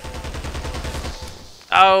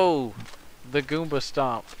 Oh, the Goomba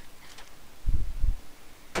stomp.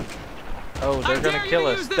 Oh, they're gonna kill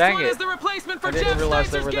us. Dang it! The replacement for I didn't Jeff realize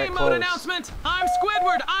they Sticer's were that game mode close. announcement. I'm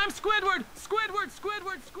Squidward. I'm Squidward. Squidward.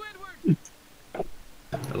 Squidward. Squidward.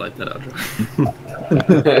 I like that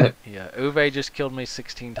outro. Yeah, Uwe just killed me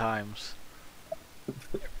 16 times.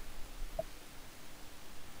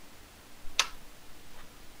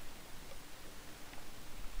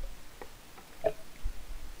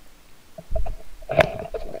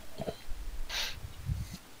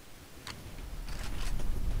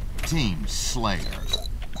 Team Slayer.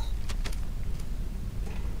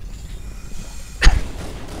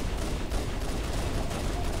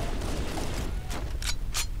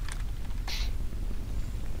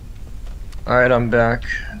 Alright, I'm back.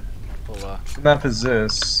 Well, What map is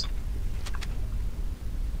this?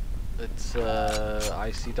 it's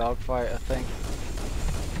icy dogfight, I think.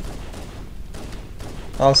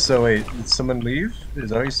 Also, wait, did someone leave? Is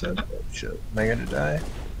that what you said? Oh, shit. Am I gonna die?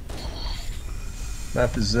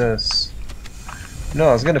 Map is this? No,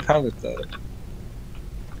 I was gonna pilot that.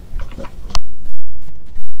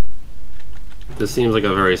 This seems like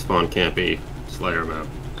a very spawn campy Slayer map.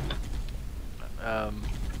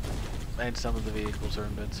 And some of the vehicles are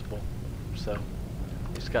invincible, so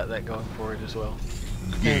it's got that going for it as well.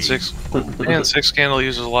 And six Scandal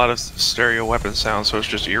uses a lot of stereo weapon sound, so it's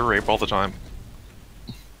just ear rape all the time.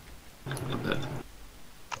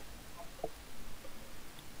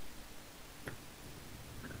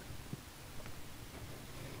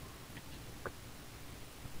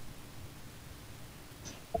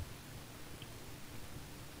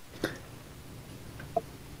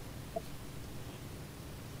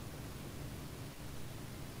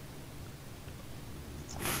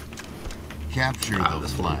 Capture the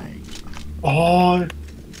flag. Oh,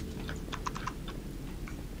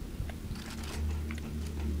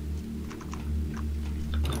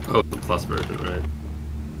 Oh, the plus version, right?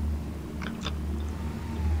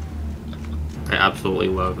 I absolutely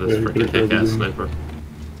love this Yeah, freaking good kick-ass idea. sniper.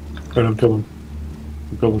 right, I'm coming.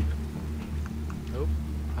 I'm coming. Nope.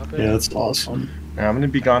 Hop in. Yeah, that's awesome. Yeah, I'm gonna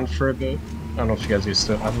be gone for a bit. I don't know if you guys are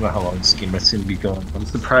still. I don't know how long this game is gonna be going. I'm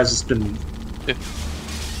surprised it's been.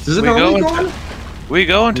 Does it We go only go until, on? we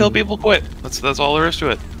go until people quit. That's all there is to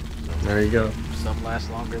it. There you go. Some last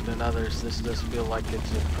longer than others. This does feel like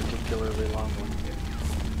it's a particularly long one.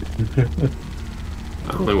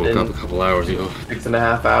 I only woke up a couple hours ago.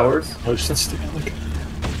 6.5 hours. Oh, shit, Stanley.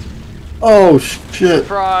 Oh, shit.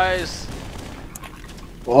 Surprise!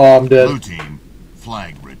 Oh, I'm dead. Blue team,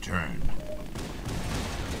 flag returned.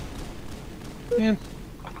 Yeah.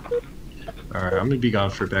 Alright, I'm gonna be gone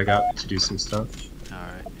for a bit. I got to do some stuff.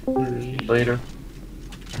 Alright. Later.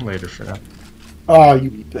 Later for now. Oh, you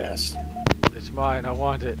bastard. It's mine. I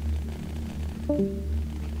want it.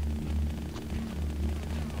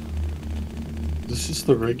 This is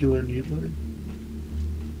the regular needler?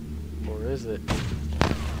 Or is it?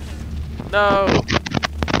 No!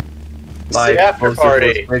 Like, after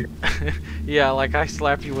party. Yeah, like I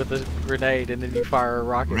slap you with a grenade and then you fire a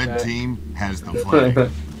rocket Red back. team has the flag.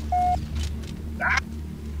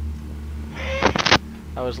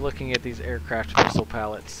 I was looking at these aircraft missile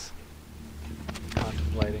pallets,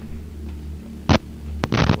 contemplating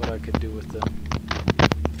what I could do with them.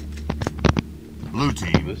 Blue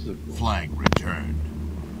team, flag returned.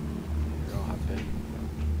 Here, I'll hop in.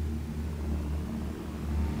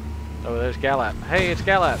 Oh, there's Galap. Hey, it's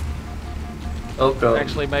Galap! Welcome.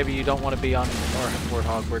 Actually, maybe you don't want to be on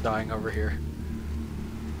Warthog. We're dying over here.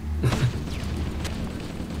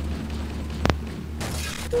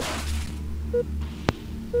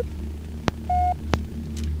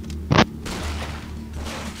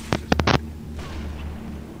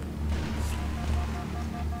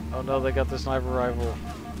 Oh no, they got the sniper rifle.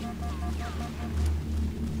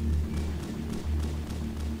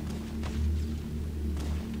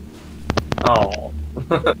 Oh.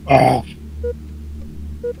 Oh.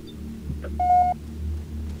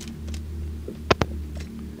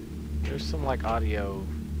 There's some like audio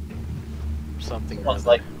something. or Sounds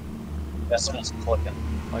other. like someone's clicking.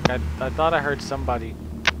 Like I thought I heard somebody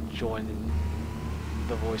join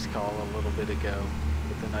the voice call a little bit ago,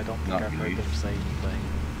 but then I don't think Not I've heard me. them say anything.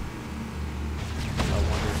 I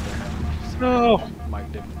wonder if they're having some No.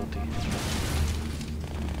 mic difficulty.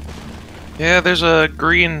 Yeah, there's a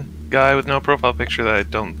green guy with no profile picture that I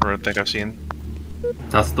don't think I've seen.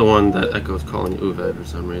 That's the one that Echo's calling Uve for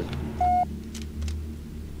some reason.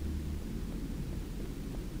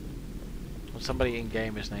 Well, somebody in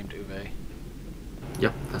game is named Uwe.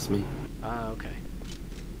 Yep, that's me. Ah, okay.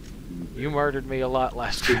 You murdered me a lot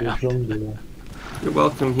last round. You're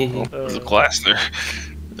welcome, hee hee. There's a glass there.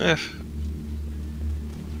 Eh.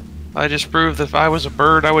 I just proved that if I was a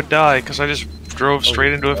bird, I would die because I just drove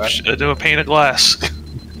straight into a pane of glass.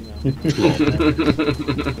 I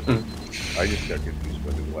just got confused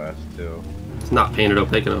by the glass too. It's not painted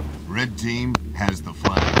opaque enough. Red team has the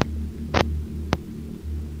flag.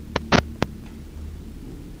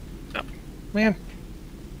 Man.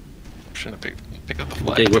 Shouldn't have picked up the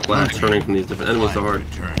flag. Getting whiplash turning from these different enemies so hard.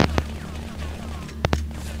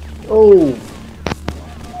 Oh!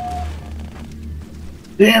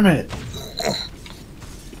 Damn it!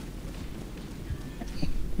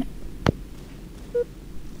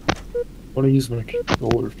 I want to use my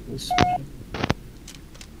controller for this.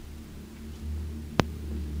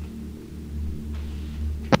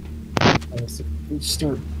 I have to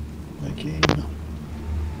restart my game.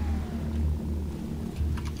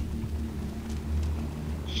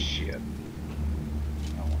 Shit.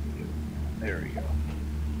 I want to do. There we go.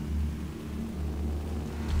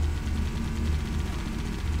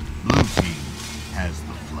 Blue team has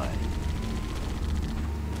the flag.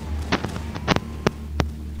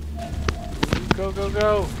 Go, go,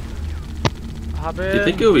 go! Hop in! Do you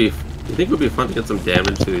think it would be fun to get some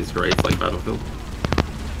damage to these grates like Battlefield?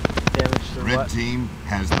 Damage to Red what? team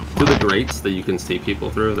has the To flag. the grates that you can see people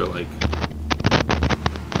through, they're like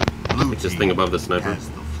Blue this team thing above the sniper. has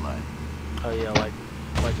the flag. Oh yeah, like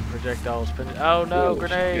projectiles spinning. Oh no,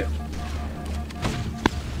 grenade!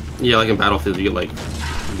 Yeah, like in Battlefield you get like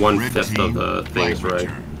Red 1/5 of team, the flag things right.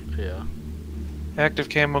 returned. Yeah. Active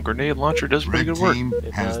camo grenade launcher does pretty Red good work. team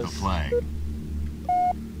It has the does. flag.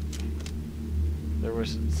 There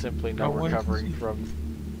was simply no Oh, what is recovering from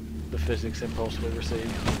the physics impulse we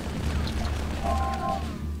received.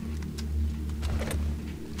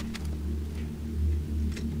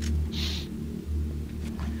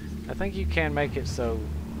 I think you can make it so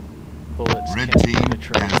bullets Red can team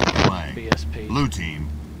penetrate has the flag. BSP. Blue team,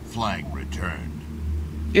 flag returned.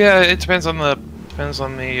 Yeah, it depends on the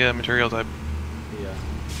material type. Yeah.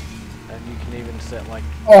 And you can even set like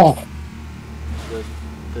Oh!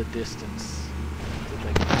 the distance that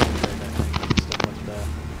they can penetrate that thing and stuff like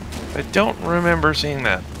that. I don't remember seeing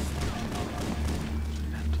that.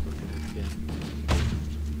 I have to look at it again.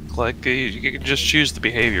 Like you can just choose the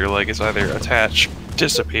behavior. Like it's either attach,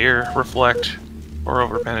 disappear, reflect, or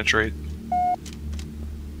overpenetrate.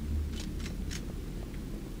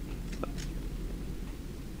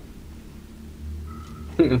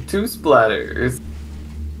 Two splatters.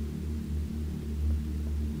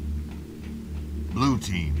 Blue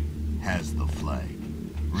team has the flag.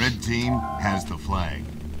 Red team has the flag.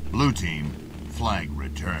 Blue team, flag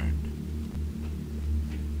returned.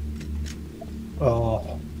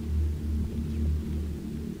 Oh.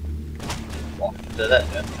 Welcome to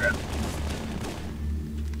that death trap.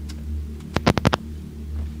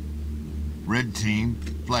 Red team,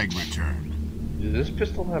 flag returned. Does this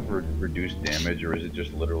pistol have reduced damage, or is it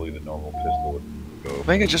just literally the normal pistol with I scope?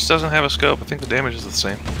 think it just doesn't have a scope. I think the damage is the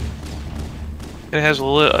same. It has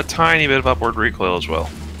a tiny bit of upward recoil as well.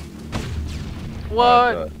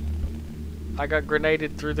 What? I got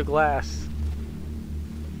grenaded through the glass.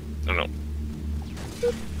 I don't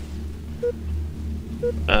know.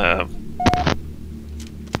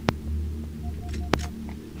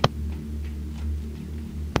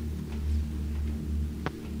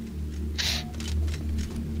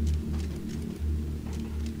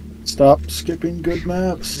 Stop skipping good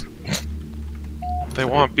maps. They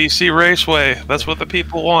want BC Raceway. That's what the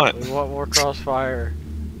people want. We want more Crossfire.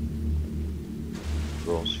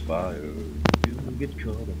 Crossfire. You get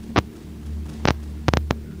caught up.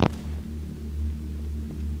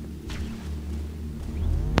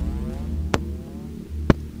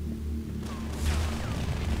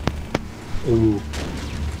 Ooh.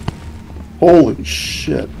 Holy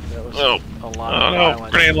shit. That was Oh. a lot of No,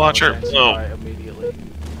 violence. grenade launcher. Answer No. right immediately.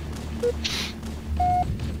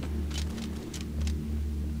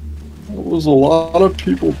 That was a lot of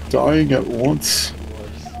people dying at once.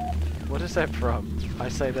 What is that from? I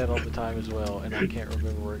say that all the time as well, and I can't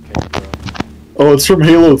remember where it came from. Oh, it's from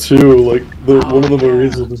Halo 2. Like, Oh, one of the yeah.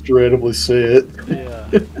 movies will just randomly say it.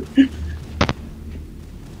 Yeah.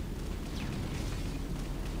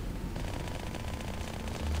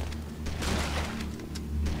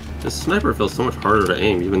 This sniper feels so much harder to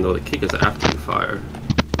aim, even though the kick is after you fire.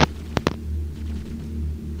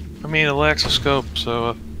 I mean, it lacks a scope,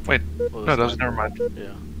 so... wait, Well, no, it the doesn't. Never sniper- mind.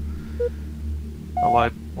 Yeah. I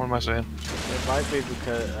lied. What am I saying? It might be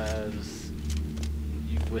because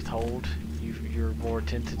you withhold. You're more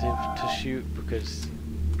tentative to shoot because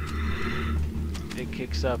it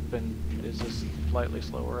kicks up and is just slightly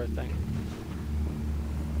slower, I think.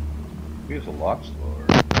 It's a lot slower.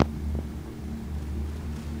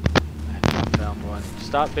 I found one.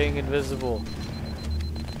 Stop being invisible.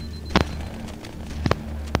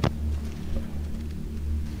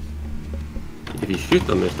 If you shoot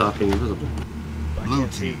them, they stop being invisible. I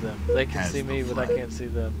can't see them. They can see me, but I can't see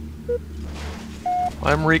them.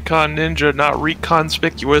 I'm Recon Ninja, not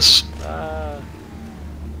Reconspicuous. Oh,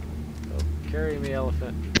 carry me,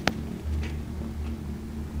 elephant.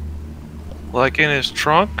 Like in his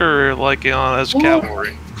trunk or like on as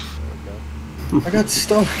cavalry? I got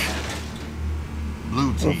stuck. Blue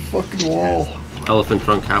On a team. fucking wall. Elephant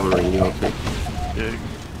trunk cavalry, you know. Yeah.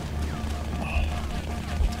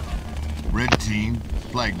 Red team,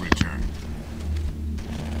 flag return.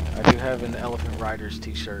 I do have an Elephant Riders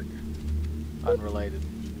t-shirt. Unrelated.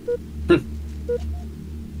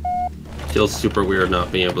 Feels super weird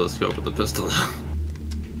not being able to scope with the pistol.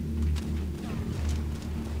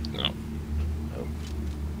 No.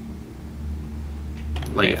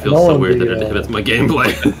 Like, it feels so weird that it inhibits my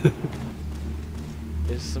gameplay.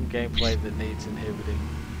 There's some gameplay that needs inhibiting.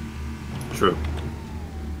 True.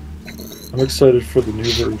 I'm excited for the new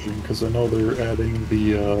version because I know they're adding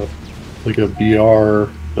the like a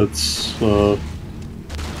BR that's Oh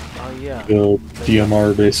yeah.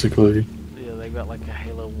 DMR basically. Yeah, they've got like a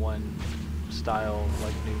Halo 1 style,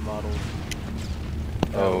 like new model.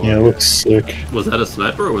 Oh, Yeah, it looks sick. Was that a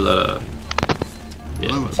sniper or was that a...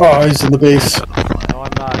 Yeah. Oh, he's in the base. No,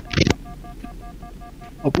 I'm not.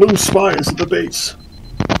 A blue spy is in the base.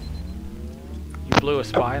 You blew a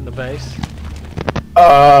spy in the base?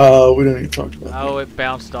 We don't even talk about that. Oh, it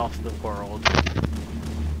bounced off the world.